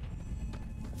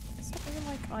 It's not even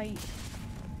like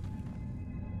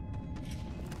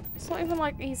It's not even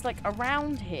like he's like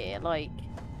around here, like...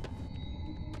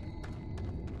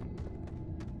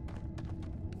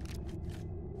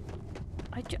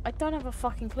 I don't have a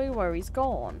fucking clue where he's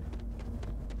gone.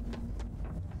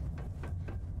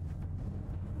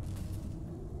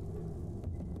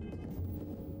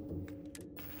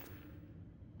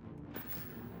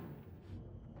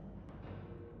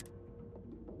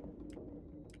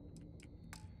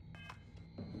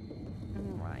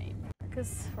 Right,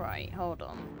 because, right, hold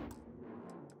on.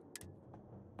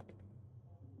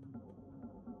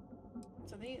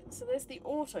 So there's the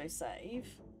autosave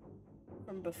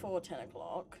from before 10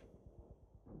 o'clock.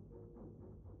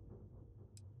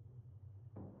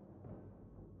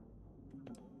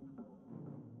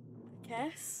 I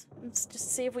guess. Let's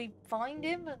just see if we find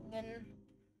him, and then...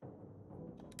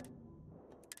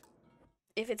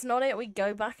 If it's not it, we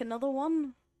go back another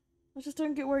one. I just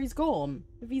don't get where he's gone.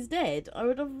 If he's dead,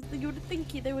 you would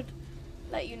think they would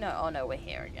let you know. Oh no, we're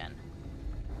here again.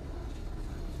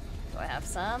 Do I have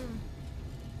Sam?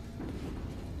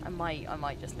 I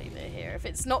might just leave it here. If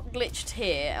it's not glitched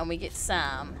here and we get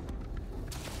Sam,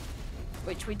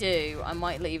 which we do, I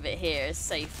might leave it here. It's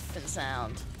safe and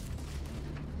sound.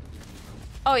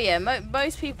 Oh yeah,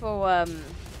 most people,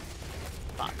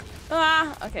 fuck.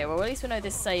 Ah! Okay, well at least we know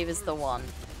this save is the one.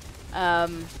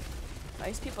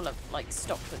 Most people have, like,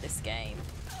 stopped with this game.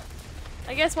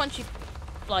 I guess once you've,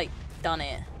 like, done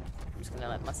it, I'm just gonna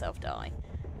let myself die.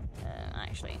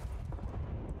 Actually.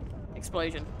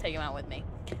 Explosion. Take him out with me.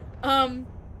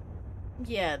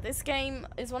 Yeah, this game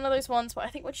is one of those ones where I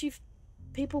think once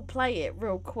people play it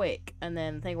real quick and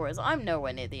then think, whereas I'm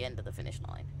nowhere near the end of the finish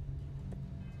line.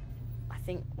 I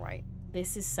think, right,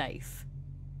 this is safe.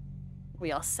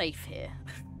 We are safe here.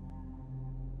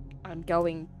 I'm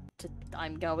going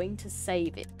to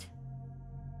save it.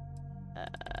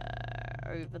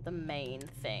 Over the main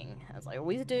thing, as I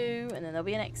always do, and then there'll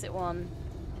be an exit one.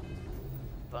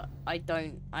 But I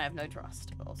have no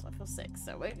trust. But also I feel sick,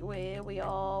 so we're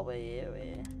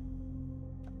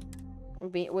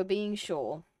being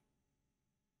sure.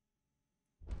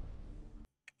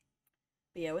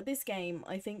 But yeah, with this game,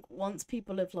 I think once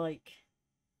people have, like,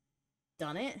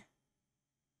 done it,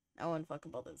 no one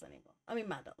fucking bothers anymore. I mean,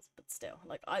 Matt does, but still.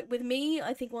 Like, with me,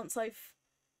 I think once I've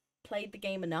played the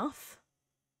game enough,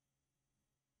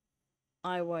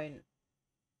 I won't.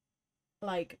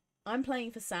 Like, I'm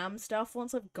playing for Sam stuff.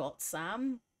 Once I've got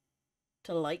Sam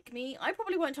to like me, I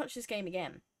probably won't touch this game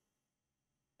again.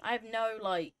 I have no,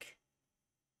 like...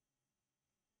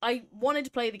 I wanted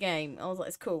to play the game. I was like,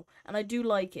 it's cool. And I do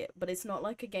like it, but it's not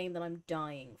like a game that I'm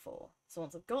dying for. So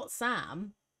once I've got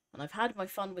Sam, and I've had my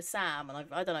fun with Sam, and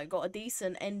I don't know, got a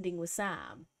decent ending with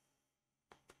Sam,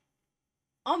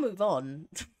 I'll move on.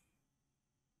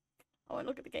 I won't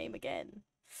look at the game again.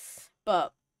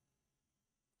 But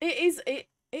it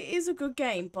is a good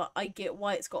game, but I get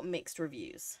why it's got mixed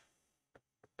reviews.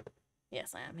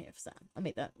 Yes, I am here for Sam. I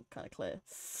made that kind of clear.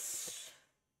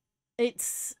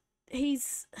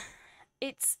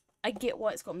 I get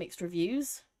why it's got mixed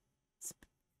reviews.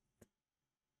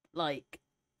 Like,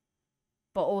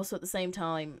 but also at the same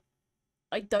time,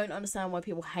 I don't understand why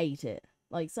people hate it.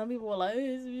 Like, some people are like,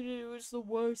 it's the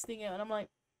worst thing ever. And I'm like,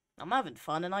 I'm having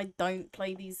fun, and I don't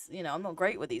play these, I'm not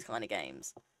great with these kind of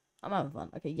games. I'm having fun.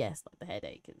 Okay, yes, like the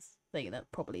headache is thing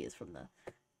that probably is from the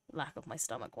lack of my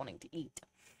stomach wanting to eat.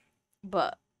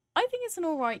 But I think it's an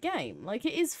alright game. Like,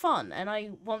 it is fun,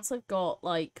 and once I've got,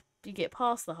 like, you get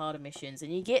past the harder missions,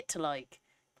 and you get to, like,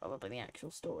 probably the actual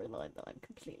storyline that I'm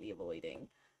completely avoiding,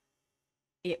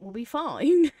 it will be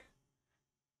fine.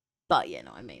 But, yeah,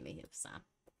 no, I'm mainly here for Sam.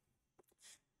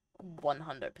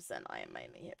 100% I am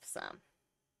mainly here for Sam.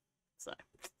 So,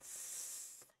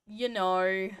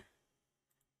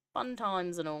 fun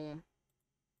times and all.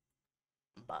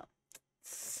 But,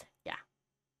 yeah.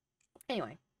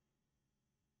 Anyway.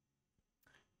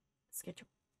 Schedule.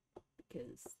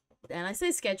 Because, and I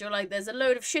say schedule like there's a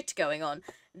load of shit going on.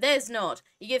 There's not.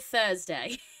 You get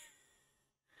Thursday.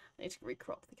 I need to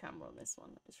recrop the camera on this one.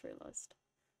 I just realised.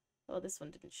 Oh, this one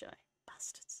didn't show.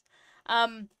 Bastards.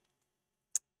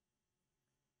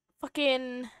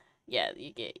 Fucking, yeah,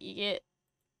 we get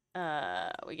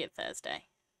Thursday.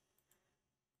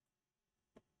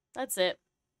 That's it.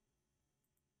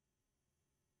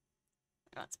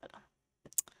 That's better.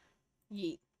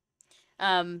 Yeet.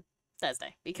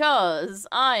 Thursday. Because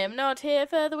I am not here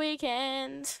for the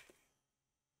weekend.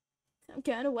 I'm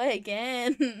going away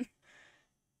again.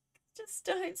 Just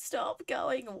don't stop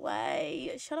going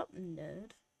away. Shut up,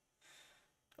 nerd.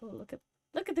 Oh,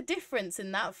 look at the difference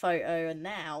in that photo and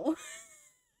now.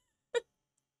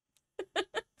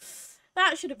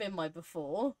 That should have been my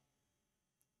before.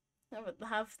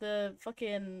 Have the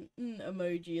fucking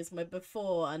emoji as my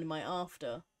before and my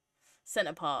after.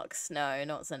 Centre Parks. No,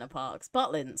 not Centre Parks.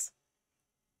 Butlins.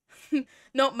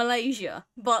 Not Malaysia.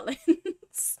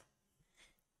 Butlins.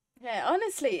 Yeah,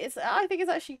 honestly, I think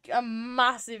it's actually a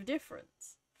massive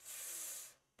difference.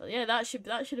 But yeah, that should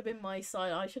have been my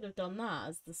side. I should have done that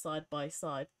as the side by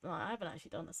side. I haven't actually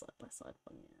done a side by side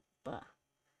one yet, but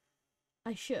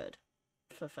I should,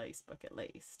 for Facebook at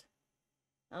least.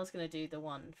 I was gonna do the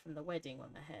one from the wedding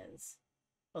when my hair's,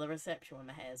 or the reception when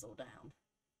my hair's all down.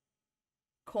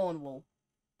 Cornwall,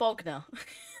 Bognor.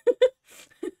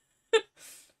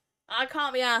 I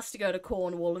can't be asked to go to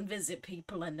Cornwall and visit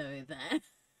people I know there.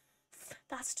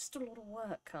 That's just a lot of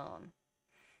work, Khan.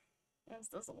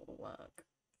 That's a lot of work.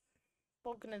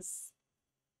 Bognor's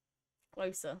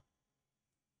closer.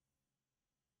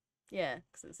 Yeah,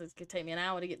 because it could take me an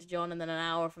hour to get to John and then an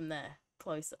hour from there.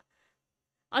 Closer.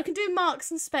 I can do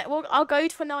Marks and Sparks. Well, I'll go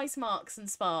to a nice Marks and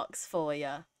Sparks for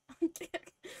you.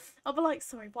 I'll be like,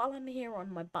 sorry, while I'm here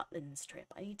on my Butlins trip,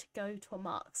 I need to go to a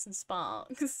Marks and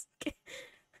Sparks.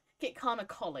 Get kind of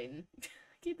Colin.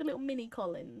 Get the little mini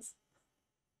Collins.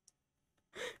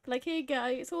 Like, here you go.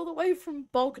 It's all the way from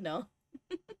Bognor.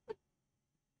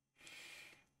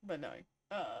 But no.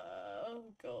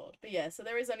 Oh, God. But yeah, so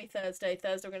there is only Thursday.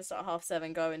 Thursday we're going to start at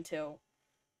 7:30, go until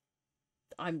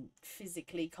I'm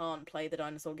physically can't play the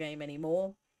dinosaur game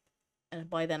anymore. And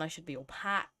by then I should be all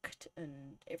packed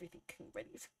and everything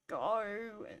ready to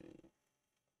go. And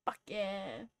fuck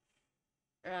yeah.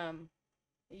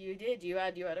 You did. You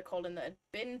had a Colin that had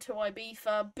been to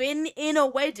Ibiza, been in a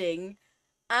wedding,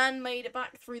 and made it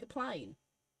back through the plane.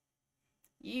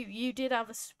 You did have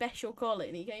a special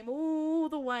Colin. He came all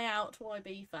the way out to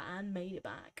Ibiza and made it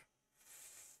back.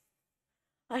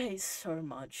 I hate so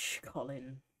much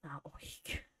Colin that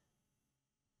week.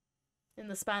 In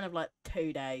the span of like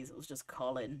 2 days, it was just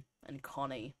Colin and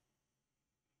Connie.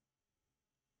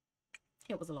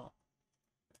 It was a lot.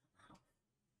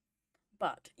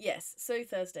 But yes, so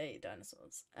Thursday,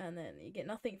 dinosaurs. And then you get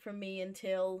nothing from me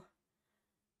until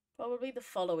probably the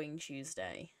following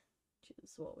Tuesday. Which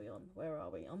is what are we on? Where are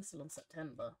we? I'm still on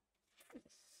September.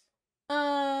 What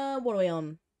are we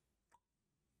on?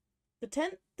 The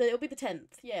 10th? It'll be the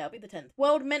 10th. Yeah, it'll be the 10th.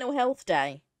 World Mental Health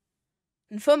Day.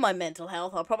 And for my mental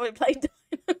health, I'll probably play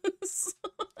dinosaurs.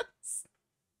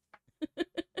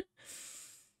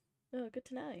 Oh, good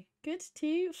to know. Good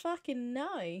to fucking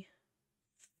know.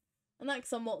 And that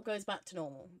somewhat goes back to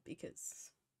normal,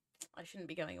 because I shouldn't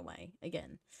be going away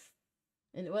again.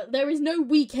 And well, there is no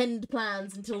weekend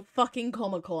plans until fucking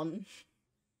Comic-Con.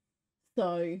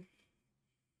 So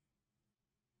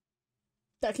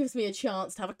that gives me a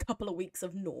chance to have a couple of weeks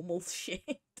of normal shit.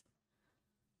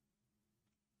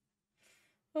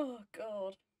 Oh,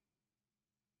 God.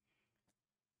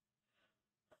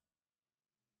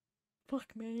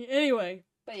 Fuck me. Anyway.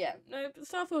 But yeah, no,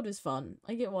 Starfield is fun.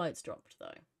 I get why it's dropped,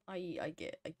 though. I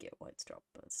get why it's dropped,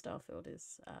 but Starfield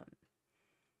is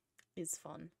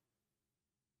fun.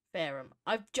 Fairham.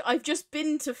 I've just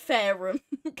been to Fairham.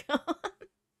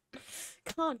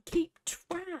 Can't keep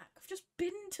track. I've just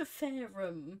been to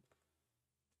Fairham.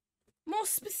 More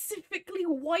specifically,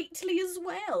 Whiteley as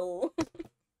well.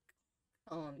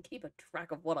 Can't keep a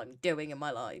track of what I'm doing in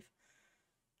my life.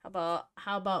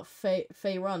 How about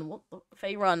Faerun? What the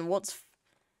Faerun? What's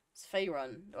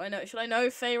Faerun? Should I know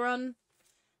Faerun?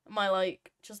 Am I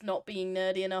like just not being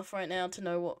nerdy enough right now to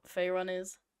know what Faerun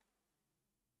is?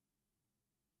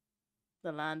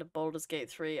 The land of Baldur's Gate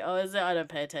 3. Oh, is it? I don't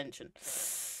pay attention.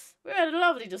 We had a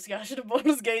lovely discussion of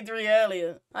Baldur's Gate 3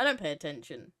 earlier. I don't pay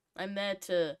attention. I'm there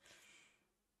to,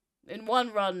 in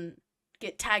one run,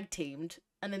 get tag teamed,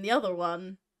 and in the other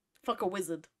one, fuck a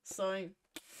wizard. So,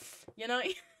 you know?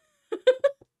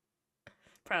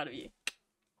 Proud of you.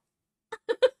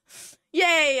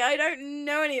 Yay! I don't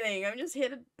know anything. I'm just here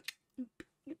to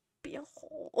be a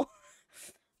whore.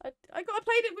 We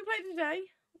played it today.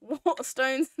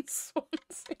 Waterstones and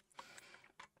Swansea.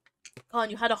 Khan,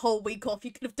 you had a whole week off.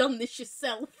 You could have done this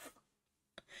yourself.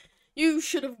 You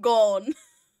should have gone.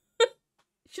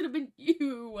 Should have been you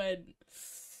who went.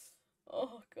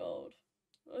 Oh, God.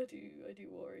 I do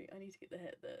worry. I need to get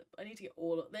I need to get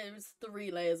all of... There's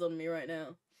 3 layers on me right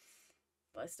now.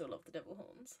 But I still love the devil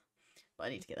horns. But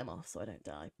I need to get them off so I don't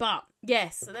die. But,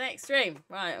 yes, so the next stream.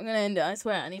 Right, I'm going to end it. I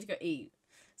swear, I need to go eat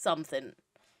something.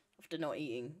 After not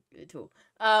eating at all.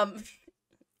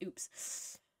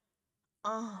 Oops.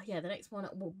 Yeah, the next one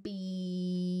will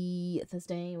be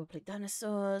Thursday. We'll play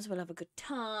dinosaurs. We'll have a good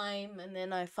time. And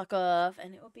then I fuck off.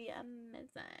 And it will be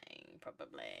amazing.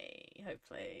 Probably.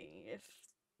 Hopefully. If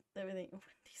everything...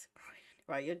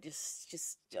 Right, you're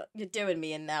you're doing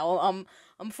me in now.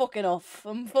 I'm fucking off.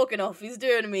 I'm fucking off. He's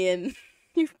doing me in.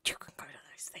 You can go to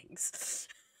those things.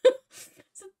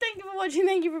 So thank you for watching.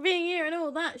 Thank you for being here and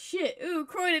all that shit. Ooh,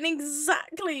 Croydon,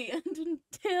 exactly. And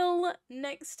until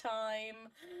next time,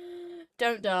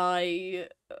 don't die.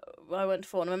 I went to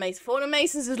Fortnum & Mason. Fortnum &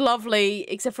 Mason's is lovely,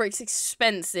 except for it's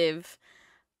expensive.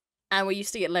 And we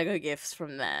used to get Lego gifts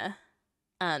from there.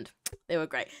 And they were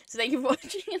great. So thank you for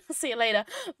watching, and I'll see you later.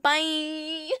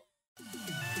 Bye!